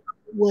it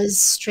was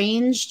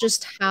strange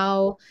just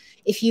how,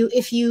 if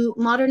you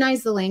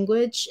modernize the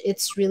language,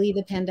 it's really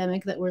the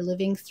pandemic that we're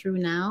living through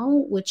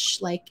now,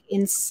 which like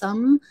in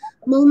some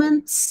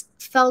moments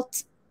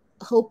felt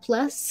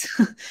hopeless.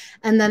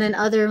 And then in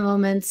other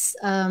moments,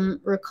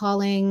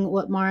 recalling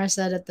what Maura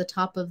said at the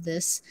top of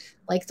this,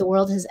 like the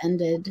world has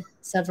ended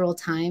several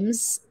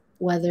times,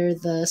 whether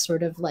the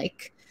sort of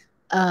like,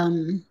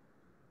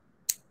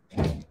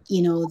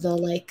 you know,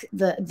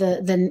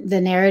 the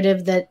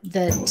narrative that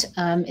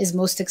is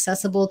most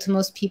accessible to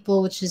most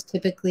people, which is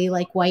typically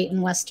like white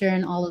and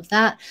Western, all of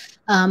that,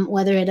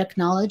 whether it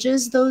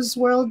acknowledges those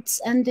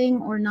worlds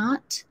ending or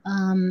not.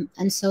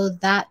 And so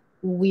that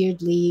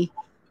weirdly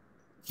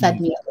fed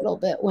me a little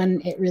bit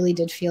when it really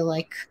did feel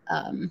like,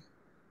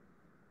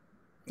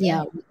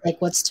 yeah,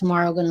 like what's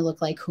tomorrow going to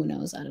look like? Who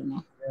knows? I don't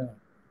know. Yeah.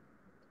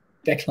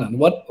 Declan,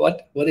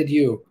 what did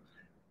you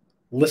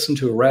listen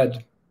to,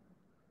 read,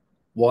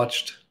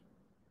 watched?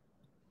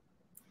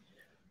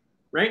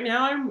 Right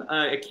now,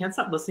 I can't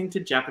stop listening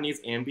to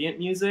Japanese ambient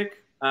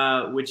music,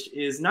 which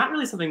is not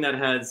really something that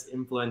has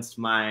influenced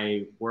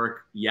my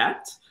work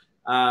yet,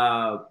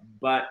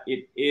 but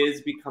it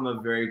is become a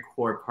very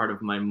core part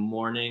of my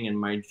morning and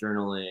my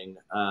journaling.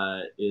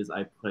 Is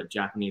I put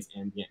Japanese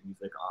ambient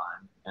music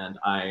on, and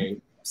I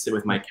sit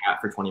with my cat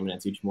for 20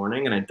 minutes each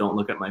morning, and I don't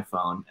look at my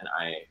phone, and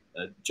I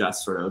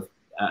just sort of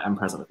am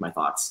present with my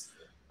thoughts.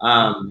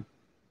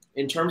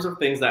 In terms of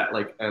things that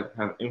like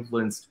have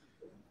influenced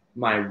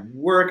my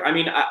work, I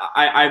mean,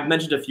 I've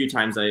mentioned a few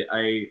times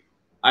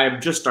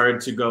I've just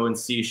started to go and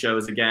see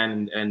shows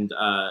again and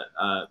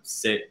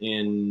sit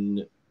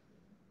in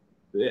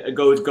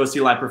go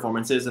see live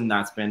performances, and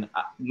that's been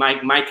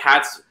my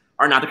cats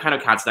are not the kind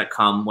of cats that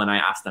come when I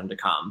ask them to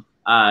come.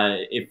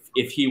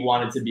 If he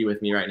wanted to be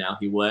with me right now,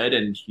 he would,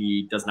 and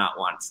he does not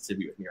want to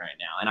be with me right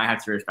now, and I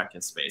have to respect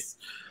his space.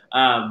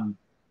 But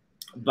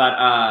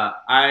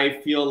I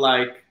feel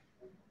like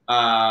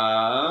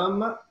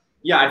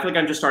yeah, I feel like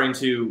I'm just starting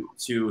to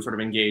sort of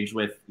engage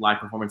with live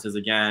performances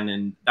again,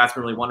 and that's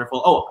been really wonderful.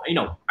 Oh, you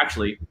know,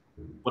 actually,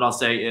 what I'll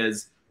say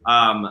is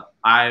I've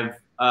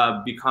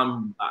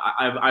gone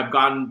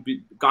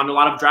to a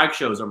lot of drag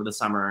shows over the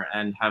summer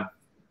and have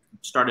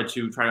started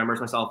to try to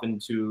immerse myself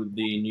into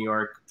the New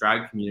York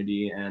drag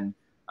community, and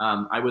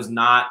I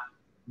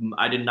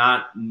did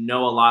not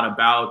know a lot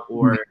about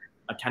or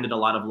attended a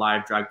lot of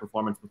live drag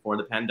performance before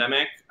the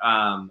pandemic,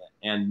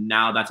 and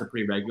now that's a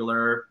pretty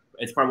regular.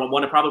 It's probably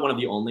one of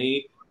the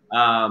only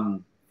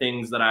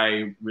things that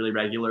I really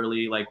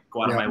regularly like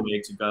go out of my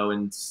way to go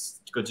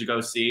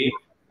see,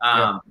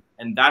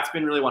 and that's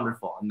been really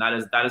wonderful, and that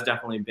has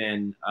definitely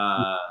been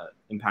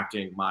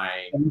impacting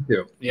my. Thank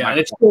you. Yeah, and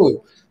it's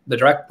cool. The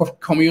drag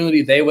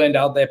community, they went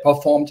out there,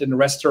 performed in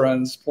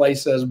restaurants,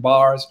 places,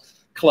 bars,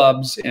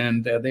 clubs,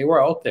 and they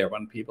were out there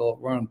when people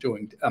weren't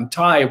doing.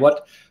 Ty,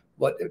 what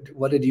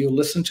did you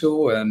listen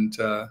to and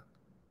or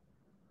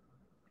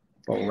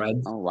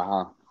read? Oh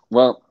wow.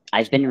 Well,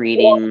 I've been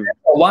reading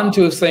 1,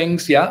 2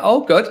 things. Yeah.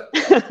 Oh, good.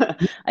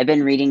 I've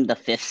been reading the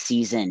 5th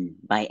season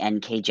by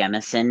N.K.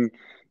 Jemisin.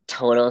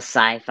 Total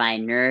sci-fi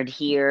nerd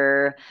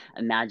here,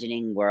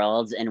 imagining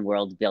worlds and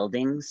world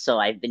building. So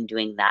I've been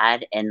doing that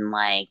and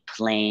like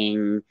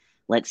playing,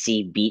 let's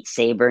see, Beat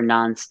Saber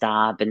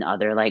nonstop and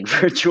other like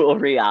virtual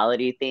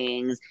reality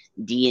things,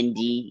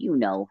 D&D, you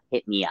know,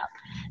 hit me up.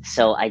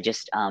 So I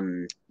just,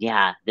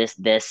 yeah,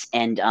 this.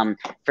 And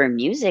for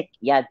music,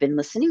 yeah, I've been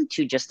listening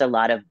to just a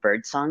lot of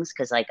bird songs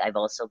because like I've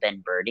also been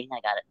birding. I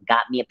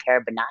got me a pair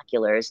of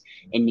binoculars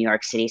in New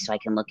York City so I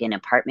can look in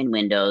apartment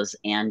windows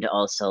and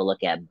also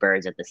look at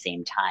birds at the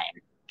same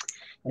time.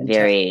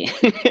 Very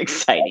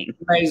exciting.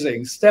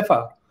 Amazing.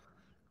 Stefa.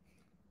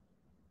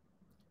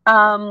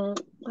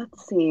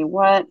 Let's see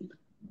what.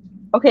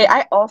 Okay,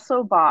 I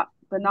also bought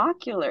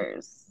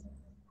binoculars.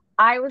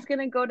 I was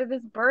gonna go to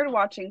this bird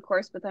watching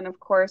course, but then of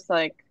course,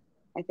 like,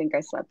 I think I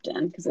slept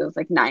in because it was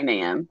like 9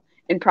 a.m.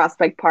 in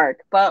Prospect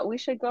Park. But we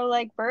should go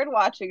like bird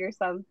watching or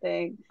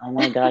something. Oh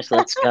my gosh,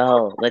 let's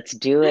go. Let's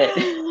do it.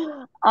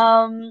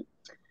 I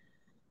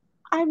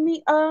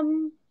mean,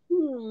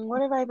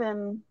 what have I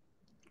been?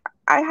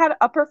 I had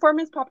a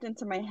performance popped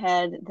into my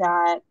head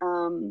that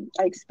I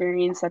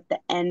experienced at the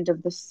end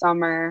of the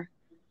summer,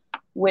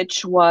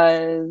 which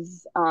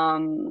was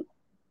an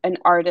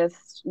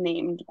artist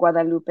named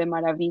Guadalupe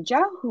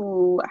Maravilla,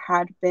 who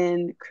had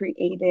been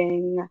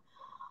creating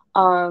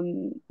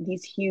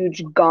these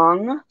huge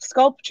gong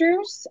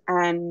sculptures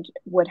and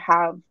would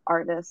have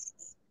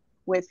artists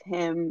with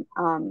him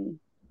and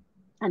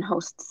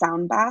host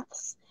sound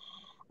baths.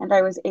 And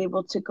I was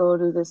able to go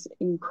to this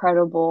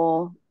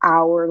incredible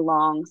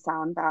hour-long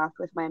sound bath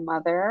with my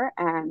mother.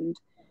 And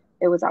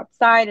it was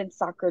outside in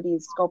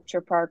Socrates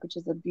Sculpture Park, which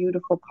is a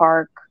beautiful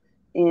park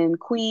in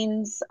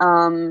Queens.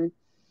 And,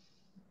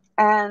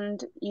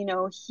 you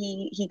know,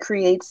 he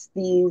creates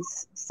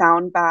these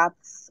sound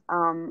baths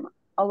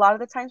a lot of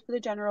the times for the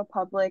general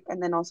public,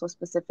 and then also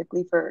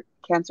specifically for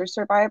cancer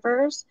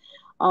survivors.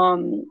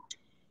 And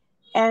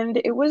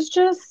it was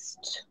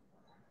just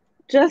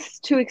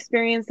to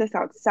experience this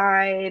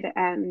outside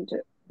and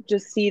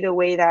just see the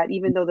way that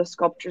even though the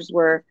sculptures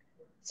were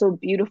so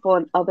beautiful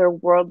and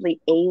otherworldly,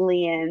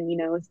 alien, you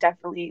know,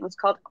 it was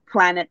called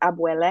Planet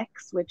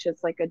Abuelex, which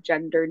is like a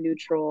gender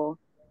neutral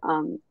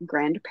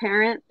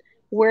grandparent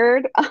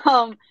word.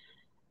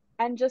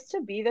 And just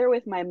to be there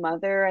with my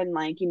mother, and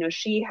like, you know,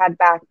 she had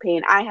back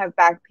pain, I have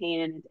back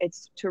pain, and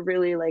it's to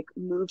really like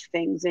move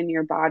things in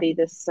your body,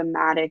 this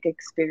somatic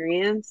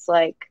experience.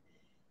 Like,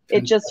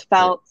 it just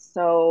felt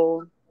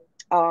so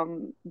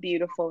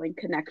beautiful and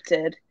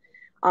connected.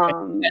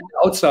 And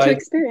outside, to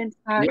experience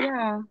that,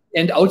 yeah.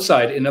 And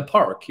outside in a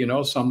park, you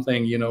know,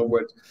 something, you know,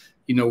 what,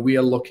 you know, we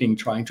are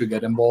trying to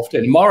get involved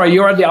in. Maura,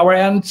 you're at our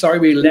end. Sorry,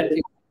 we let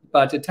you,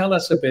 but tell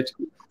us a bit.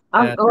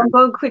 I'll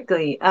go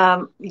quickly.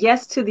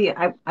 Yes to the,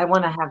 I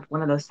want to have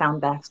one of those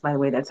sound baths, by the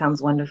way. That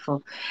sounds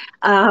wonderful.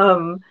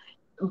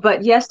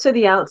 But yes to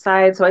the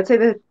outside. So I'd say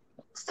that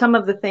some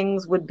of the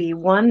things would be,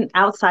 one,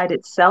 outside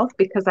itself,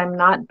 because I'm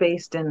not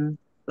based in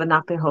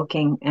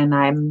Lenape-Hoking,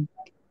 and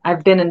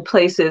I've been in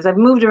places, I've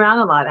moved around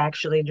a lot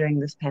actually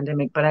during this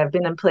pandemic, but I've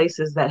been in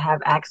places that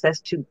have access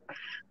to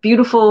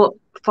beautiful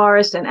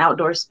forest and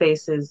outdoor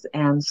spaces.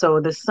 And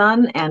so the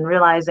sun, and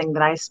realizing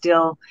that I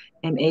still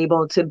am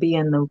able to be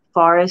in the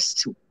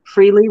forest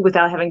freely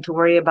without having to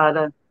worry about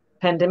a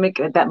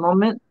pandemic at that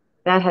moment,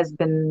 that has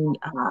been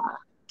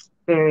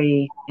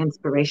very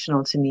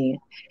inspirational to me.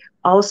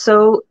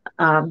 Also,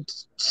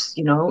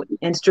 you know,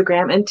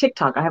 Instagram and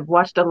TikTok. I have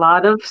watched a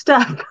lot of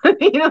stuff,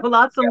 you know,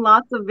 lots of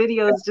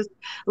videos, just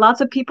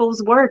lots of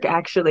people's work,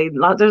 actually.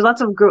 There's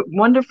lots of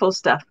wonderful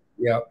stuff.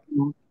 Yeah.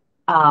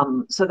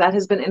 So that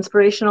has been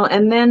inspirational.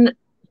 And then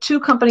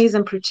two companies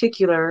in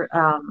particular,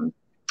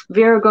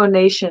 Virago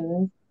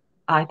Nation,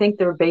 I think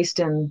they're based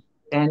in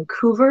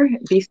Vancouver,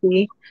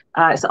 BC.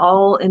 It's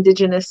all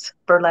Indigenous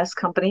burlesque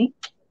company.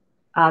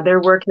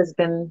 Their work has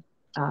been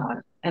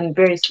and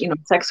very, you know,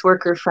 sex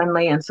worker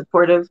friendly and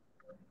supportive.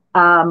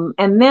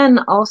 And then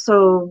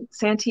also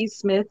Santee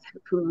Smith,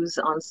 who's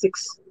on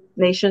Six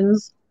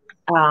Nations,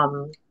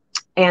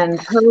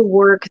 and her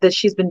work that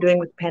she's been doing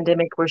with the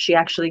pandemic, where she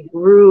actually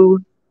grew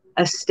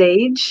a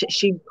stage.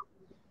 She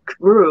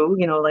grew,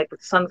 you know, like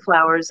with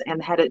sunflowers,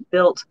 and had it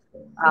built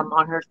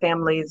on her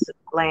family's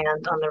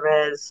land on the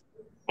res,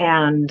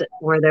 and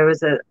where there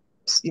was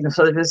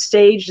so there was a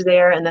stage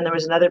there, and then there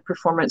was another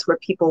performance where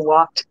people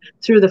walked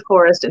through the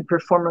forest and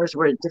performers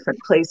were at different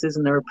places,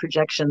 and there were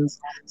projections.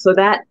 So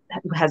that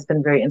has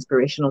been very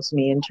inspirational to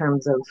me in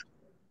terms of,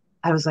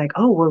 I was like,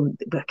 oh, well,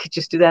 I could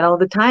just do that all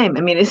the time.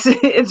 I mean,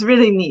 it's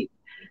really neat.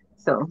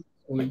 So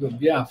really good.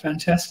 Yeah,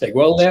 fantastic.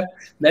 Well,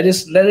 that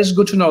is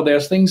good to know.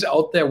 There's things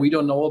out there we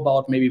don't know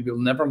about, maybe we'll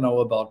never know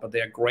about, but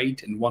they're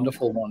great and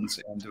wonderful ones,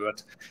 and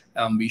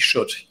we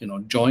should, you know,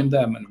 join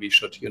them, and we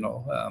should, you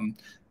know,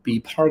 be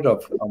part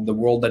of the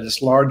world that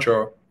is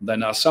larger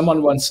than us.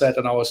 Someone once said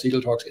in our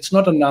Segal Talks, it's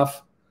not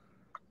enough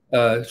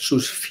to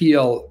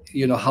feel,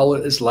 you know, how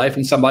it is life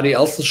in somebody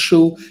else's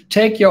shoe.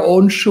 Take your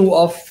own shoe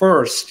off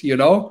first, you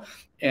know,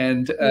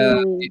 and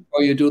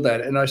before you do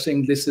that. And I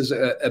think this is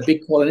a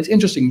big call. And it's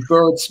interesting,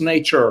 birds,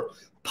 nature,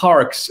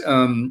 parks,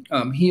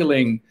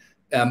 healing,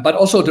 but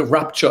also the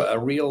rupture, a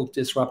real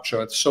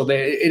disrupture. So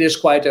it is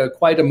quite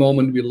a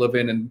moment we live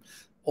in, and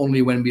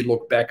only when we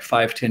look back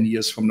 5-10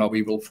 years from now,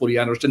 we will fully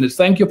understand it.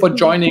 Thank you for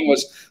joining. It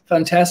was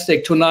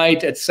fantastic.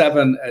 Tonight at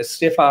 7,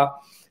 stefa,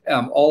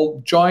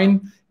 all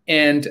join.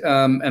 And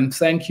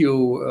thank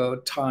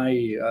you,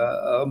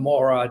 Ty,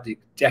 Maura,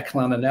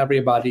 Declan, and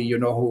everybody, you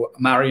know, who,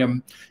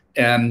 Mariam,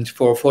 and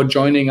for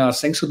joining us.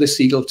 Thanks to the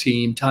Segal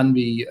team,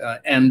 Tanvi,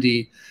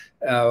 Andy,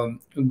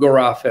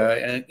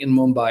 Gaurav in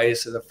Mumbai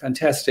is a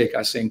fantastic,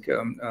 I think,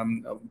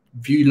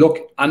 if you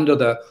look under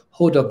the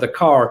hood of the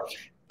car,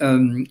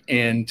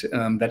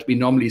 that we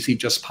normally see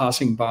just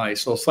passing by.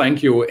 So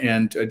thank you,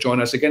 and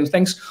join us again.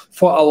 Thanks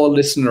for our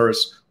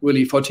listeners,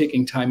 really, for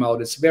taking time out.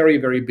 It's very,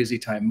 very busy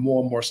time.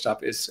 More and more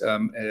stuff is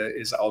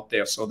out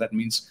there. So that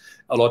means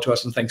a lot to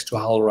us. And thanks to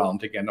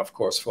HowlRound again, of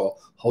course, for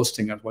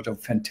hosting it. What a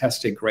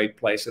fantastic, great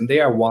place. And they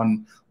are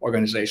one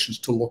organizations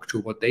to look to.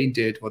 What they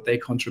did, what they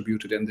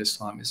contributed in this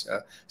time is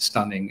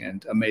stunning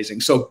and amazing.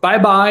 So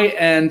bye-bye,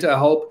 and I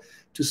hope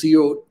to see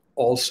you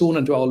all soon.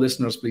 And to our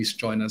listeners, please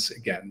join us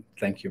again.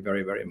 Thank you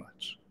very, very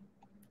much.